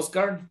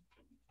 Oscar?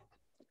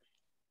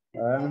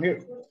 I'm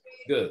here.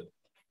 Good.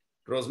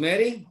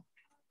 Rosemary?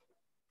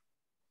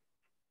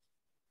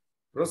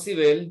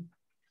 Rosibel?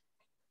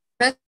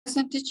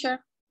 Present, teacher.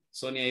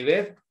 Sonia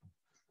Ivette?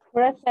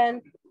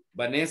 Present.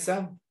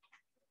 Vanessa?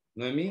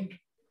 Noemí?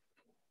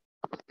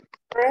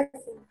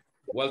 Present.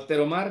 Walter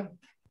Omar?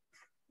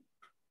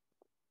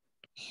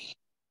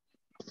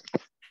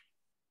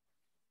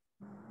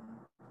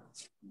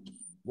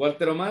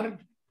 Walter Omar?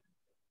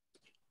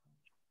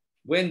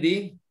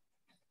 Wendy?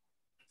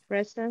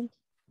 Present.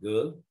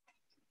 Good.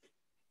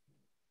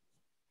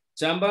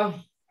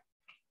 Chamba?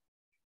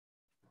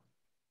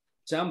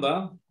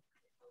 Chamba?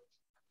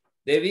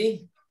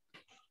 Debbie?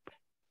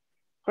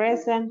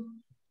 Present.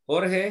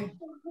 Jorge?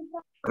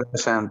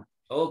 Present.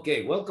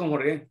 Okay, welcome,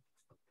 Jorge.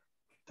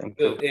 Thank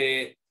you.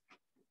 Good.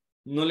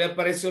 ¿No le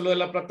apareció lo de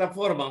la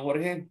plataforma,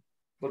 Jorge?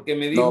 Porque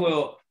me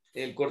dijo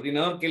el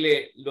coordinador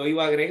que lo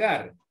iba a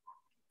agregar.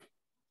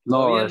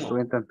 No,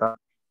 estoy intentando.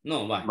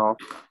 No, va. No.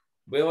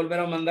 Voy a volver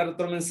a mandar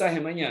otro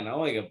mensaje mañana,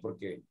 oiga,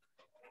 porque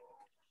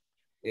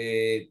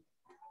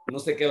no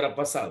sé qué habrá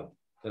pasado,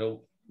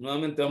 pero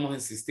nuevamente vamos a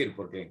insistir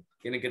porque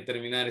tiene que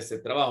terminar ese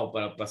trabajo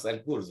para pasar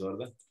el curso,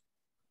 ¿verdad?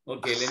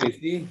 Ok, let me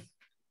see.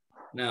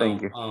 Now,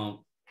 Thank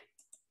you.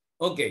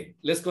 Okay,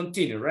 let's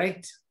continue,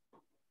 right?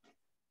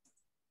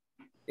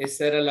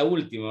 Esa era la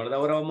última, ¿verdad?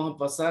 Ahora vamos a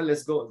pasar,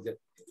 let's go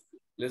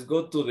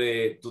to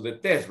the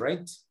test,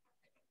 right?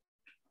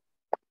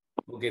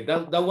 Okay,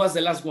 that was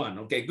the last one.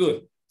 Okay,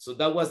 good. So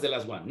that was the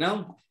last one.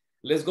 Now,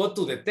 let's go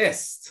to the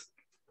test.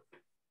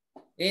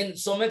 And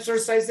some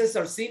exercises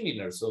are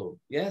similar, so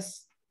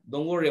yes,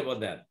 don't worry about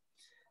that.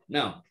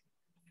 Now,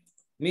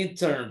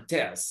 midterm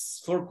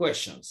tests, 4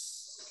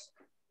 questions.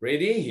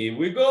 Ready? Here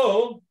we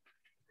go.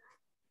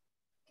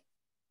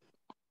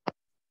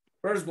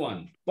 First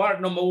one,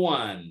 part number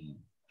 1.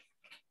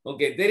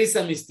 Okay, there is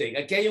a mistake.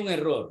 Aquí hay un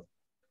error.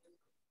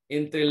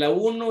 Entre la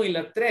 1 y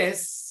la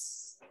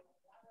 3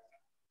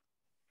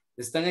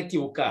 están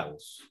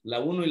equivocados. La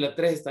 1 y la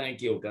 3 están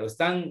equivocados.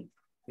 Están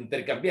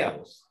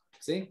intercambiados,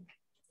 ¿sí?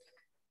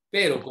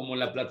 Pero como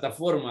la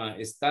plataforma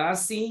está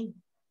así,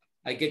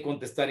 hay que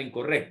contestar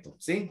incorrecto,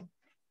 ¿sí?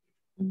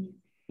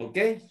 ¿Ok?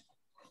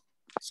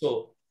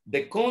 So,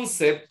 the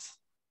concept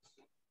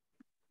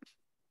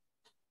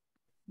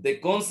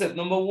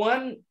number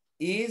 1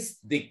 is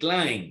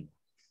decline.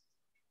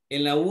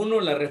 En la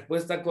 1 la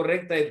respuesta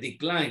correcta es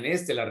decline.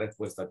 Esta es la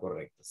respuesta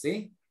correcta,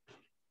 ¿sí?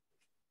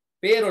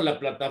 Pero la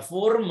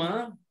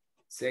plataforma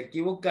se ha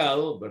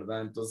equivocado,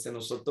 ¿verdad? Entonces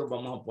nosotros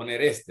vamos a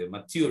poner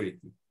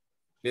maturity.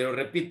 Pero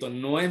repito,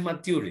 no es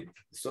maturity.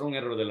 Es solo un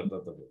error de la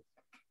plataforma.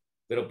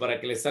 Pero para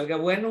que les salga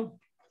bueno,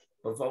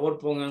 por favor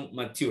pongan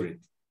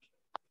maturity.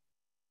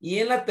 Y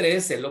en la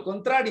 3 es lo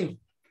contrario.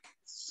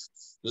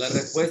 La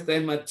respuesta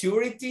es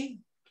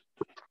maturity,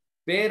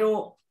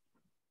 pero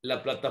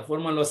la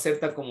plataforma lo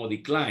acepta como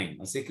decline.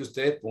 Así que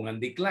ustedes pongan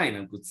decline,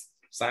 aunque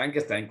saben que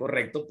está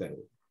incorrecto, pero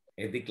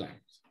es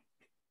decline.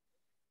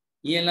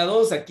 Y en la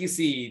 2, aquí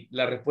si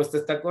la respuesta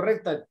está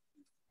correcta,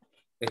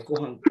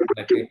 escojan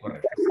la que es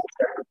correcta.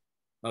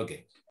 Ok.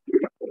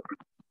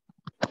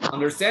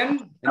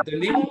 Understand?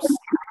 ¿Entendimos?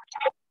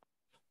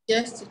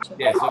 Yes, teacher.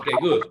 Yes, okay,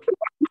 good.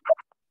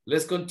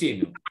 Let's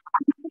continue.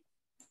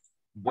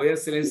 Voy a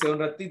silenciar un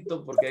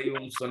ratito porque hay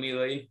un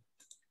sonido ahí.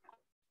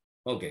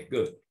 Okay,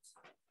 good.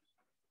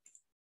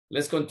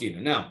 Let's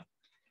continue. Now,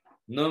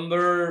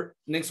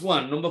 next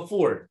one, number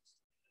 4.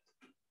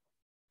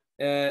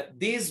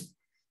 This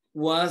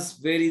was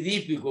very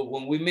difficult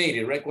when we made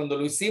it, right? Cuando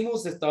lo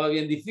hicimos estaba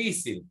bien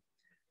difícil.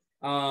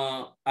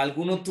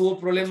 ¿Alguno tuvo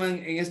problema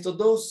en estos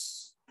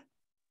dos?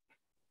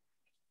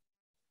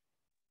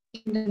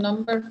 In the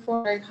number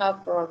 4, I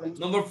have problem.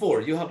 Number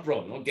 4, you have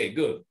problem. Okay,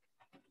 good.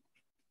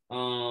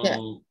 Yeah.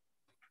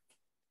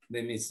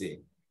 Let me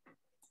see.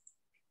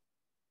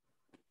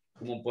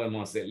 ¿Cómo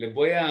podemos hacer? Les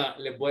voy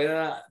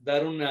a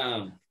dar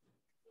una,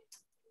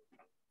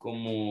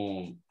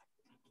 como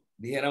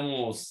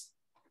dijéramos,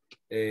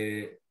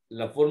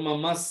 la forma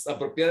más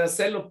apropiada de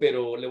hacerlo,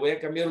 pero le voy a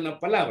cambiar una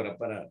palabra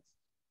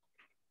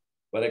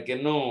para que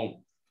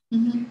no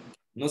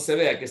se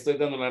vea que estoy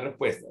dando la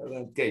respuesta.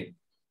 Ok.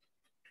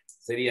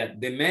 Sería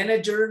the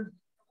manager,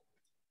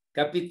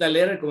 capital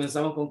letter,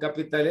 comenzamos con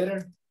capital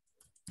letter.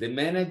 The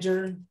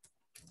manager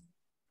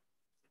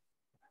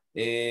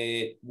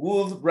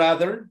would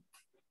rather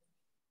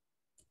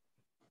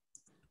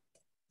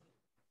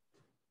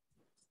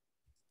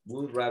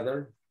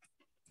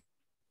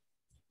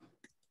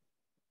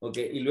ok,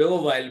 y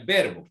luego va el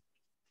verbo.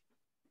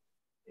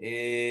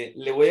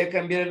 Le voy a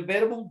cambiar el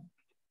verbo.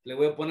 Le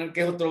voy a poner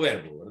que es otro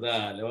verbo,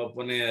 ¿verdad? Le voy a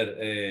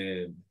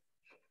poner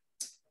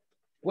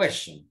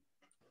question.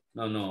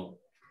 No.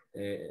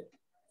 Let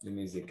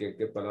me see,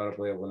 ¿qué palabra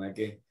voy a poner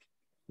aquí?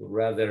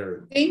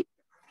 Rather.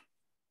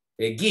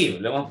 Give,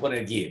 le vamos a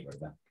poner give,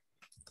 ¿verdad?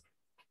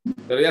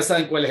 Pero ya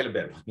saben cuál es el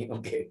verbo.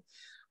 Ok.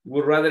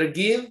 Would rather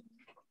give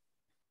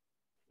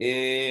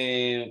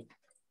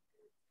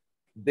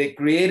the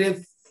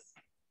creative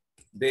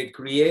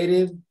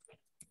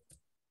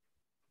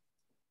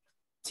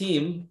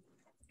team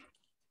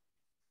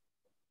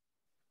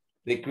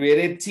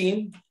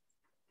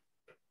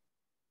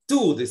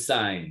to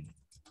design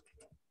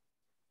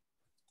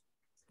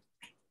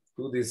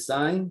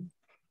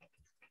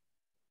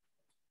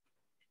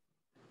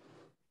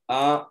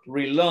a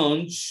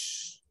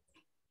relaunch,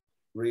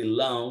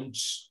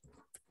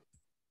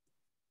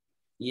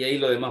 y ahí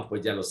lo demás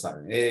pues ya lo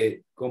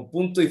saben, con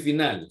punto y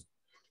final,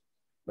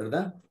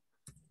 ¿verdad?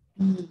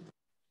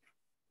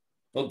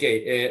 Ok,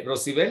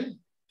 Rosibel.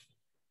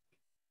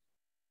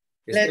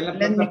 ¿Está en la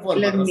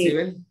plataforma,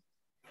 Rosibel?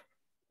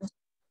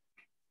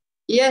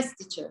 Yes,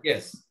 teacher.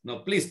 Yes.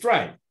 No, please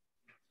try.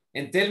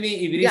 And tell me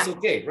if it is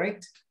okay,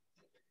 right?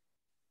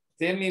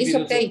 Tell me if It's it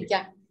is okay,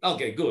 yeah.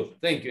 Okay, good.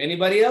 Thank you.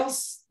 Anybody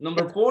else?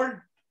 Number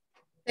 4?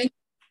 Thank you.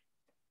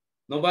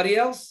 Nobody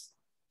else?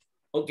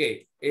 Ok.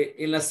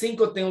 En las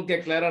 5 tengo que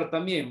aclarar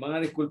también. Van a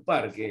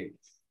disculpar que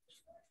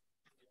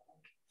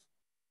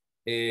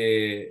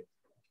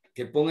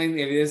ponga en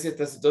evidencia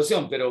esta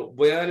situación, pero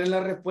voy a darle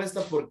la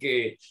respuesta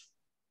porque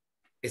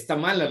está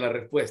mala la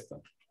respuesta.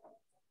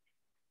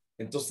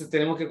 Entonces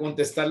tenemos que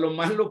contestar lo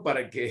malo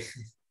para que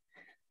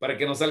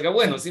nos salga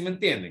bueno, ¿sí me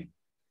entienden?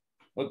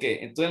 Ok,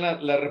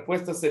 entonces la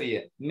respuesta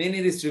sería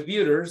many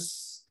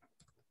distributors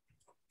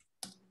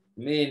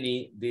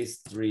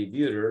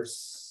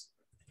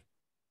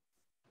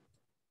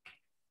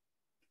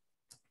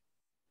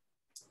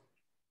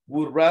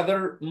would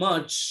rather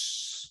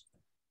much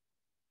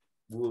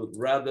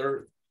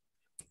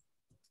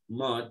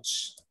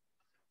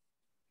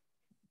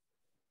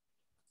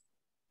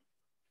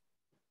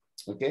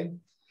okay,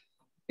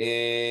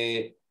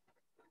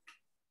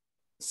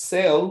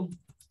 sell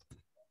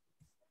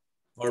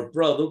or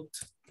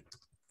product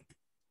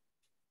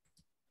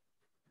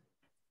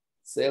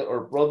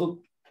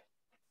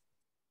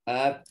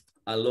at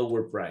a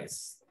lower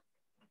price.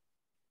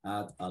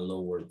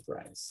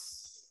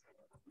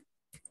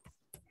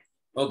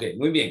 Ok,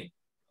 muy bien.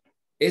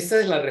 Esa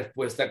es la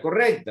respuesta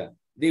correcta.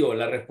 Digo,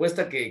 la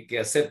respuesta que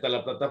acepta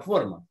la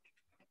plataforma.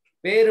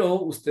 Pero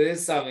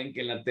ustedes saben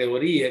que en la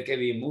teoría que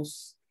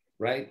vimos,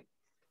 right,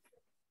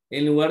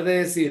 en lugar de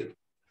decir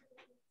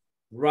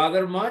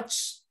rather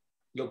much,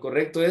 lo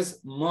correcto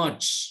es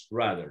much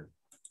rather.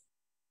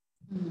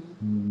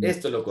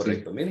 Esto es lo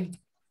correcto, miren.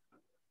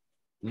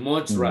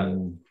 Much rather.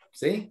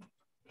 ¿Sí?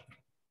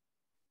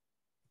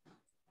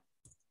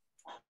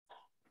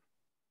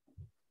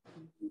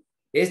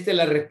 Esta es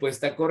la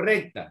respuesta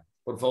correcta.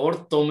 Por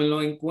favor,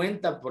 tómenlo en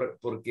cuenta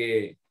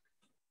porque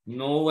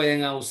no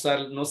vayan a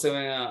usar, no se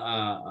vayan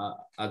a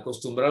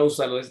acostumbrar a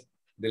usarlo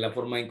de la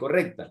forma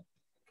incorrecta.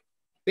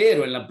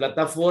 Pero en la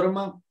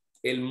plataforma,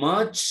 el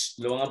much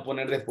lo van a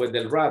poner después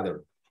del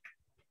rather.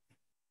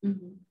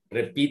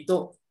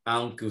 Repito,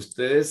 aunque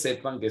ustedes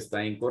sepan que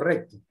está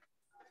incorrecto.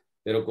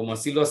 Pero como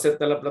así lo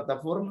acepta la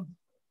plataforma.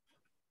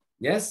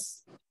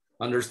 Yes?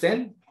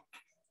 Understand?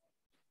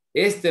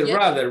 Este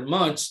rather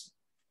much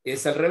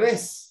es al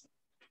revés.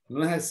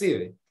 No es así,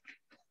 ¿ve?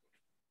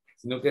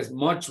 Sino que es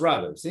much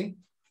rather, ¿sí?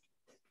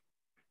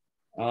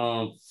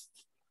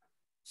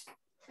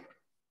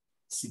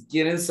 Si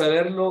quieren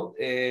saberlo,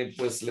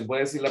 pues les voy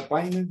a decir la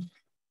página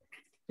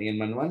en el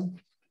manual.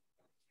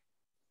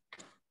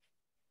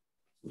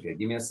 Okay,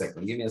 give me a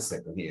second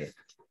here.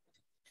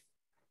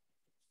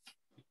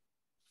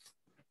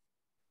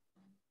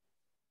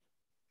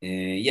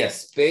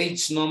 Yes,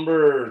 page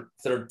number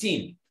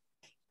 13.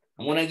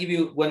 I'm going to give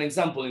you one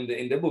example in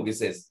the book. It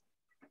says,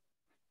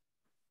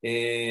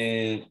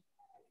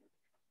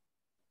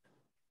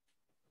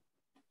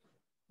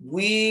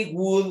 we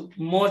would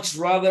much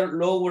rather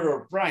lower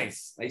our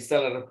price. Ahí está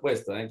la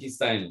respuesta. Aquí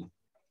está en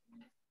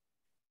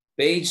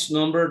page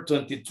number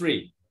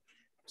 23.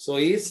 So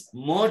it's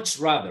much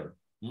rather,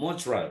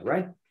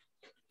 right?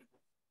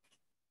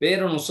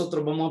 Pero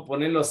nosotros vamos a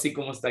ponerlo así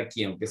como está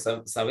aquí, aunque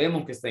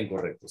sabemos que está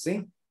incorrecto,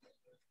 ¿sí?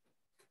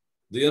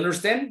 Do you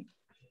understand?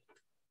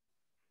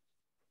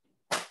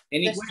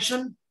 Any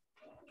question?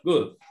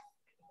 Good.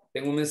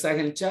 Tengo un mensaje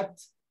en el chat.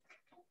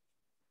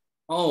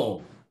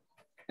 Oh,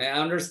 I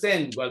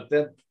understand,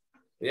 Walter.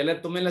 Ya le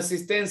tomé la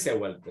asistencia,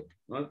 Walter.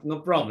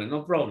 No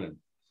problem.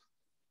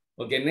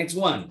 Okay, next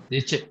one.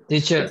 Teacher,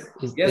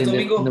 yes,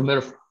 Domingo.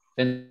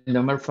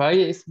 Number 5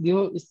 is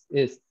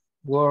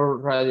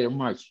would rather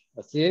much.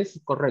 Así es,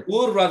 correcto.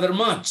 Would rather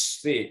much,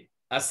 sí.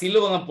 Así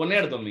lo van a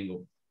poner,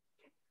 Domingo.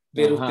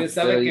 Pero usted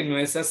sabe que no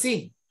es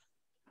así.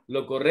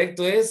 Lo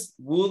correcto es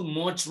would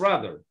much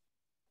rather.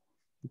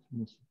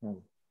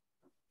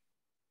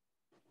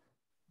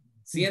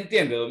 ¿Sí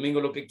entiende, Domingo,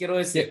 lo que quiero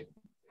decir?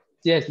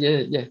 Yes.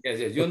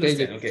 Yes, you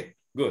understand. Okay,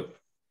 good.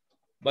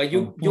 But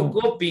you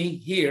copy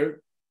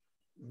here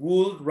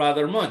would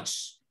rather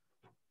much.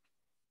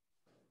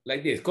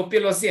 Like this.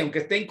 Cópielo así, aunque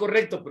esté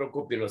incorrecto, pero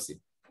cópielo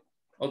así.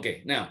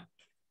 Okay, now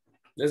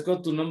let's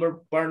go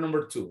to part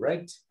number 2,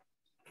 right?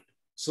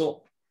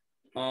 So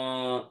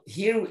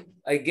here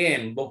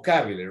again,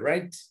 vocabulary,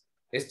 right?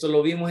 Esto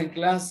lo vimos en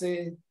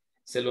clase,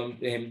 se lo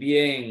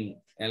envié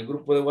en el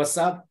grupo de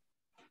WhatsApp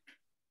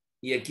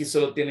y aquí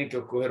solo tienen que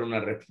escoger una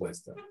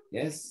respuesta.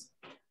 Yes.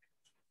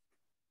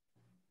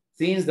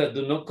 Things that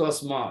do not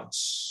cost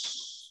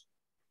much.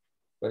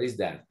 What is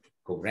that?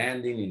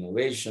 Co-branding,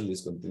 innovation,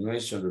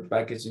 discontinuation,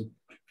 repackaging,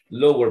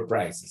 lower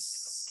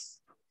prices.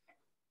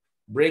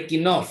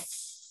 Breaking off,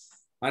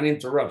 an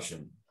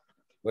interruption.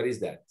 What is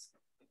that?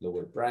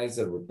 Lower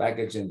prices,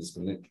 repackaging,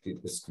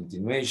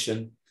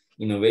 discontinuation,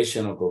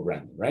 innovation, or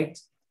co-branding, right?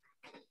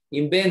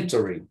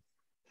 Inventory.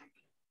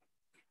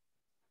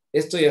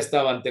 Esto ya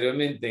estaba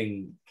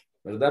anteriormente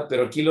 ¿verdad?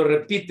 Pero aquí lo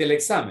repite el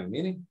examen,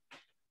 miren.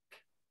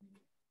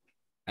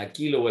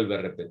 Aquí lo vuelve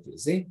a repetir,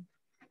 ¿sí?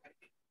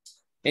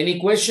 Any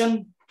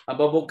question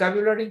about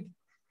vocabulary?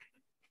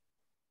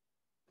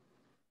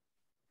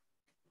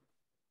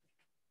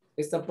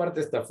 Esta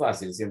parte está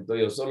fácil, siento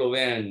yo. Solo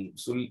vean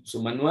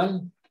su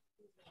manual,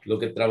 lo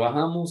que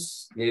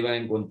trabajamos, y ahí van a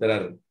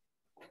encontrar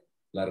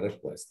la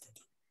respuesta.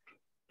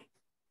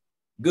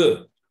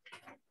 Good.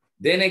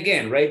 Then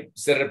again, right?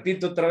 Se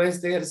repite otra vez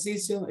este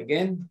ejercicio,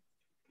 again.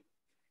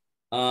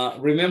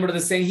 Remember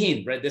the same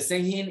hint, right? The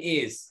same hint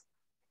is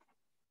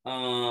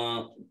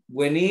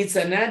when it's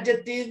an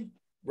adjective,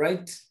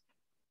 right?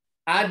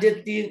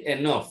 Adjective,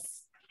 enough.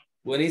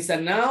 When it's a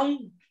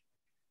noun,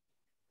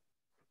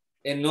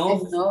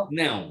 enough,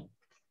 noun.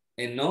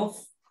 Enough,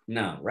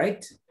 noun,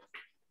 right?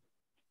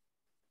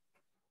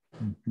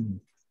 Mm-hmm.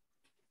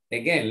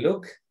 Again,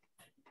 look.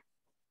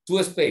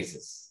 2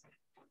 spaces.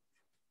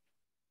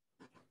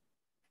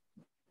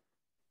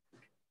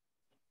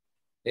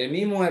 El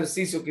mismo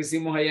ejercicio que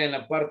hicimos allá en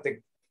la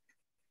parte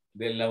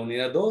de la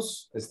unidad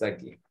 2 está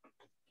aquí.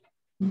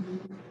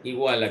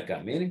 Igual acá,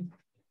 miren.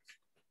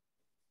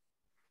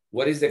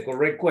 What is the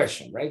correct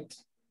question, right?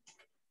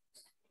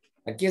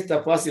 Aquí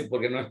está fácil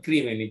porque no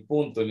escribe ni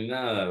punto ni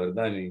nada,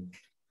 ¿verdad?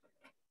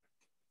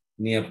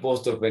 Ni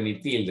apóstrofe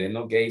ni tilde,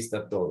 ¿no? Que ahí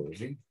está todo,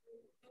 ¿sí?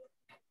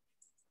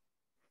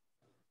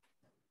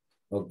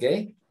 Ok.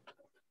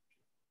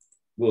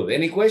 Good.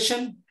 Any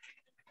question?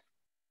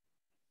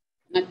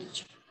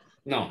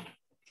 No.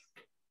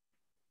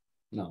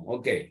 No,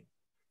 okay.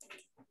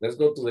 Let's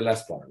go to the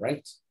last part,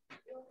 right?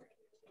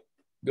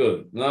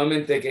 Good.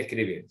 Nuevamente hay que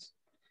escribir.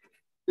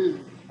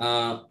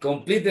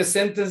 Complete the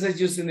sentences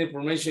using the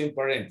information in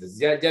parentheses.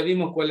 Ya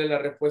vimos cuál es la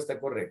respuesta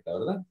correcta,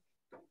 ¿verdad?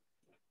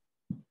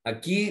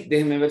 Aquí,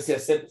 déjenme ver si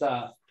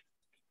acepta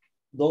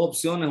 2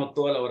 opciones o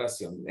toda la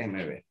oración.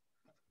 Déjenme ver.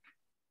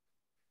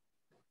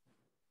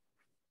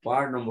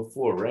 Part number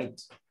 4,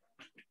 right?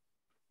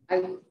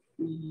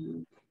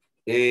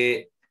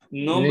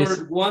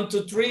 Number 1,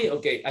 2, 3.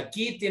 Ok,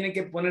 aquí tienen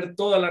que poner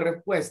toda la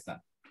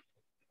respuesta.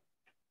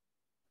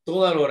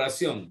 Toda la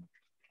oración.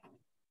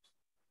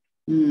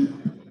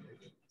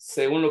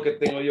 Según lo que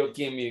tengo yo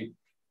aquí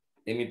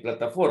en mi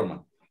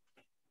plataforma.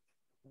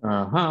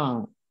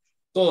 Ajá.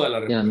 Toda la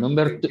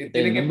respuesta.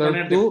 Tienen que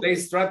poner the play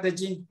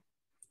strategy.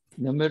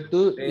 Number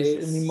 2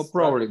 es el mismo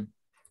problem.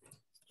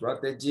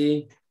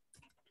 Strategy.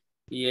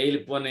 Y ahí le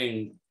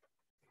ponen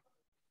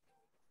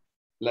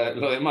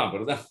lo demás,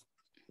 ¿verdad?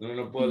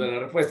 No puedo dar la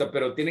respuesta,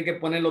 pero tienen que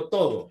ponerlo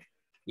todo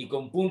y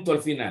con punto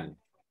al final.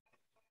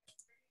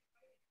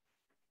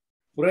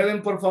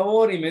 Prueben, por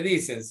favor, y me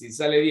dicen si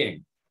sale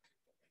bien.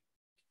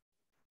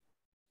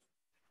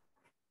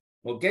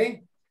 ¿Ok?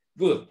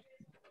 Good.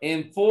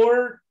 En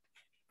 4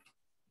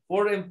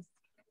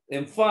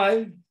 and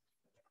 5,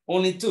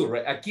 only 2,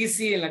 right? Aquí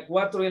sí, en la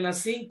 4 y en la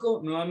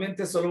 5,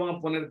 nuevamente solo van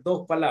a poner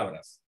 2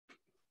 palabras.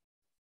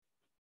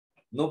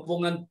 No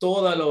pongan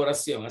toda la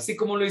oración. Así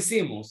como lo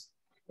hicimos,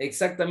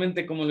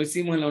 exactamente como lo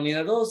hicimos en la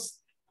unidad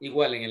 2,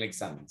 igual en el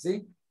examen,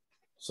 ¿sí?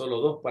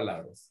 Solo 2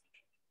 palabras.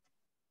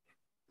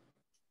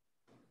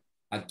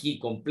 Aquí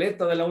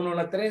completa de la 1 a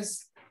la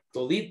 3,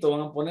 todito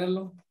van a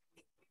ponerlo.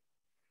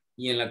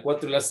 Y en la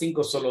 4 y la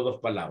 5 solo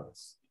 2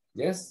 palabras.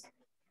 ¿Yes?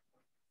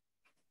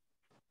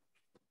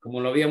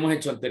 Como lo habíamos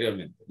hecho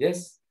anteriormente.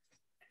 ¿Yes?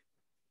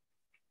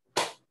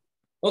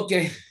 Ok.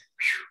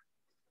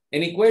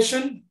 Any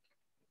question?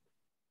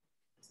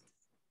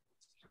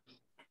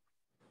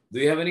 Do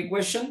you have any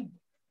question?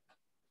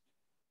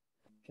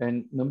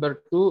 And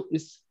number 2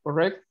 is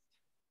correct.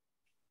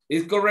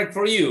 It's correct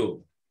for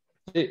you.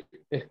 Sí,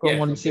 es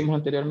como lo hicimos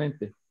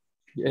anteriormente.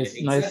 Yes,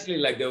 exactly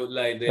nice. like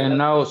the And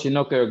now,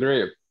 sino que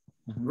great.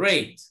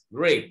 Great.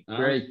 Great,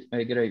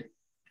 great.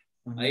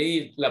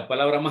 Ahí la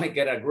palabra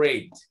mágica era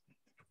great.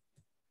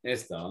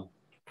 Esta, ¿no?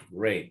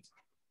 Great.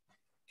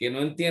 Que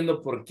no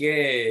entiendo por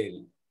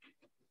qué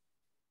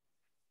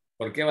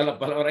va la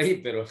palabra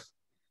ahí, pero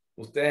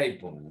ustedes ahí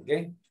pongan, ¿ok?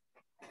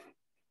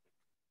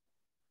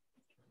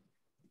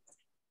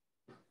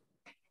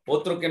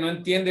 Otro que no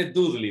entiende es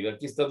Dudley.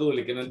 Aquí está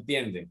Dudley, que no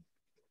entiende.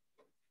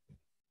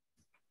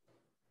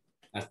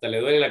 Hasta le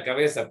duele la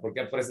cabeza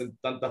porque aparecen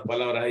tantas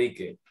palabras ahí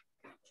que...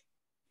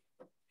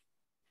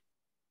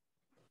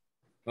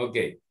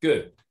 Okay,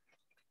 good.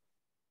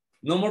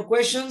 No more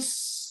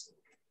questions?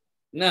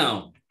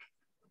 Now,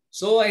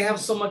 so I have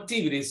some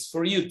activities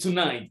for you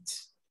tonight.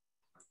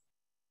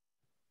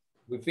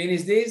 We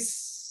finish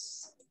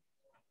this.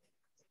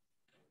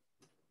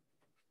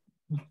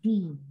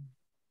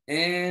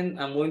 And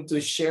I'm going to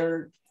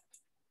share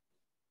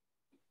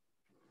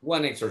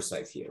one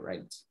exercise here,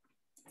 right?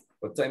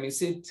 What time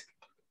is it?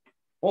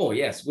 Oh,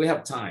 yes, we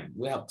have time.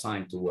 We have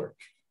time to work.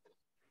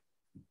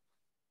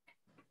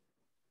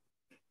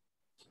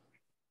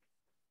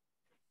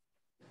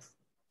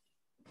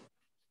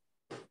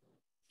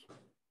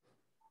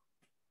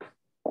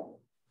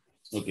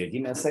 Okay,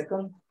 give me a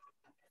second.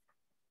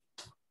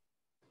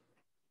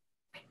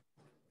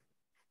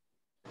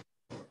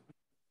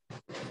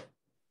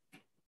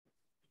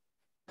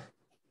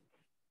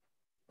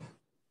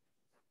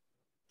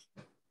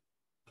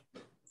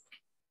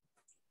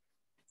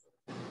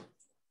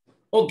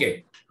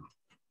 Okay,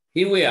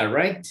 here we are,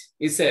 right?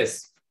 It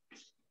says,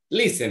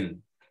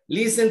 listen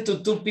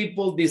to two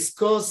people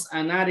discuss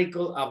an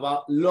article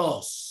about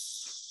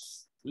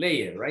laws.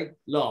 Layer, right?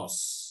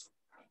 Laws.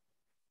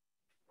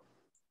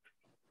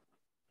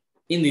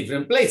 In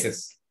different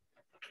places.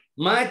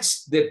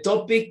 Match the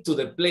topic to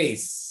the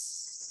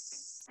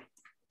place.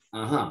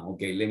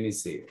 Okay, let me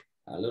see.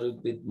 A little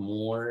bit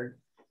more.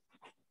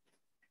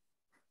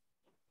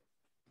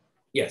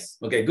 Yes,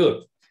 okay,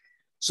 good.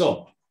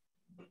 So,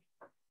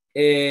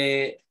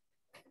 we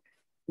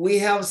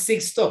have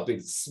 6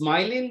 topics.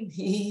 Smiling,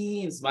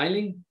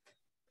 smiling.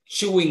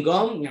 Chewing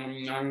gum,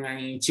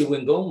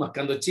 chewing gum,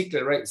 mascando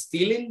chicle, right?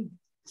 Stealing.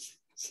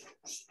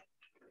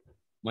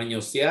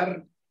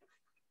 Mañosear.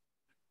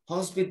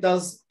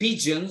 Hospitals,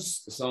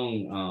 pigeons,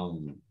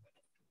 son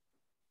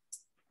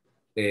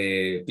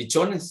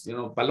pichones, you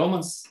know,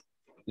 palomas,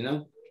 you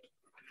know.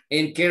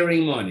 And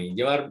carrying money,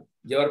 llevar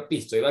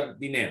pisto, llevar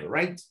dinero,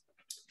 right?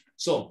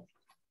 So,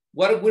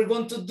 what we're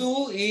going to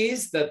do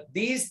is that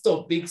these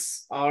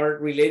topics are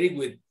related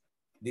with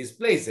these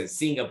places.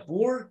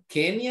 Singapore,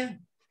 Kenya,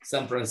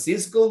 San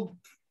Francisco.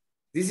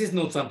 This is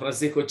not San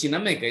Francisco,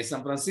 Chinameca. It's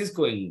San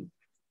Francisco in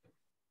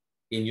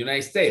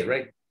United States,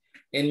 right?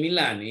 And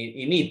Milan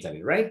in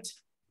Italy, right?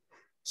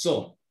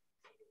 So,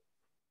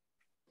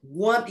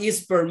 what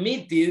is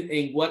permitted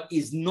and what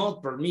is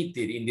not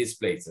permitted in these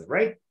places,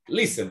 right?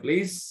 Listen,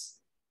 please.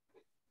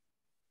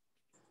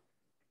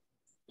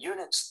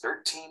 Units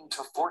 13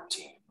 to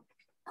 14.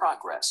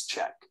 Progress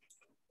check.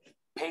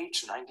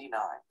 Page 99.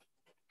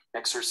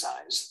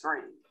 Exercise 3.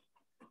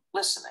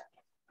 Listening.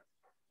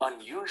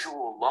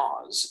 Unusual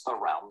laws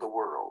around the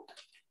world.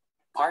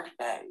 Part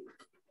A.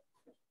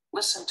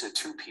 Listen to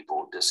two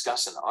people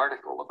discuss an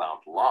article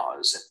about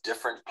laws in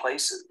different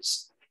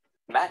places.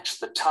 Match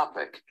the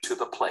topic to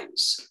the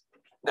place.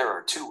 There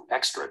are 2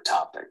 extra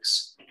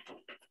topics.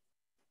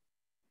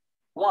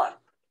 1.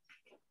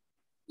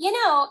 You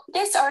know,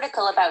 this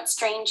article about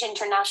strange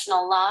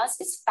international laws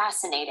is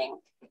fascinating.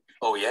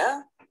 Oh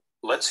yeah?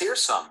 Let's hear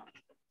some.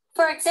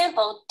 For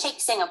example, take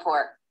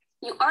Singapore.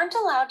 You aren't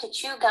allowed to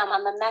chew gum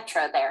on the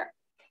metro there.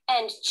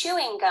 And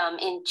chewing gum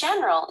in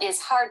general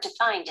is hard to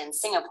find in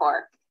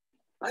Singapore.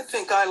 I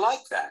think I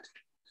like that.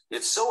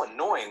 It's so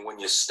annoying when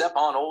you step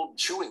on old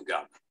chewing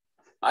gum.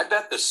 I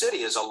bet the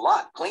city is a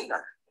lot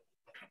cleaner.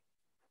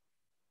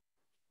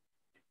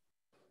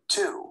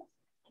 2.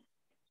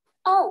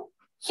 Oh,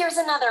 here's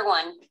another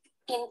one.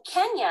 In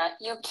Kenya,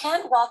 you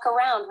can't walk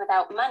around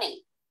without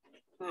money.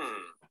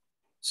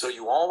 So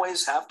you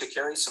always have to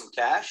carry some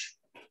cash?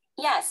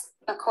 Yes,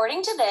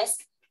 according to this,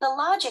 the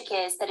logic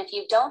is that if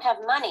you don't have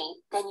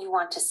money, then you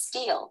want to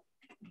steal.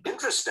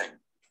 Interesting.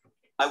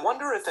 I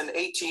wonder if an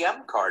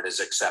ATM card is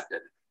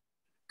accepted.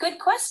 Good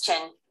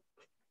question.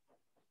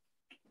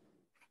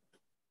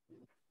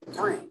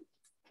 3.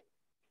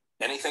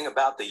 Anything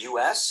about the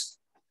US?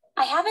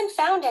 I haven't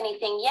found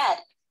anything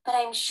yet, but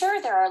I'm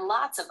sure there are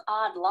lots of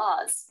odd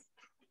laws.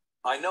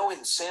 I know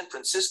in San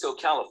Francisco,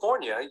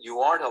 California, you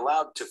aren't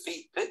allowed to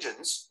feed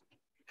pigeons.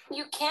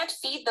 You can't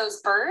feed those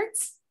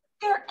birds?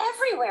 They're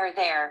everywhere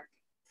there.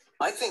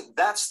 I think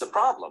that's the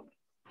problem.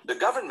 The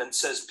government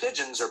says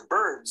pigeons are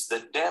birds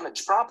that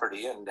damage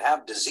property and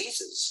have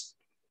diseases.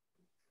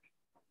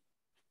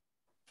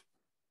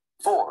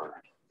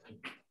 4.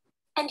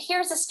 And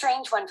here's a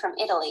strange one from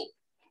Italy.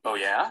 Oh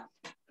yeah?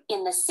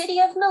 In the city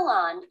of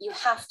Milan, you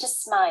have to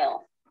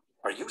smile.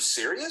 Are you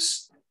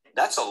serious?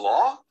 That's a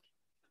law?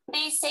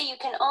 They say you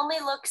can only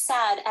look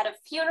sad at a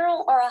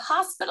funeral or a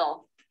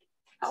hospital.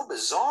 How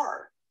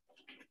bizarre.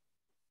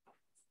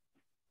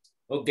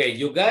 Okay,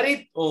 you got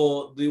it?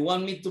 Or do you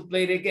want me to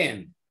play it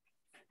again?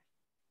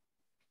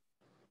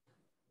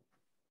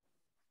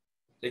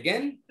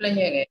 Again? Play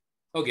again.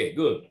 Okay,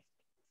 good.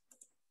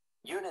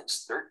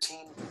 Units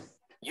 13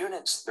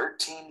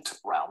 to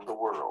round the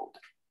world.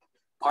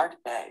 Part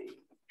A.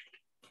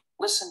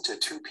 Listen to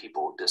two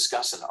people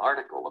discuss an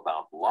article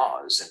about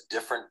laws in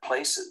different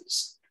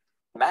places.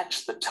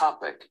 Match the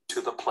topic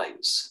to the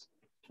place.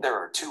 There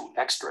are 2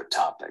 extra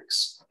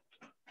topics.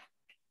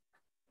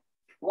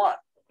 1.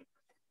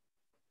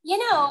 You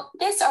know,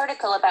 this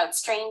article about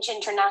strange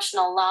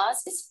international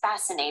laws is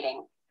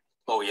fascinating.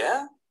 Oh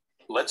yeah?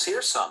 Let's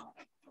hear some.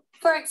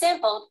 For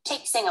example,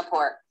 take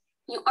Singapore.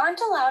 You aren't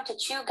allowed to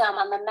chew gum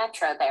on the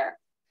metro there.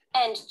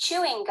 And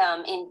chewing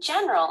gum in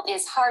general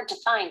is hard to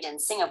find in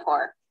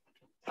Singapore.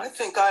 I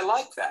think I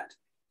like that.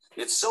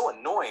 It's so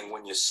annoying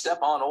when you step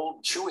on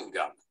old chewing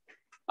gum.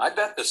 I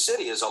bet the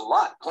city is a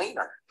lot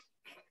cleaner.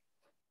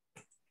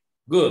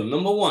 Good.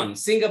 Number 1,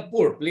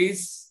 Singapore,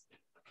 please.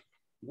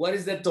 What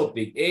is the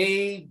topic?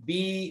 A,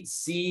 B,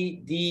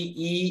 C, D,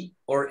 E,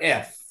 or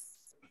F?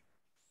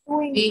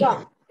 Chewing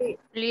gum.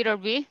 Letter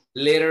B.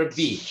 Letter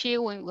B.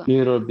 Chewing gum.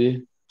 Letter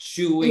B.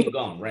 Chewing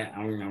gum, right?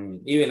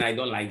 Even I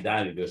don't like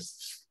that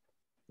because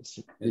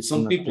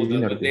some people,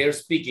 that they're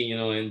speaking, you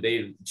know, and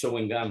they're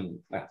chewing gum.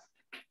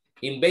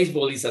 In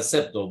baseball, it's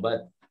acceptable,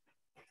 but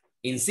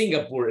in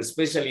Singapore,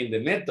 especially in the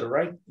metro,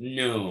 right?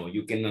 No,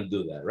 you cannot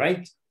do that,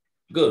 right?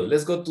 Good.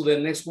 Let's go to the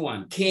next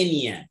one.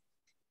 Kenya.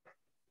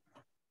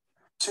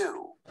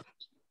 2.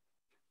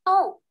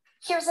 Oh,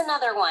 here's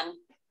another one.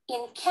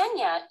 In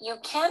Kenya, you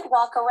can't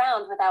walk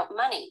around without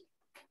money.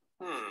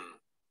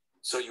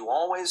 So you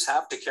always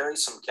have to carry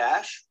some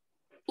cash?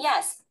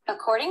 Yes,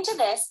 according to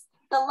this,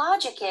 the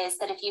logic is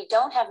that if you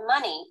don't have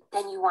money,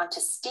 then you want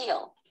to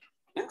steal.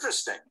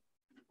 Interesting.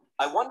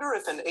 I wonder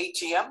if an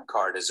ATM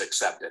card is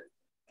accepted.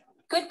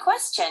 Good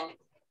question.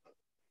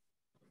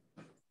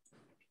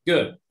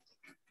 Good.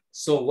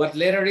 So what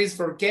letter is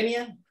for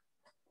Kenya?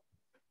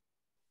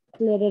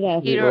 Letter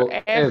F.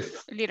 Letter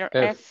F. Letter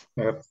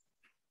F.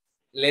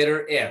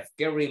 Letter F.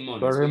 Carry money.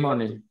 Carry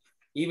money.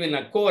 Even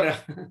a quota,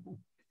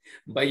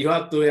 but you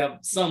have to have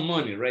some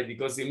money, right?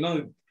 Because if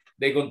not,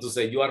 they're going to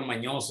say you are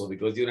mañoso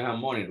because you don't have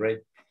money, right?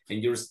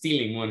 And you're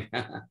stealing money.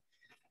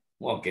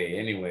 Okay,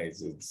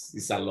 anyways,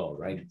 it's a law,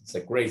 right? It's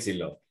a crazy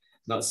law.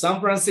 Now,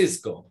 San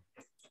Francisco,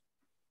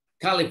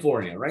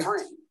 California, right?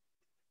 3.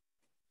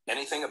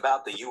 Anything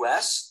about the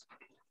US?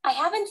 I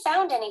haven't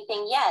found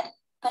anything yet,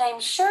 but I'm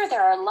sure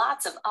there are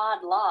lots of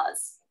odd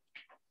laws.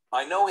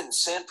 I know in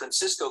San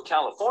Francisco,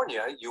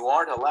 California, you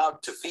aren't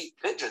allowed to feed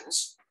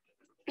pigeons.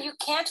 You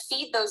can't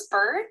feed those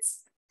birds?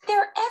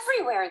 They're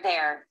everywhere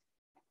there.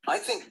 I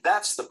think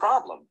that's the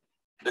problem.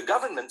 The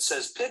government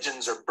says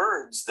pigeons are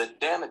birds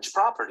that damage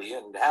property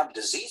and have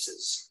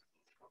diseases.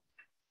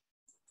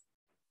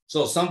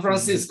 So San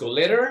Francisco,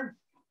 letter?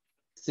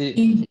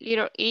 C.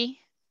 Letter E.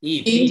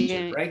 E,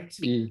 pigeon, right?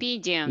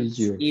 Pigeons.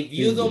 If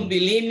you don't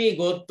believe me,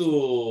 go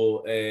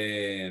to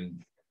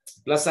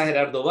Plaza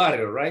Gerardo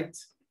Barrio, right?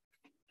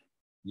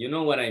 You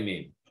know what I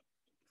mean.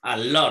 A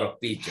lot of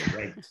pigeons,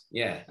 right?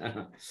 Yeah.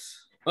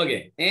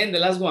 Okay, and the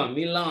last one,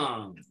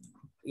 Milan,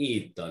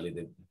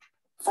 Italy.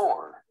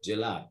 4.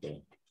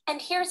 Gelato.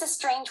 And here's a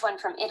strange one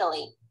from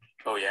Italy.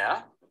 Oh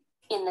yeah?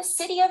 In the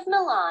city of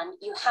Milan,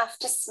 you have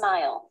to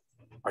smile.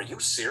 Are you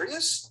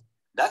serious?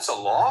 That's a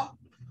law?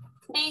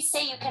 They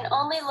say you can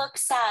only look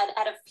sad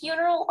at a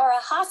funeral or a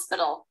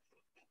hospital.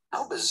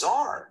 How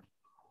bizarre.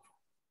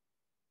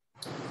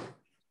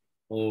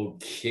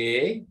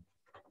 Okay.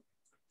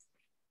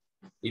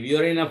 If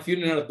you're in a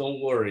funeral,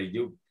 don't worry.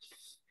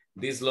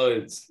 This law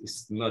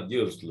is not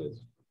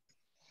useless,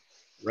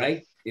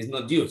 right? It's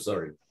not used,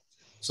 sorry.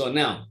 So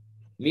now,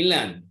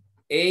 Milan,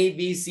 A,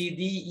 B, C,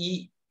 D,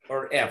 E,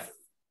 or F?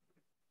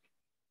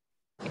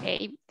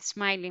 A,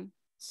 smiling.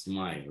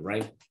 Smile,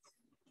 right?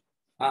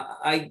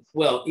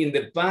 Well, in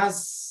the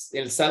past,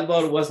 El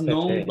Salvador was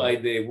known by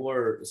the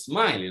word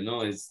smile, you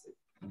know, it's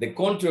the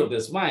country of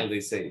the smile, they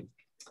say,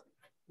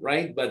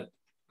 right? But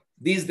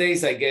these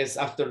days, I guess,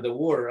 after the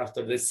war,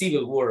 after the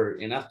civil war,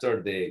 and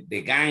after the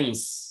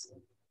gangs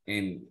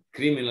and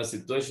criminal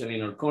situation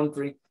in our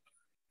country,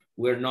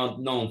 we're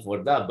not known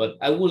for that. But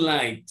I would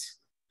like,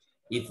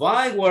 if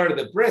I were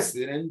the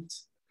president,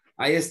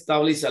 I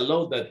establish a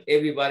law that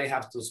everybody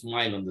has to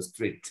smile on the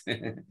street.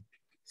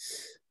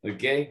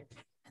 Okay?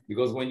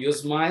 Because when you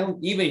smile,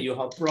 even you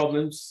have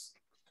problems,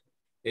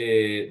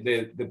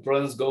 the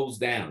problems goes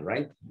down,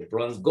 right? The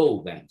problems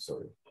go down,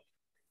 sorry.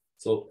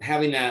 So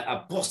having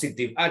a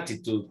positive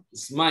attitude,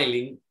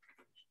 smiling,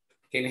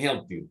 can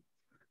help you.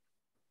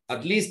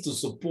 At least to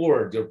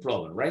support your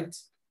problem, right?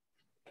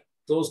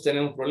 Todos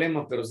tenemos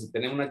problemas, pero si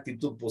tenemos una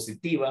actitud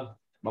positiva,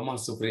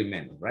 vamos a sufrir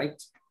menos,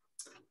 right?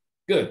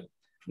 Good.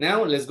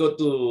 Now let's go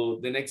to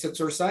the next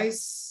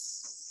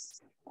exercise.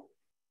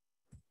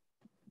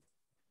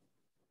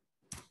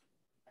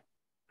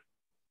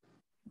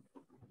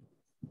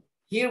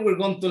 Here we're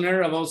going to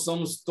learn about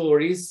some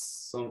stories,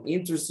 some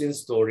interesting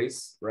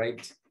stories,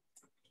 right?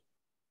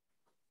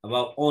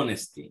 About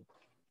honesty.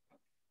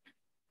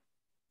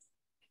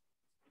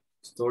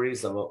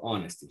 Stories about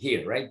honesty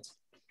here, right?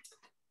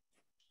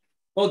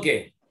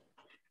 Okay.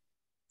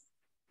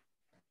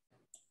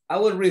 I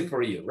will read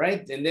for you,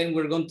 right? And then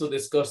we're going to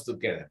discuss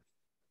together.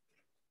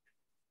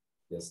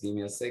 Just give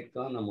me a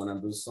second. I'm gonna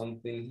do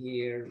something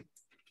here.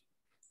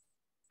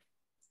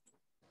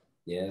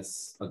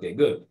 Yes, okay,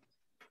 good.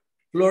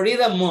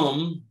 Florida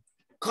mom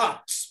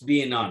caught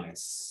being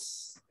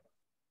honest.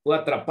 Fue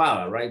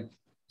atrapada, right?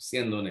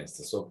 Siendo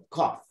honesta. So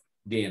caught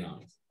being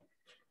honest.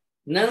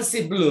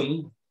 Nancy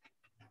Bloom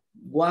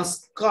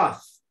was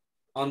caught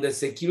on the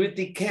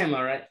security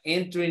camera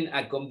entering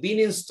a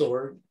convenience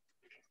store,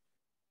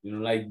 you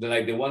know, like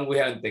the one we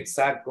have in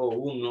Texaco,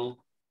 Uno,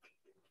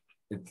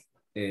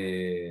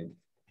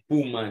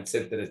 Puma,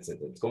 etc.,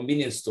 etc.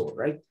 Convenience store,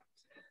 right?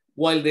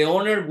 While the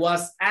owner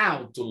was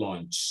out to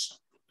lunch.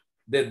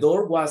 The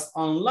door was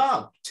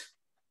unlocked.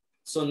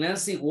 So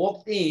Nancy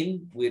walked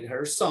in with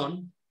her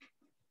son.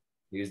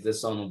 Here's the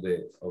son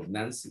of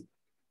Nancy,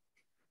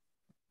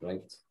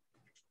 right?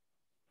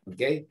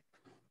 Okay.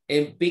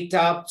 And picked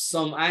up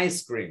some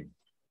ice cream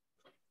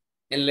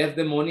and left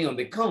the money on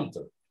the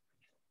counter.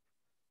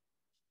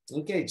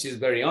 Okay, she's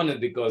very honest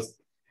because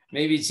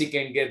maybe she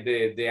can get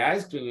the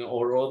ice cream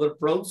or other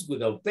products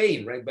without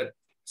paying, right? But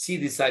she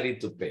decided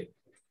to pay.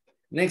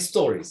 Next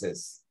story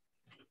says,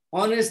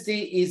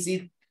 honesty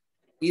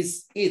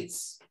is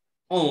its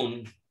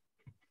own.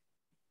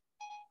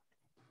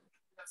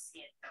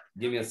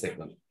 Give me a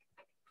second.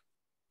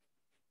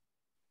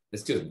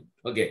 Excuse me.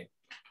 Okay.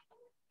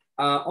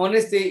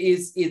 Honesty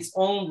is its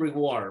own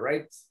reward,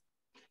 right?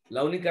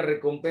 La única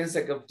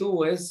recompensa que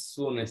obtuvo es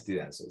su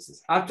honestidad. So it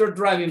says, after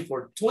driving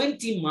for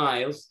 20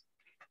 miles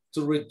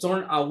to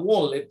return a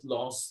wallet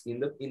lost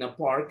in a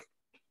park,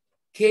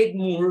 Kate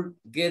Moore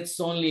gets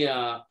only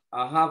a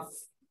half.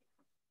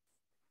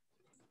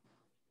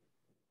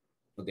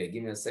 Okay,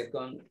 give me a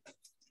second.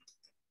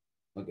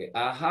 Okay,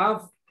 a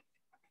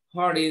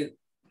half-hearted,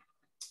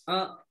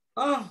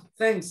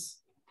 thanks.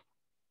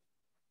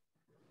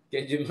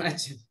 Can you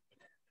imagine?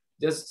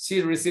 Just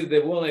she received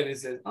the wallet and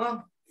said,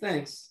 oh,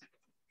 thanks.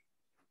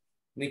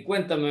 Ni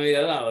cuenta me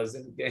había dado.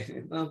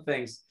 Okay, no,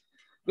 thanks.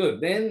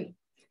 Good, then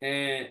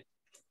the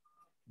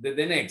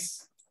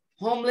next.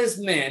 Homeless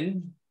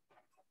man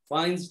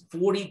finds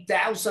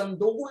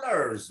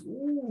 $40,000.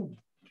 Ooh.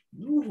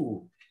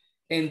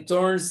 And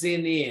turns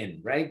it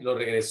in, right? Lo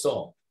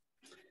regresó.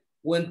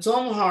 When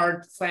Tom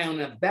Hart found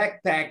a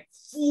backpack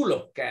full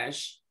of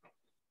cash,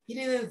 he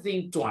didn't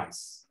think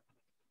twice.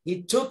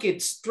 He took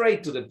it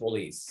straight to the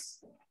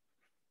police.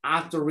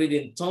 After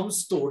reading Tom's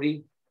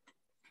story,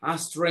 a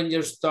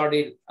stranger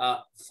started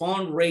a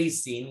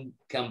fundraising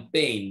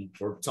campaign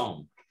for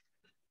Tom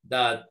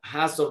that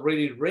has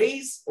already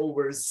raised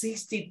over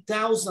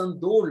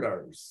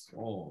 $60,000.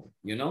 Oh,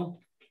 you know,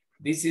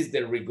 this is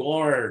the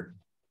regard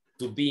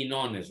to being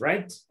honest,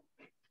 right?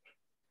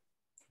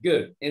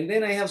 Good. And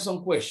then I have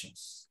some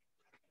questions.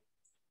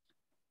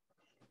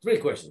 3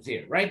 questions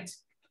here, right?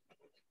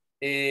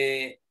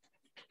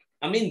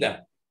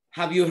 Aminda,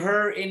 have you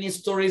heard any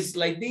stories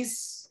like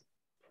this?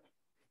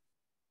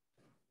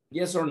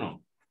 Yes or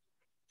no?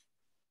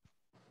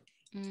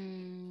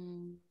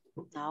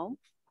 No.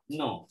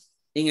 No.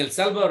 In El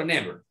Salvador,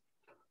 never.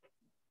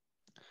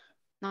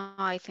 No,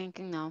 I think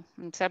no.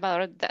 In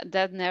Salvador,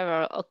 that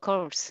never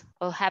occurs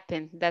or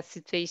happen, that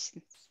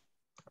situation.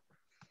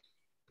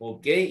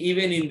 Okay,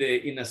 even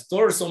in a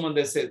store, someone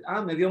that said,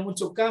 me dio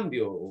mucho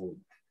cambio.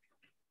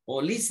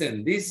 Or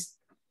listen, these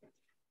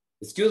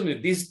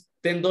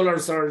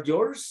 $10 are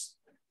yours?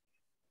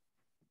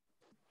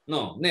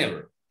 No,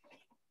 never.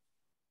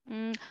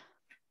 In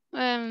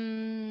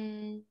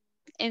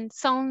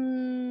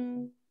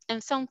some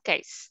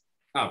case.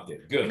 Okay,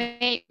 good.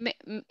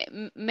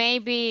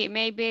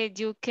 Maybe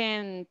you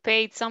can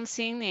pay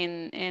something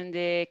and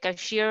the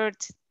cashier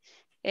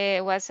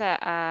was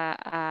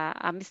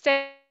a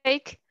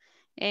mistake,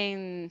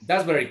 and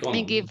that's very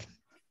common.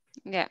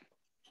 Yeah.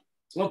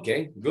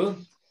 Okay,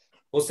 good.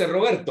 Jose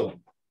Roberto,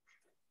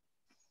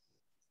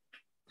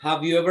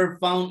 have you ever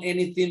found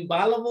anything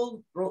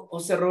valuable,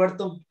 Jose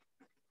Roberto?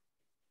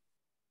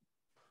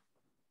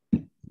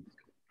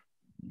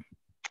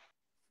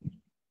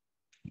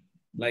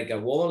 Like a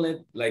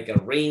wallet, like a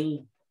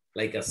ring,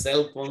 like a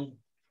cell phone,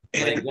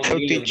 like $1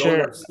 million.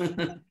 Teacher,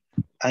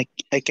 I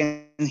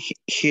can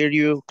hear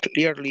you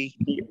clearly.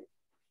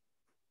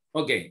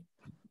 Okay,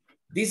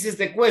 this is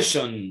the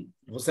question,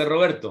 Jose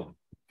Roberto.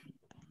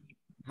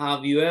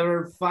 Have you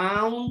ever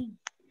found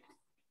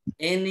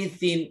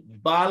anything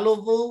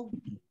valuable?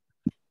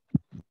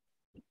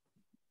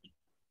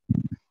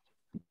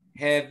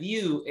 Have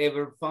you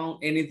ever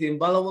found anything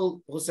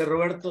valuable, Jose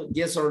Roberto?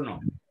 Yes or no?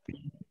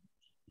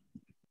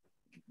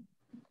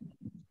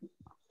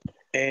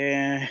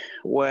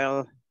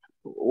 Well,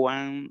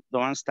 one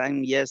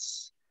time,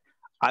 yes,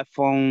 I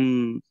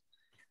found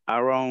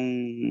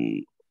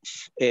around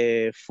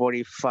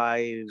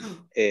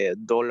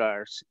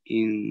 $45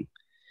 in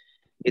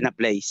a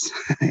place.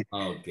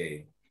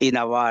 Okay. In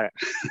a bar.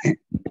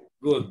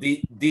 Good.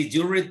 Did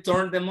you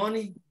return the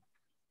money?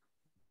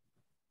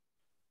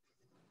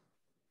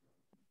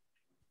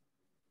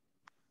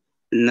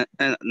 No,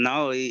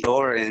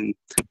 and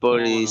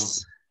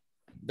police.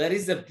 That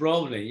is the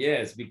problem,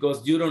 yes,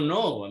 because you don't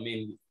know. I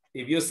mean,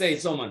 if you say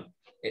to someone,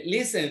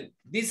 listen,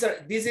 this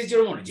is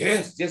your money.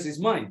 Yes, it's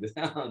mine.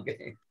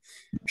 Okay.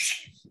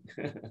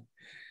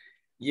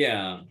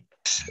 Yeah.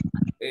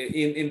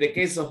 In the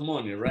case of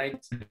money,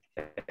 right?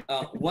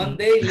 One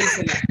day,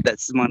 listen.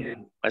 That's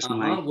money. That's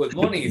mine. With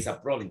money is a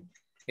problem.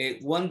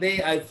 One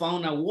day I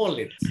found a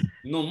wallet,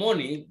 no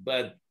money,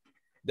 but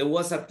there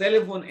was a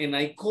telephone and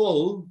I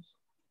called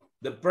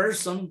the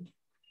person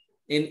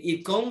and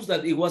it comes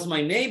that it was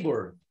my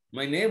neighbor.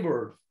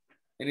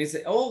 And he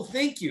said, oh,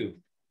 thank you.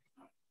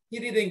 He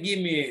didn't give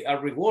me a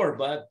reward,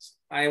 but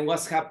I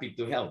was happy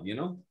to help, you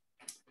know?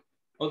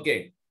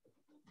 Okay.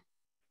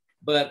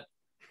 But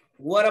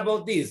what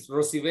about this,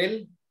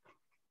 Rosibel?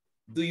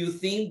 Do you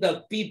think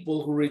that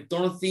people who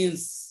return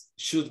things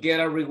should get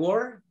a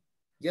reward?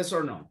 Yes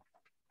or no?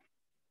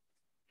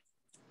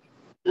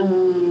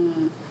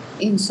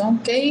 In some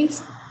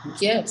case,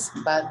 yes,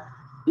 but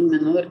in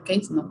another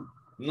case, no.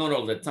 Not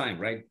all the time,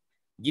 right?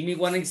 Give me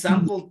one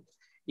example.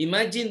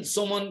 Imagine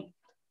someone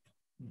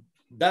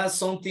does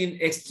something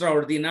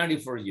extraordinary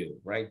for you,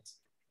 right?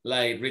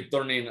 Like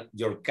returning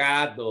your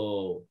cat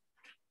or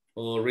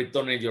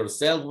returning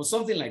yourself or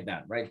something like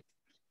that, right?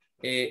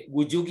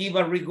 Would you give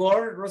a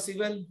reward,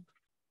 Rosibel?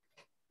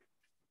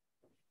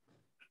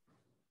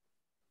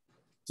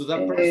 To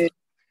that person?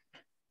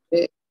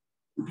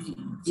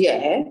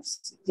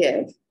 Yes.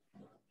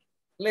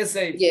 Let's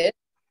say, yes.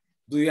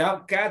 Do you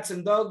have cats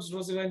and dogs,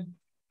 Rosibel?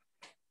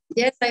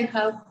 Yes, I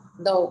have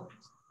dogs.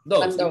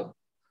 Dogs.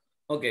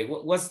 Okay,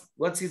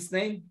 what's his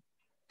name?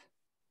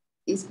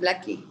 It's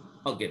Blackie.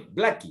 Okay,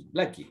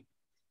 Blackie.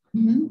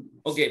 Mm-hmm.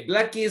 Okay,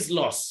 Blackie is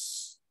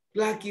lost.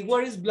 Blackie,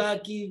 where is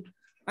Blackie?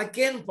 I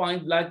can't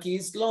find Blackie,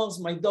 he's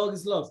lost, my dog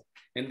is lost.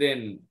 And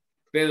then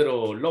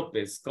Pedro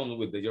Lopez comes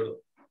with your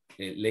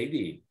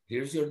lady,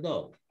 here's your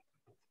dog.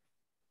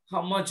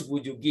 How much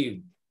would you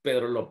give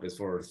Pedro Lopez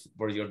for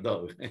your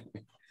dog?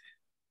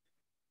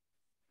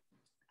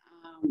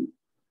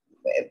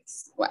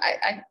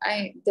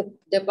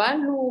 The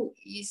value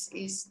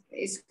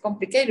is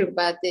complicated,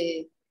 but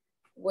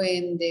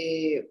when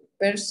the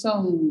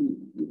person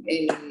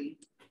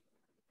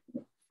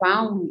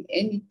found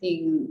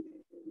anything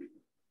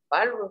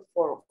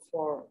valuable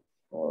for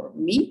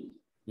me,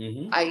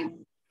 mm-hmm. I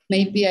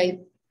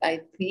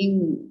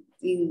think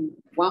in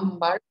one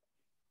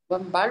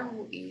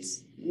value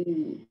is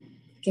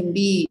can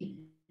be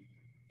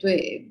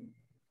 $20.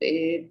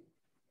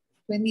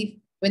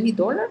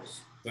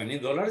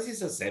 $20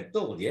 is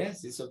acceptable.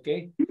 Yes, it's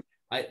okay.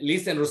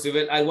 Listen,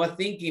 Rosibel, I was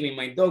thinking in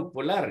my dog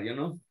Polar, you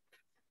know,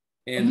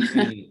 and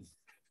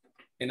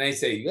I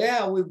say, yeah,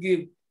 I will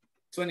give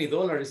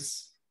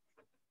 $20.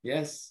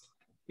 Yes,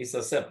 it's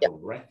acceptable,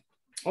 right?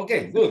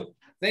 Okay, good.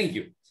 Thank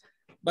you.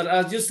 But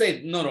as you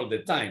said, not all the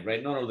time,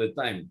 right? Not all the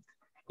time.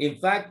 In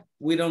fact,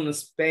 we don't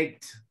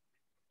expect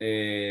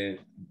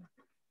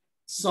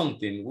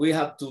something. We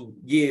have to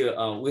give,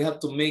 we have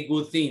to make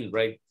good things,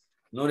 right?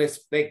 Not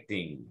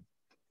expecting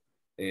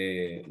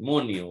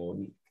money or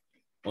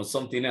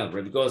something else,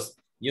 right? Because,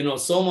 you know,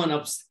 someone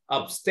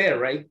upstairs,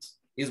 right,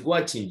 is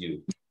watching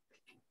you.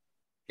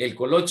 El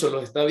colocho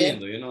lo está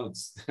viendo, you know.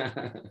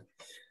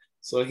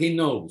 So he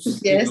knows.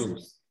 Yes. He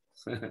knows.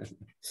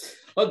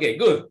 Okay,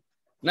 good.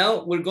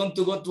 Now we're going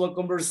to go to a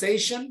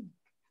conversation.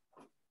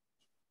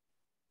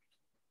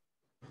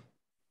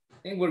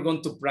 And we're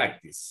going to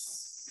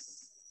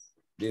practice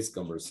this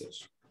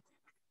conversation.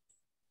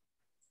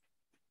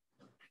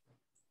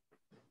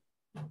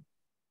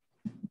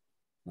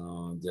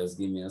 Just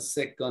give me a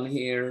second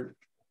here.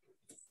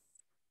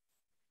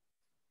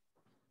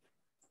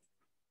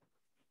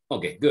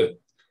 Okay, good.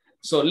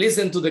 So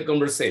listen to the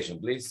conversation,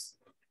 please.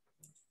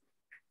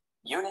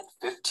 Unit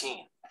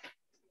 15.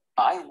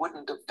 I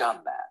wouldn't have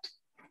done that.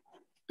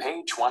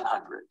 Page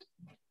 100.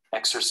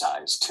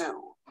 Exercise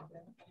 2.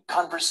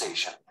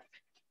 Conversation.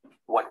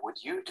 What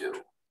would you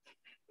do?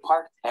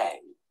 Part A.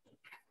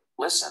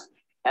 Listen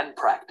and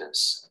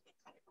practice.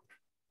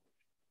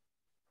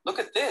 Look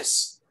at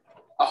this.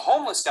 A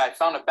homeless guy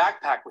found a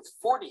backpack with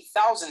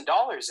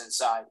 $40,000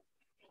 inside.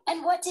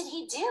 And what did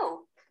he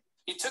do?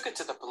 He took it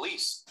to the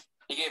police.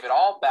 He gave it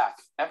all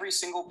back, every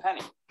single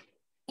penny.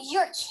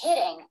 You're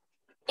kidding.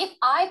 If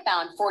I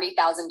found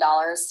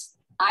 $40,000,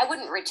 I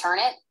wouldn't return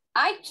it.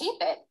 I'd keep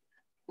it.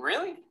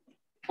 Really?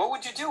 What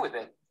would you do with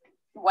it?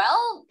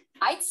 Well,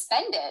 I'd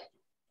spend it.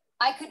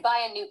 I could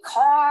buy a new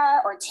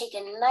car or take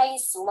a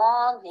nice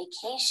long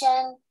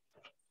vacation.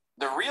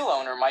 The real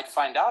owner might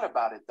find out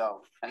about it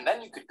though, and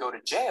then you could go to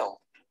jail.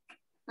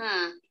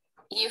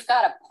 You've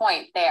got a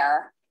point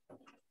there.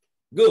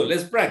 Good,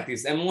 let's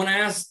practice. I'm gonna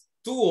ask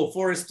 2 or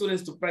 4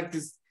 students to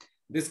practice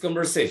this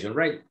conversation,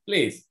 right?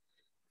 Please,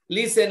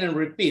 listen and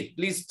repeat.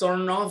 Please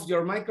turn off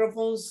your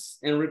microphones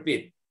and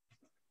repeat.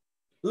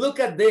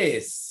 Look at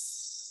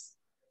this.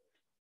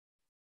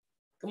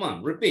 Come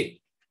on,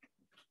 repeat.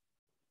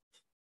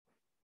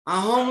 A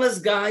homeless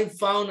guy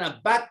found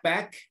a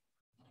backpack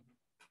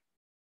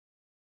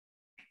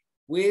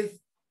with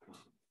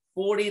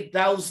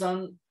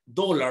 $40,000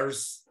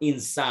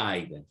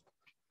 inside.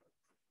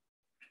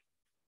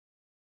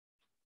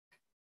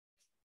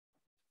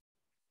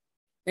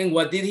 And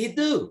what did he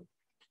do?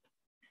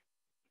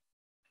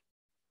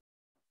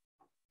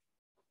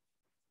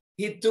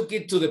 He took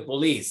it to the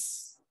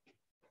police.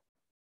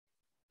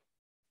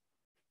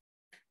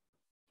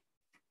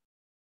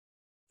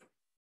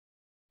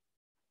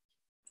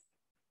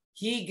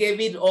 He gave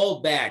it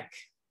all back.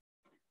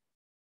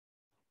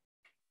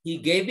 He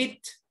gave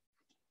it,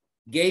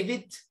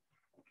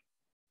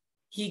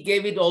 he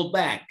gave it all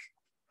back.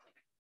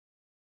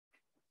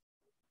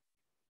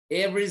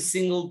 Every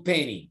single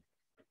penny.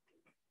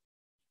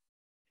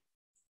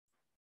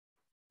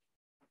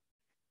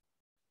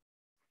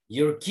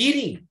 You're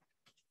kidding.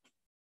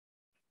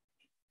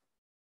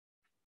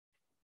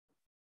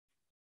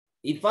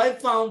 If I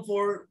found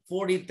for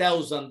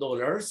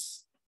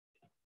 $40,000,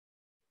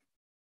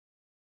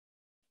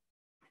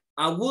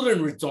 I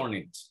wouldn't return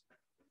it.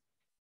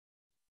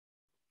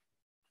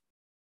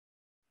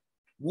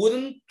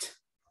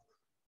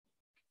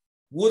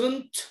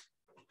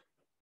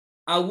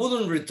 I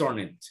wouldn't return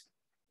it.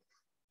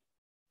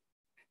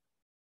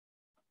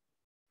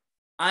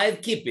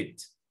 I'd keep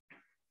it.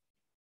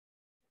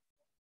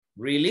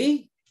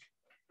 Really?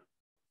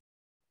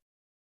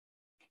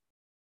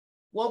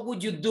 What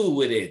would you do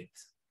with it?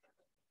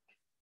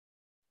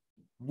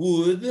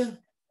 What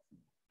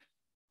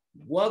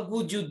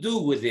would you do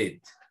with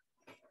it?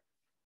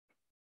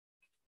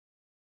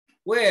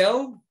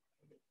 Well,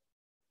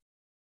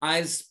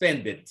 I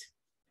spend it.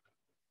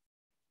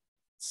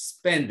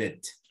 Spend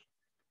it.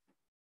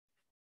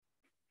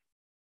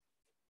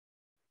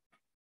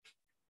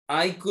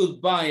 I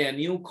could buy a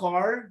new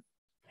car.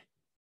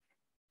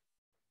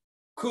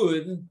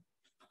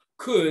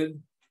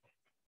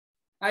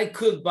 I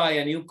could buy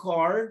a new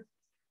car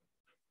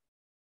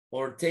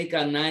or take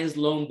a nice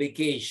long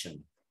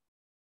vacation.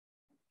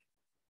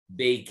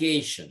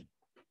 Vacation.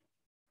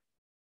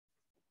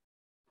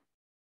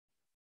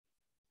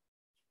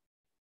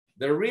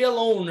 The real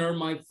owner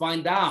might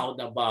find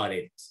out about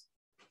it.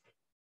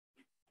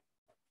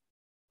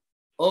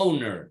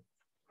 Owner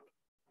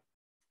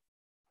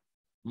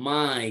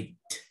might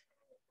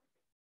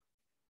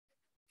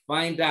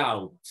find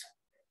out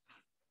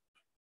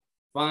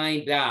about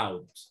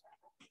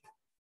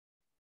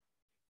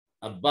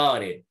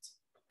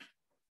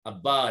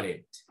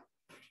it.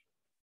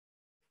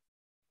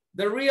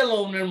 The real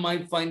owner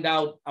might find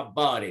out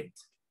about it.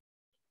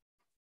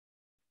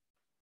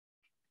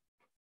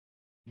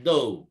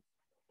 Though.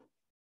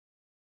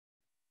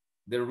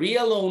 The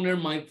real owner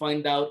might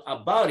find out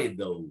about it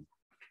though.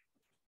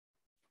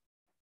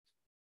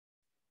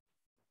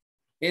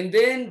 And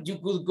then you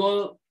could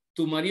go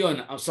to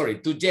Mariona, I'm sorry,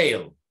 to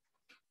jail.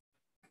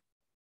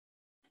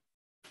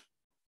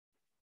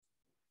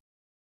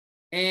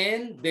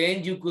 And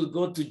then you could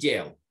go to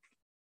jail.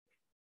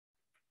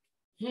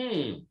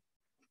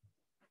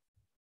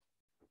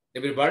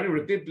 Everybody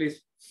repeat,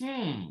 please.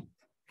 You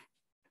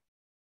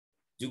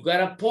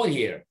got a point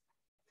here.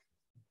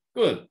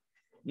 Good.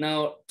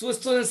 Now, two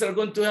students are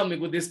going to help me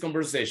with this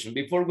conversation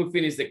before we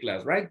finish the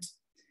class, right?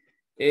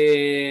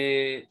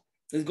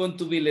 It's going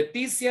to be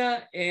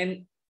Leticia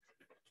and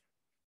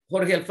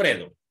Jorge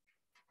Alfredo.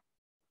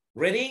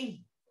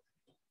 Ready?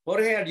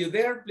 Jorge, are you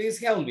there? Please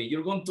help me.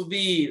 You're going to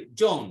be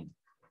John.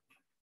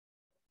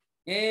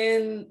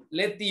 And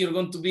Leti, you're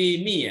going to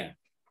be Mia.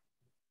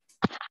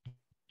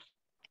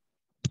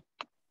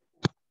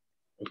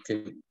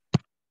 Okay.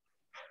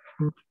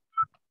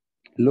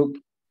 Look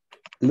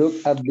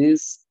at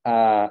this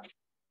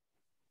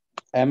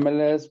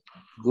MLS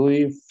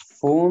GUI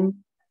fund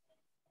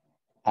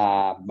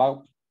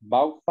bug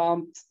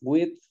found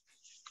with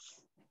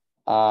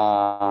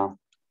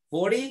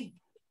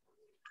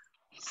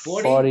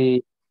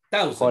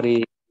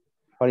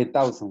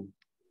 40,000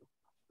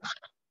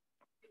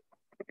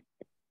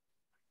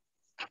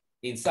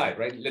 inside,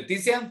 right?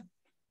 Leticia?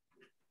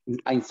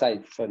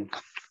 Inside, sorry.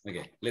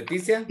 Okay,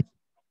 Leticia?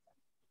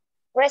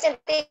 Present,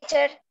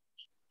 teacher.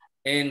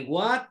 And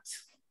what?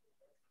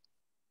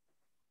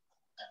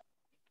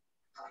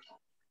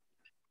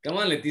 Come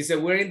on, Leticia,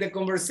 we're in the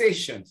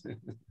conversation.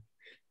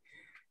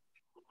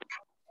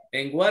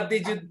 And what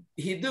did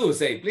he do?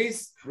 Say,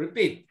 please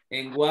repeat.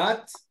 And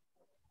what?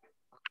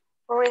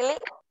 Really?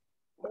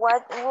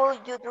 What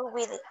would you do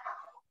with it?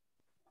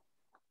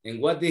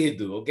 And what did he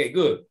do? Okay,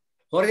 good.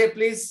 Jorge,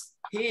 please.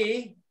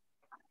 He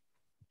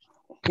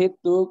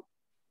took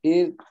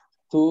it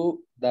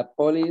to the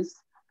police.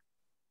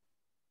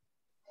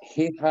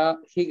 He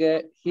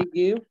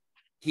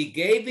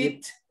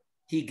gave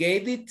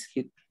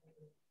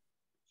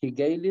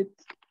it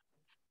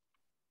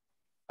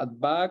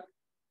back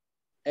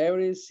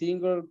every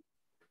single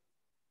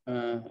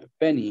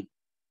penny.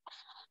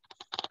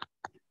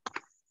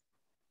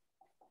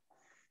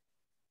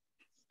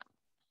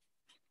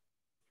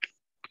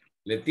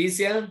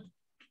 Leticia?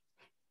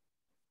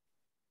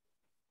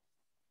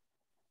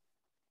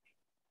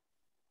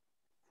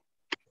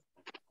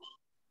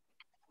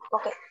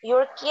 Okay,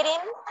 you're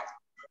kidding?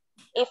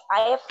 If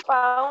I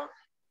found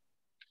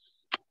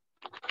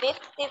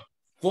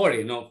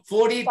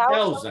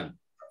 40,000.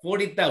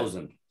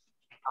 40,000.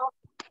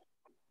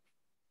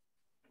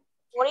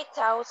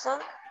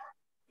 40,000,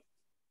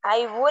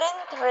 I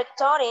wouldn't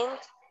return it.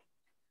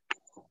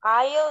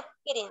 I'll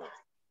kidding.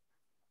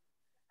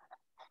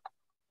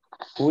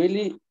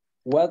 Really,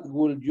 what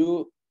would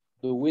you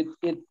do with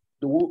it?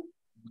 You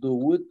do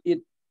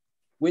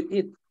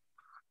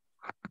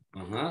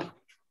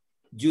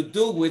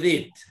with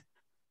it.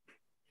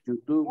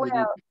 you do with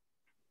it?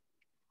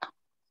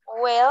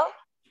 Well,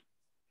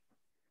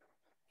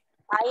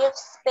 I have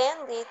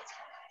spent it.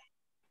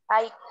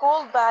 I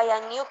could buy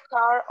a new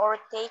car or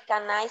take a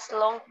nice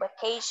long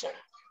vacation.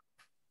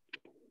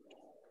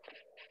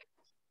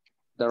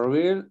 The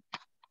real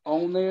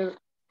owner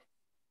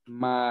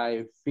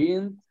might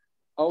find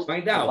out.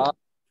 Find out.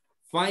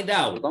 Find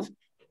out.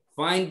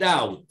 Find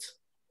out.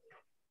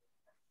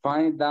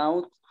 Find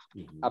out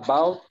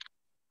about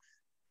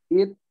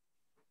it.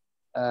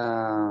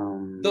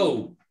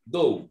 Though.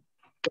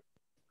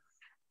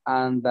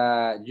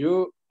 And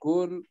you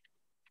could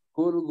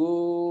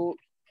go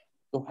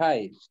to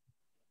hide.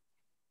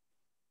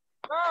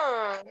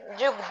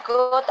 You've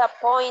got a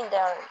point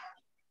there.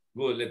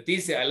 Good,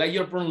 Leticia, I like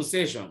your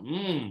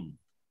pronunciation.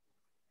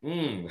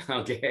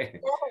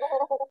 Okay.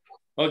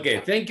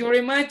 Okay, thank you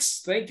very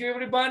much. Thank you,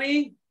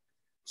 everybody.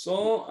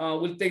 So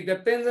we'll take the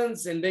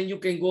attendance and then you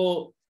can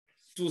go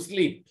to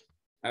sleep.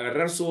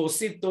 Agarrar su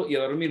osito y a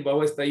dormir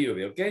bajo esta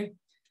lluvia, okay?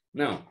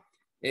 Now,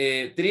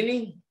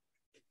 Trini?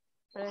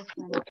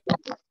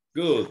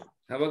 Good.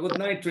 Have a good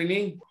night,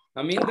 Trini.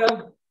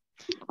 Aminda?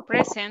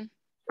 Present.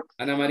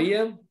 Ana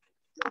María?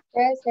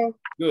 Present.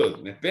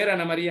 Good. ¿Me espera,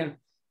 Ana María?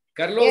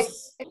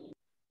 Carlos? Yes.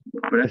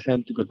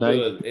 Present. Good night.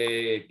 Good.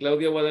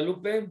 Claudia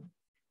Guadalupe?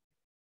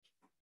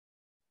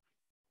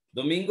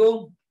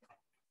 Domingo?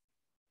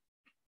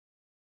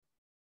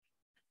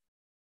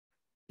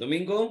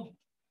 Domingo?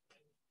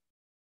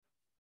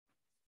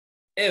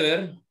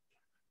 Ever?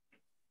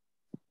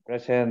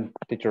 Present,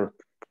 teacher.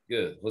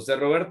 Good. José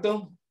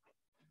Roberto?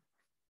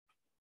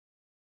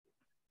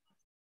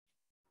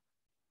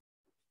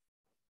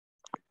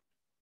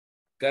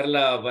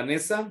 Carla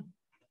Vanessa?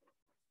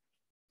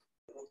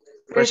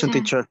 Present,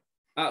 teacher.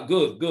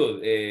 Good.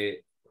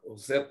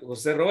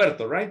 José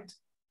Roberto, right?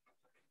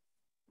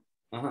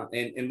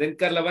 And then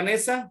Carla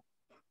Vanessa?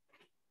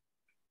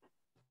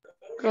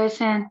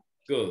 Present.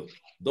 Good.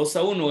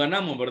 2-1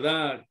 ganamos,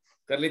 ¿verdad,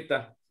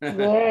 Carlita?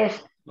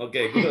 Yes.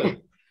 Okay,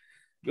 good.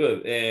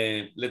 Good.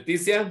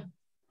 Leticia?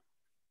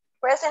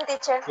 Present,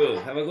 teacher. Good.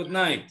 Have a good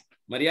night.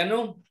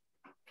 Mariano?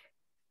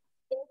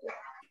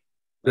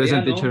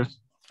 Present, Mariano? teacher.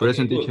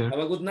 Present, good. teacher. Have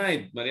a good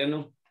night,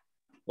 Mariano.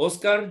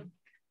 Oscar?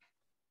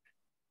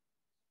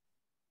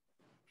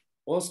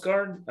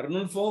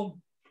 Arnulfo?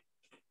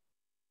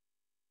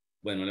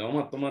 Bueno, le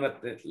vamos a tomar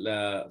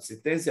la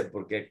asistencia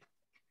porque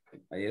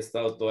ahí ha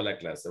estado toda la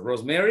clase.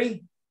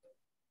 Rosemary?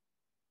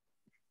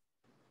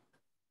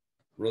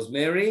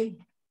 Rosibel?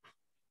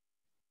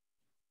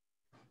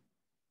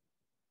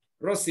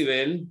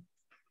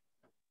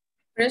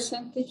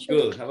 Present, teacher.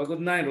 Good. Have a good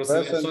night,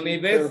 Rosibel. Sonia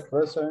Beth?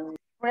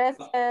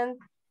 Present.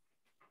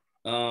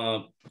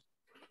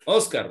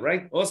 Oscar,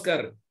 right?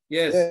 Oscar.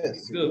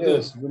 Yes. Good.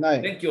 Good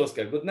night. Thank you,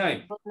 Oscar. Good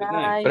night. Good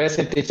night.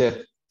 Present,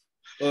 teacher.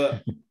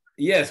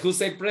 Yes, who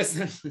said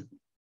present?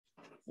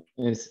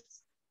 Yes.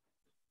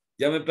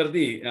 Ya me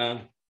perdí.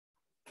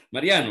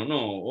 Mariano,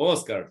 no,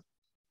 Oscar.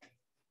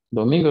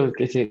 Domingo,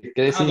 ¿qué decía?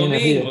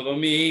 Domingo.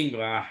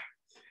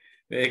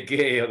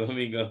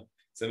 Domingo.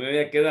 Se me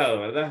había quedado,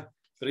 ¿verdad?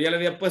 Pero ya le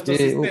había puesto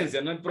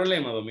asistencia, no hay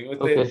problema, Domingo.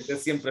 Usted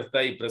siempre está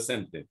ahí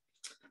presente.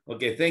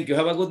 Okay, thank you.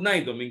 Have a good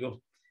night,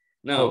 Domingo.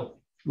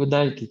 Now. Good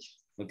night, teacher.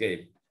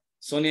 Okay.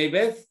 Sonia y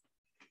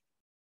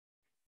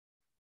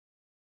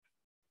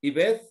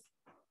Beth.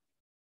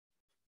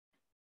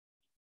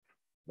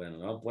 Bueno,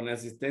 vamos a poner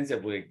asistencia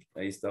porque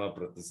ahí estaba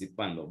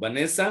participando.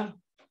 Vanessa.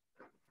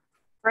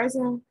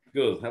 Present.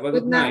 Good. Have a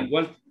good night.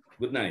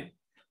 Good night.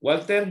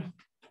 Walter.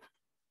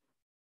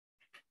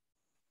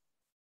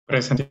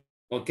 Present.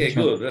 Okay,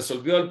 good.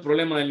 Resolvió el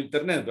problema del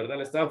internet, ¿verdad?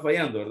 Le estaba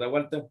fallando, ¿verdad,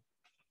 Walter?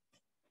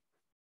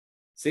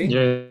 ¿Sí?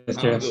 Yes.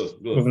 Good.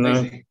 Good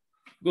night.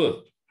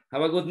 Good.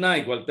 Have a good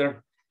night,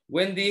 Walter.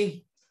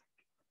 Wendy.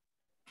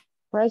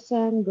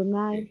 Present. Good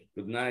night. Okay.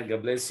 Good night.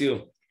 God bless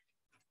you.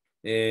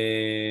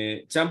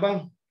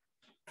 Chamba.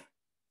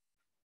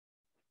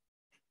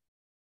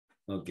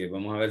 Ok,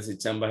 vamos a ver si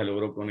Chamba se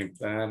logró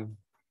conectar.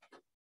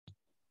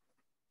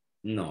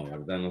 No,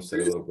 ¿verdad? No se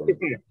logró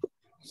conectar.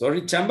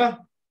 Sorry,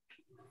 Chamba.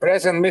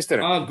 Present, mister.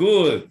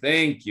 Good.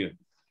 Thank you.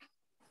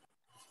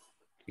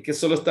 Es que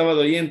solo estaba de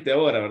oyente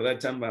ahora, ¿verdad,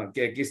 Chamba? Ok,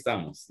 aquí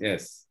estamos.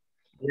 Yes.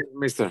 Yes,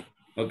 mister.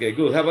 Ok,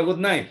 good. Have a good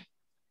night.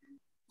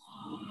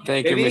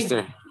 Thank Debbie? you,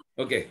 mister.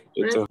 Ok.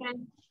 You too.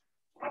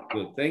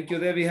 Good. Thank you,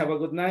 Debbie. Have a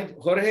good night.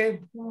 Jorge?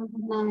 Good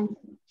night.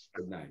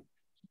 Good night.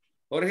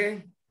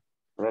 Jorge?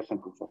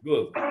 Present.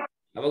 Good.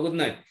 Have a good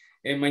night.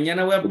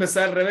 Mañana voy a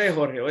empezar al revés,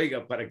 Jorge.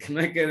 Oiga, para que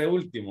no me quede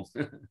último.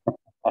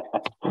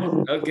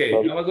 Ok.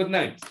 Have a good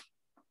night.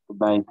 Good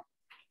night.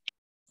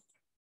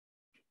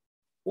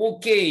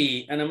 Ok.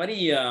 Ana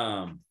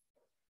María.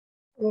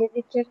 Yes,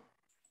 teacher.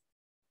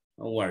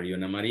 How are you,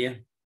 Ana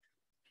María?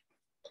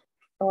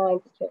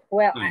 Teacher.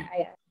 Well,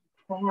 I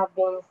have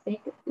been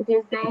sick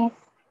these days.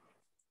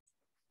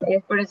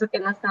 Es por eso que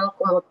no he estado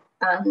como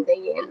tan de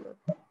lleno.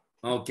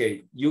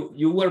 Okay.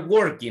 You were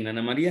working,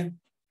 Ana María?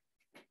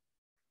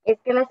 Es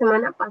que la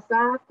semana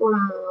pasada, como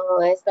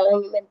he estado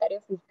en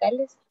inventarios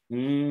fiscales,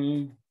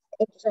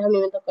 Entonces a mí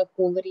me toca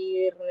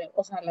cubrir,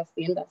 o sea, las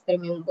tiendas.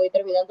 Voy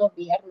terminando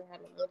viernes a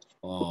la noche.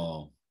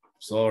 Oh,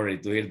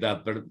 sorry to hear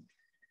that. Pero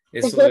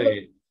eso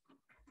de,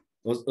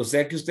 o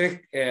sea que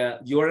usted,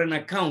 you are an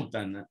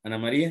accountant, Ana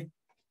María.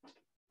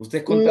 Usted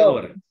es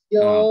contadora. No,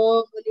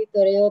 yo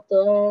monitoreo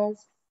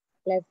todas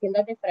las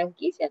tiendas de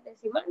franquicias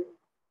decimales,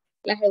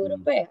 las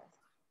europeas.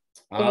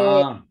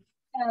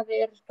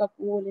 Traders,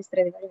 Capules,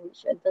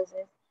 Traders.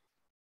 Entonces,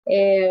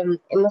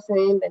 hemos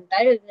tenido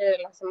inventario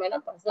desde la semana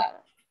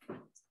pasada.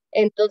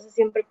 Entonces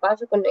siempre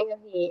paso con ellos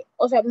y,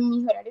 o sea,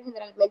 mis horarios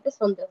generalmente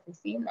son de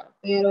oficina,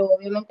 pero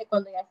obviamente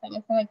cuando ya están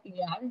estas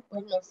actividades,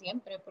 pues no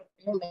siempre, porque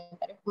los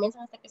inventarios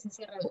comienzan hasta que se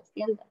cierran las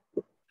tiendas.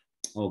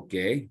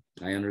 Okay,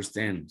 I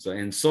understand. So,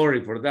 and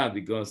sorry for that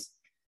because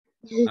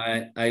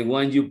I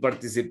want you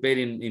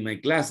participating in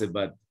my classes,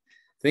 but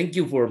thank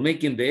you for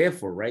making the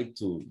effort, right,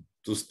 to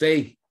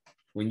stay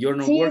when you're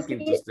not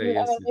working to stay.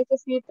 La verdad es que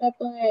sí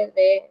trato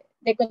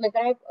de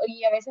conectar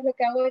y a veces lo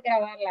que hago es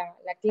grabar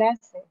la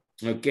clase.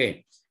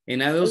 Okay,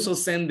 and I also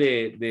send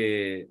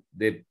the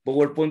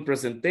PowerPoint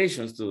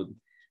presentations to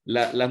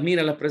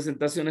mira las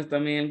presentaciones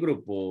también en el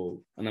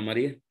grupo, Ana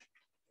María.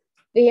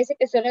 Fíjese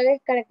que solo he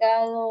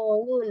descargado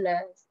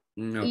unas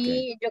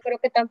y yo creo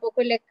que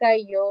tampoco le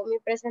cayó mi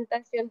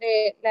presentación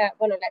de la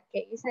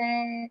que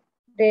hice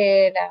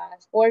de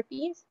las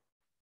 4Ps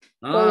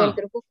con el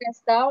grupo que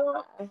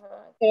estaba.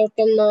 Creo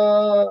que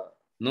no.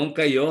 No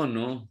cayó,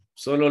 no.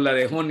 Solo la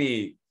de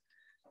Honey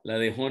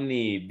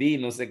B,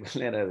 no sé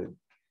cuál era.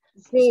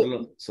 Sí.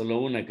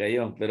 Solo una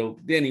cayó, pero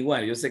bien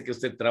igual. Yo sé que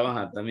usted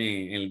trabaja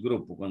también en el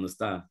grupo cuando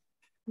está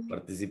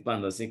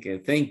participando, así que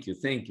thank you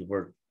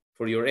for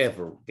your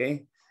effort, ¿ok?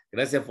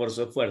 Gracias por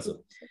su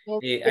esfuerzo.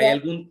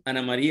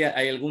 Ana María,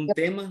 ¿hay algún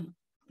tema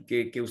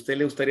que usted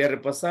le gustaría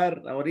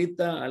repasar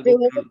ahorita? ¿Algo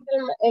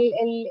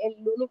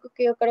el único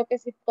que yo creo que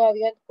sí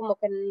todavía como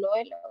que no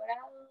he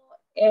logrado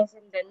es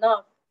el de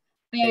no,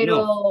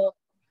 pero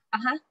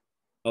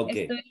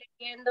estoy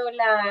leyendo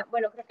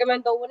creo que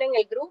mandó una en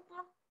el grupo.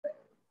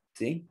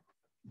 Sí.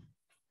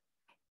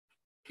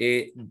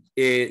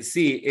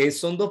 Sí,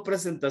 son dos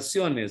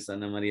presentaciones,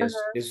 Ana María.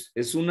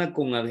 Es una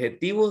con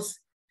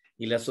adjetivos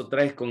y las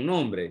otras es con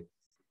nombre.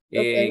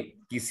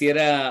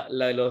 ¿Quisiera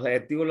la de los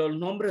adjetivos y los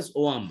nombres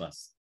o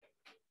ambas?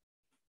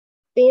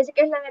 Fíjense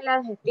que es la del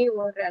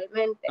adjetivo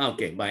realmente.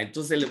 Ok, va.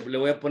 Entonces le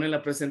voy a poner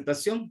la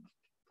presentación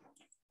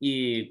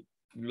y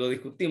lo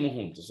discutimos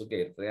juntos. Ok,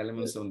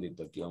 regálame un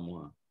segundito. Aquí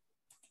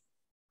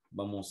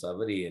vamos a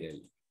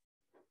abrir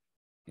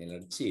el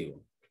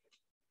archivo.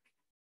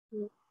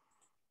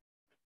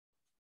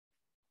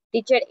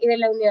 Teacher, ¿y de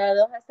la unidad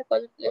 2 hasta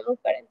cuándo tenemos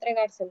para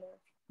entregárselo?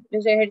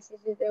 Los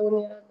ejercicios de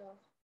unidad 2.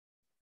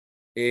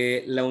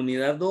 La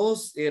unidad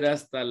 2 era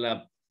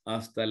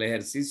hasta el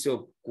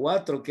ejercicio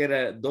 4, que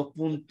era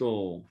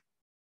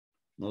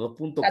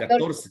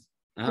 2.14.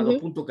 Ajá,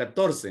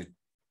 2.14.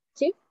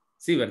 ¿Sí?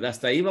 Sí, ¿verdad?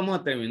 Hasta ahí vamos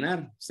a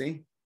terminar,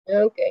 ¿sí?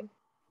 Ok.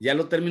 ¿Ya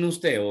lo terminó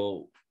usted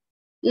o...?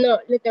 No,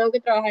 le tengo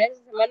que trabajar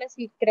esa semana.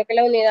 Sí, creo que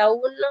la unidad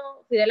 1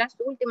 fui de las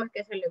últimas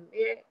que se le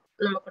envié.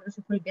 No me acuerdo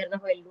si fue el viernes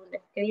o el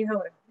lunes. ¿Qué día es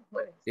ahora?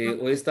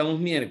 Hoy estamos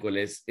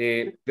miércoles,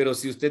 pero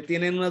si usted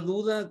tiene una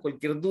duda,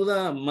 cualquier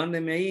duda,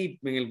 mándeme ahí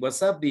en el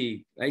WhatsApp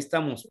y ahí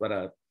estamos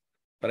para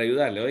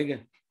ayudarle,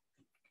 oiga.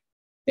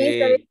 Sí,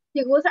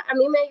 si gusta, a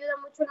mí me ayuda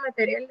mucho el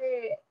material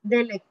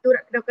de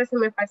lectura, creo que se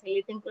me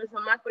facilita incluso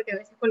más porque a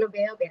veces con los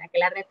videos, mira que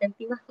la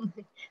retentiva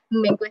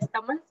me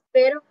cuesta más,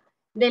 pero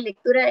de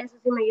lectura eso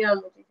sí me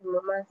ayuda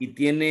muchísimo más. ¿Y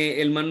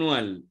tiene el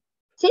manual?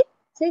 Sí.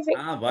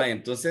 Ah, vaya,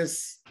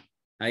 entonces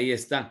ahí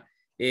está.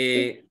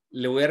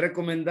 Le voy a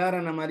recomendar,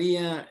 Ana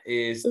María,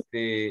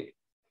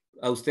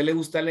 ¿a usted le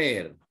gusta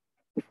leer?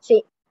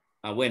 Sí.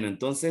 Ah, bueno,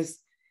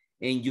 entonces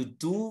en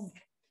YouTube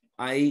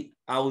hay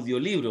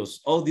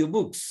audiobooks.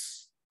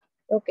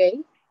 Ok.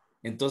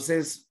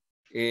 Entonces,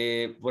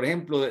 por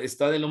ejemplo,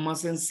 está de los más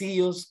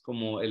sencillos,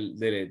 como el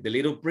de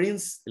Little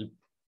Prince,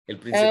 el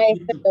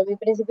Principito. Exacto, mi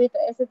Principito.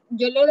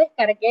 Yo lo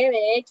descargué,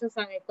 de hecho,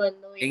 ¿sabe?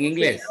 Cuando ¿En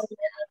inglés?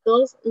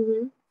 Todos,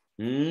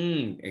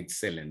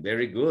 excelente,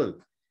 very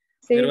good.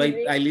 Sí, pero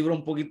hay libros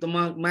un poquito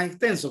más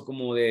extensos,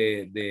 como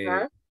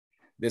de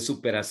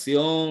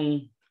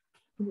superación.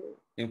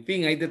 En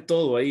fin, hay de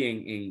todo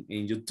ahí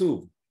en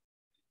YouTube.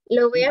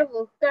 Lo voy a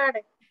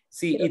buscar.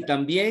 Sí, y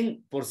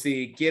también, por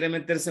si quiere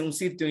meterse en un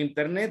sitio de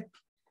internet,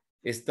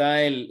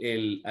 está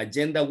el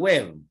Agenda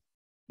Web.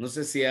 No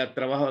sé si ha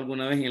trabajado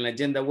alguna vez en la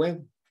Agenda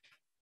Web.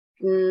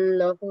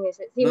 No,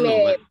 si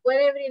me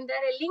puede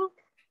brindar el link.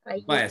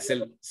 Ahí vaya,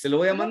 se lo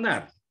voy a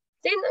mandar.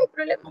 Sí, no hay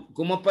problema.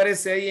 ¿Cómo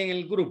aparece ahí en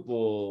el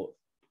grupo?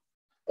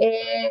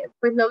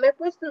 Pues no me he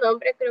puesto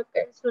nombre, creo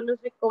que solo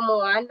soy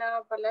como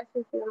Ana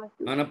Palacios.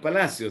 Ana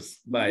Palacios,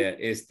 vaya,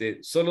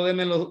 solo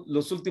deme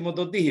los últimos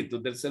 2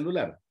 dígitos del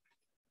celular.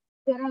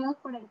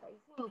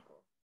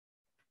 0245.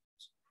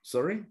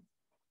 Sorry?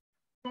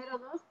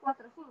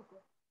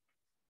 0245.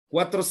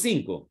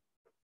 45.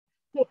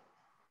 Sí.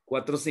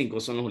 45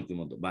 son los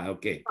últimos 2. Va,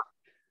 ok.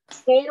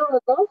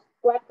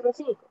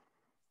 0245.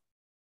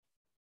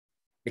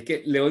 Es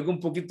que le oigo un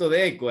poquito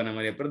de eco, Ana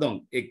María,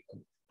 perdón.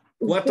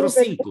 4,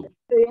 5.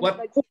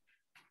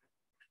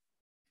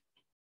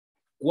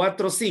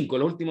 4, 5,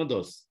 los últimos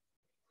dos.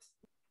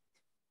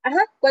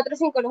 Ajá, 4,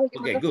 5, los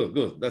últimos Ok, dos.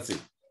 good. That's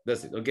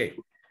it. Ok.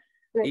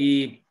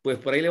 Y pues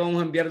por ahí le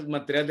vamos a enviar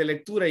material de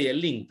lectura y el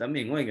link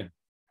también, oiga.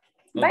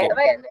 Okay.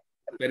 Vaya.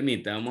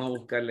 Permita, vamos a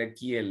buscarle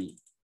aquí el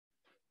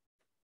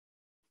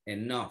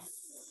enough.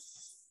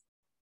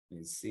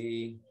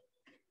 Sí.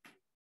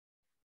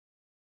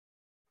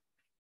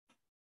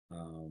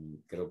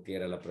 Creo que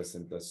era la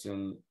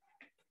presentación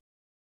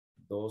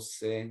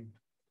 12.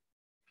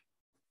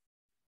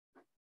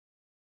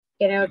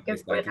 Creo que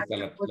Aquí fue está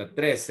la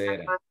 13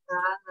 era. Ajá.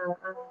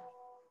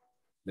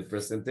 The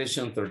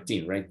presentation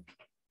 13, right?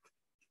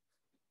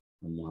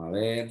 Vamos a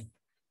ver.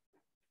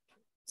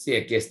 Sí,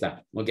 aquí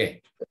está. Ok.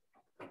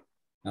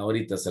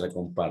 Ahorita se la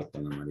comparto,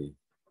 Ana María.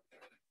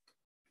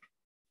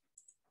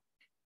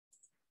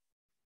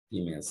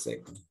 Y me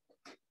acerco.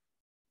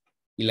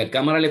 ¿Y la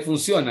cámara le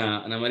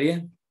funciona, Ana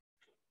María?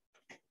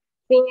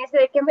 Fíjense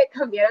de que me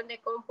cambiaron de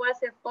compu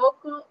hace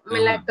poco, me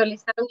la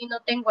actualizaron y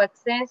no tengo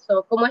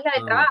acceso. ¿Cómo es la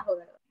de trabajo,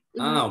 verdad?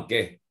 Ok.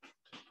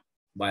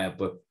 Vaya,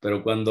 pues,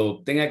 pero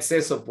cuando tenga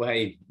acceso, pues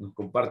ahí nos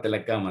comparte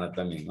la cámara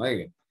también.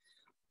 Oiga.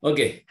 Ok.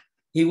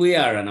 Here we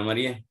are, Ana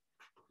María.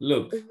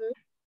 Look.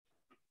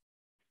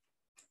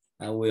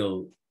 I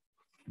will.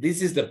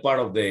 This is the part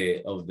of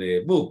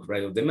the book,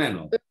 right? Of the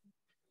manual.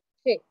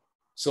 Sí.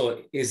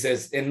 So it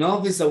says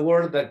enough is a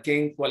word that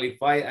can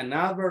qualify an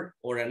adverb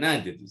or an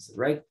adjective,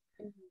 right?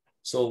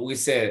 So we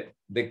said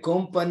the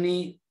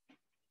company.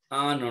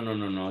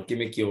 No. Aquí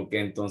me equivoqué,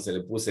 entonces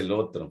le puse el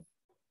otro.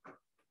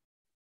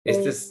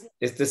 Este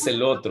es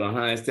el otro,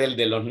 ajá. Este es el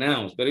de los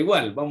nouns, pero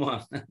igual, vamos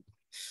a.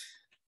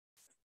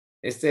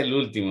 Este es el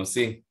último,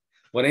 sí.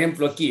 Por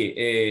ejemplo, aquí,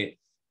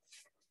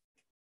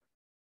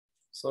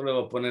 solo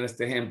voy a poner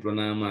este ejemplo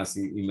nada más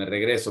y me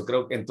regreso.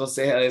 Creo que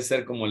entonces ha de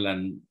ser como la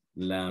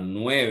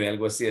 9,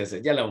 algo así.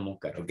 Ya la vamos a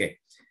buscar, ok.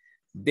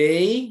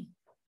 They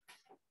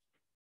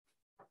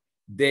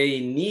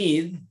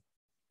need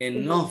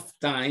enough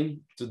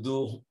time to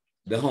do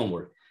the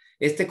homework.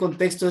 Este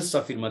contexto es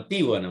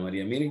afirmativo, Ana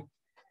María, miren.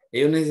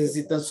 Ellos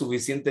necesitan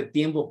suficiente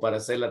tiempo para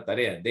hacer la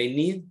tarea. They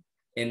need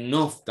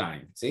enough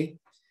time, ¿sí?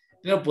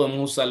 Pero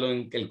podemos usarlo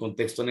en el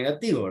contexto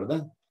negativo,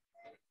 ¿verdad?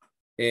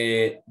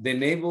 The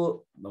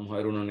neighbor, vamos a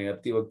ver uno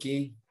negativo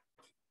aquí.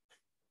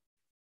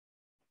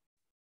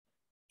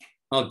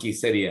 Aquí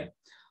sería,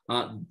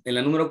 en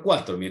la número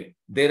 4, mire.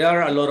 There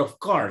are a lot of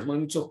cars, hay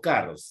muchos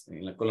carros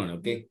en la colonia,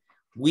 ¿ok?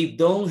 We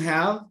don't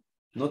have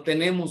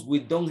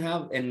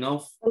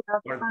enough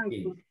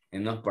parking.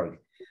 Enough parking.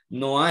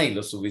 No hay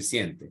lo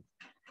suficiente.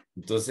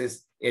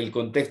 Entonces, el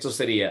contexto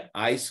sería,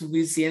 ¿hay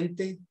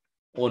suficiente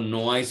o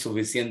no hay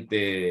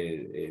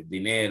suficiente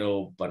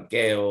dinero,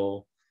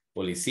 parqueo,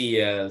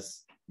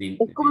 policías?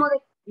 Es como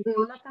de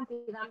una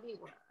cantidad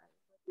ambigua.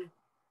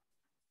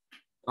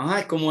 Ajá,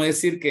 es como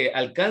decir que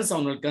alcanza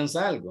o no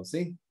alcanza algo,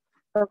 ¿sí?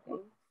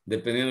 Okay.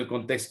 Dependiendo del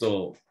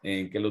contexto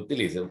en que lo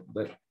utilice.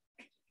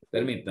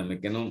 Permítame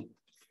que no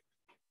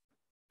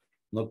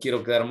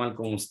quiero quedar mal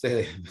con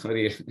ustedes.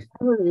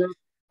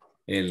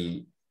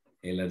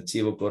 El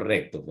archivo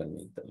correcto,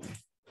 permítame.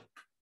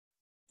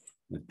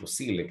 No es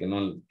posible que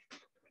no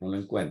lo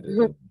encuentre.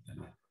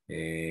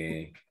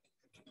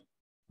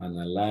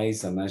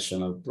 Analyze a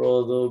national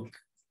product.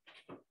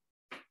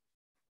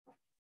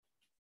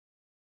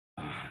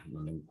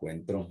 No lo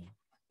encuentro.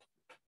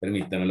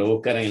 Permítame, lo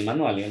buscar en el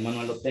manual. En el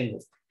manual lo tengo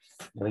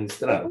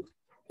registrado.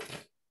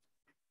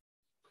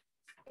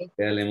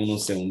 Espérale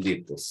unos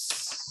segunditos.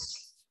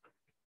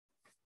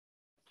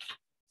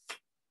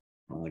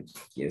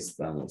 Aquí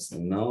estamos.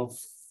 Enough.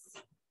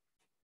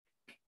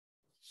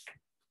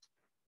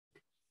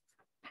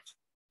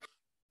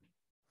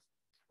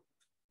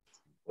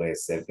 Puede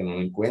ser que no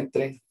lo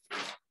encuentre.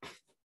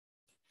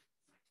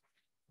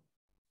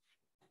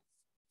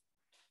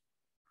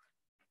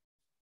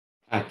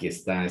 Aquí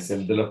está, es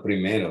el de los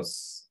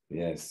primeros.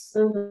 Yes.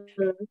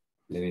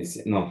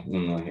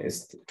 No es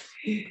este.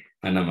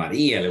 Ana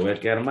María, le voy a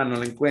quedar mal, no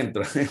lo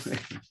encuentro.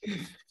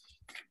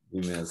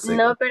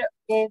 No, pero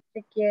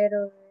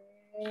quiero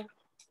ver.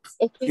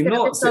 Es que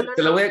no, solo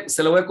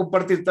se lo voy a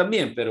compartir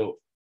también, pero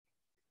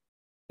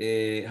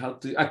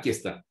aquí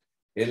está.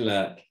 Es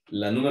la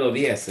número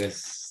 10,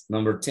 es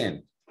number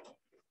 10.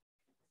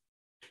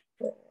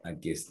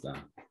 Aquí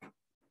está.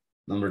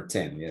 Number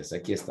 10, yes,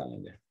 aquí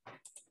estamos ya.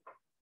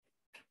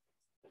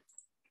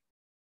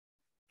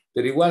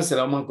 Pero igual se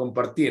la vamos a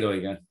compartir,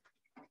 oigan.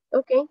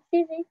 Ok,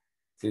 sí.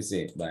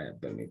 Sí, vaya,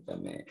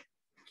 permítame.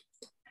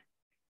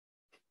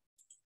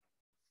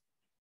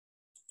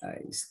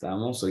 Ahí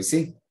estamos, hoy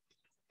sí.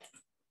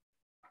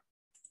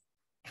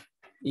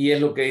 Y es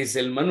lo que dice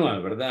el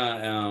manual,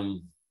 ¿verdad?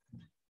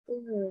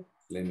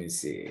 Let me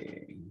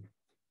see.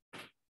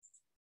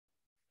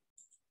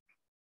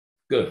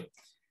 Good.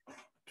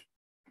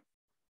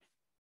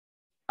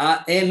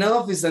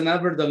 Enough is an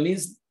adverb that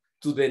means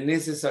to the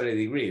necessary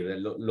degree,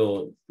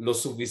 lo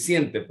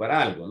suficiente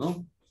para algo,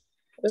 ¿no?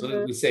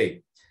 So we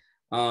say,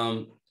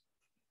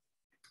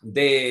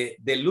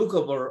 the look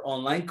of our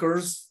online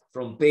course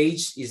from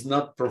page is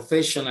not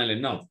professional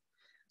enough.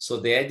 So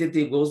the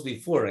adjective goes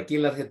before. Aquí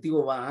el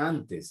adjetivo va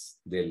antes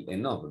del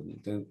enough.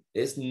 Entonces,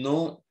 es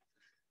no,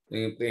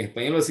 en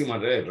español lo decimos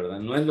al revés, ¿verdad?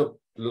 No es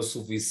lo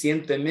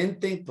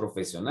suficientemente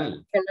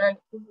profesional.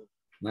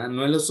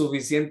 No es lo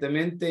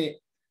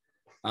suficientemente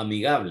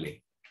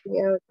amigable.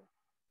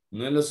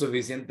 No es lo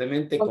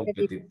suficientemente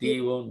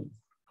competitivo.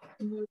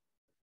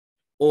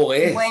 O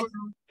es,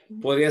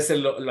 podría ser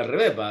lo al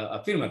revés,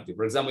 affirmative.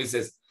 Por ejemplo,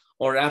 dices,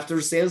 or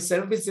after sales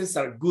services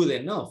are good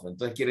enough.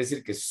 Entonces quiere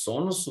decir que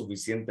son lo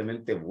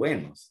suficientemente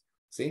buenos,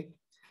 ¿sí?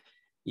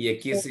 Y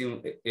aquí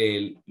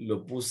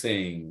lo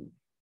puse en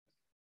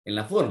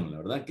la fórmula,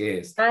 ¿verdad? Que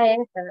es.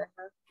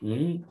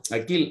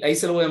 Aquí, ahí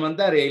se lo voy a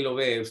mandar y ahí lo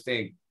ve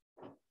usted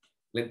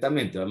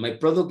lentamente. My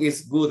product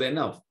is good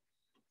enough.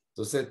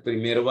 Entonces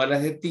primero va el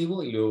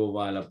adjetivo y luego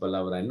va la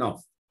palabra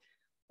enough.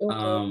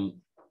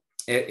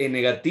 En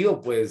negativo,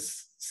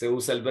 pues se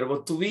usa el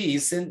verbo to be,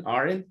 isn't,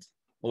 aren't.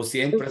 O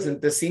si es en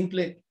presente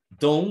simple,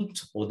 don't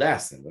o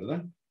doesn't,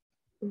 ¿verdad?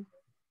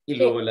 Y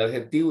luego el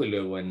adjetivo y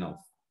luego enough.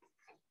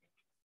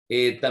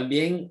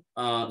 También,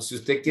 si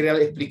usted quiere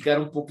explicar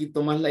un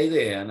poquito más la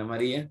idea, Ana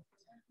María,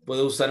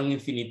 puede usar un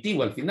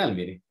infinitivo al final,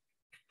 mire.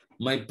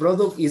 My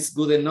product is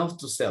good enough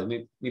to sell.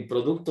 Mi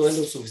producto es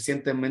lo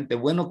suficientemente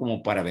bueno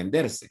como para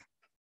venderse.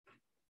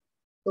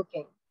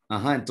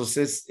 Ajá,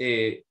 entonces,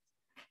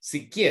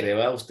 si quiere,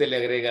 ¿va? Usted le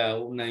agrega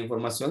una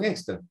información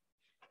extra.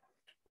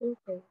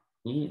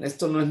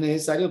 Esto no es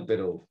necesario,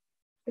 pero...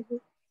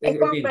 Es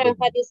como para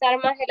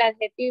enfatizar más el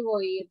adjetivo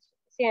y el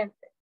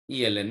suficiente.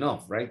 Y el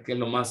enough, right? Que es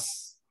lo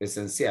más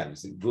esencial,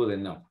 good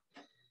enough.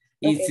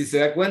 Y si se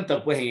da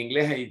cuenta, pues en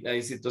inglés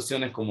hay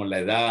situaciones como la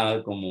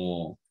edad,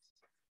 como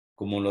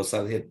los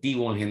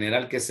adjetivos en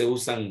general que se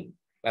usan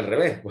al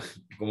revés,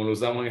 pues, como lo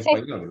usamos en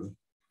español, ¿verdad?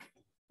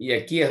 Y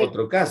aquí es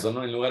otro caso,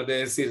 ¿no? En lugar de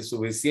decir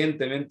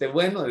suficientemente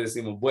bueno,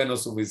 decimos bueno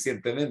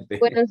suficientemente.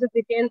 Bueno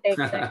suficiente,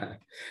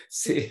 exacto.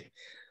 Sí.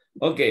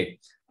 Ok.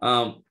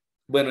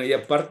 Bueno, y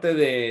aparte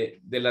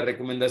de la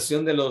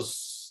recomendación de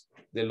los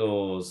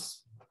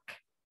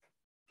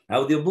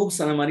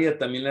audiobooks, Ana María,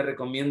 también le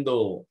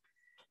recomiendo,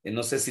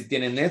 no sé si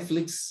tiene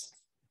Netflix.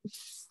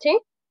 Sí.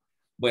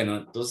 Bueno,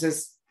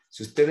 entonces,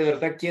 si usted de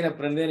verdad quiere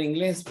aprender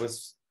inglés,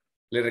 pues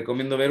le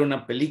recomiendo ver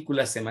una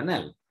película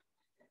semanal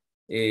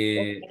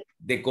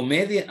de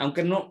comedia,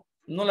 aunque no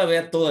la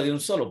vea toda de un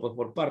solo, pues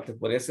por partes,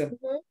 podría ser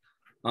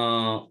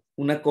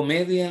una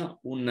comedia,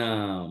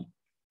 una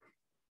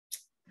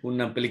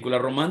película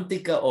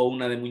romántica o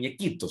una de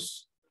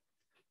muñequitos,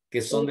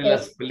 que son de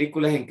las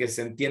películas en que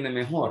se entiende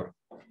mejor.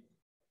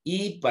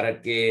 Y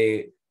para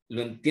que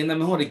lo entienda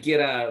mejor y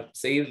quiera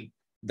seguir,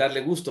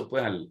 darle gusto,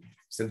 pues al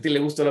sentirle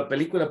gusto a la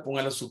película,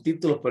 ponga los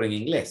subtítulos, pero en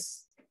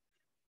inglés.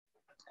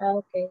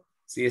 Ok.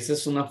 Sí, esa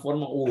es una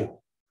forma,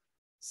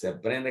 se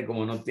aprende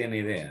como no tiene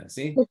idea,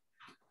 ¿sí?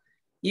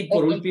 Y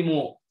por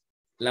último,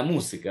 la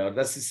música,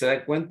 ¿verdad? Si se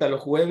da cuenta,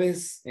 los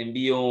jueves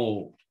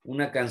envío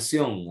una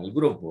canción al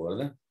grupo,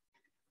 ¿verdad?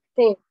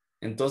 Sí.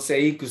 Entonces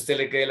ahí que usted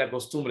le quede la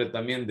costumbre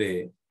también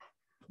de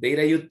ir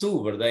a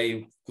YouTube, ¿verdad?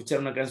 Y escuchar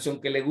una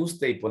canción que le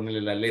guste y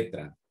ponerle la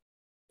letra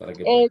para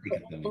que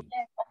practique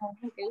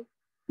también.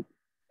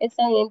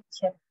 Está bien,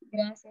 chef.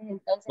 Gracias.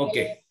 Entonces,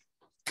 Okay.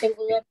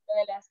 Tengo duda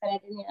de la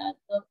salariedad.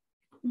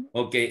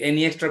 Okay.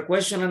 Any extra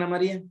question, Ana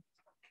María?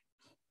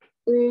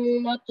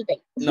 Not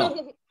today. No.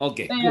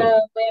 Okay. Pero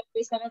voy a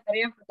revisar la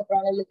tarea porque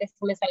probablemente sí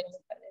me salga muy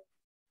tarde.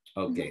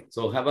 Okay.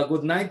 So have a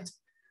good night.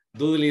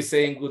 Doodle is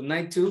saying good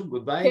night too.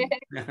 Goodbye.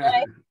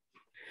 Bye.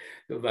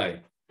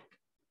 Goodbye.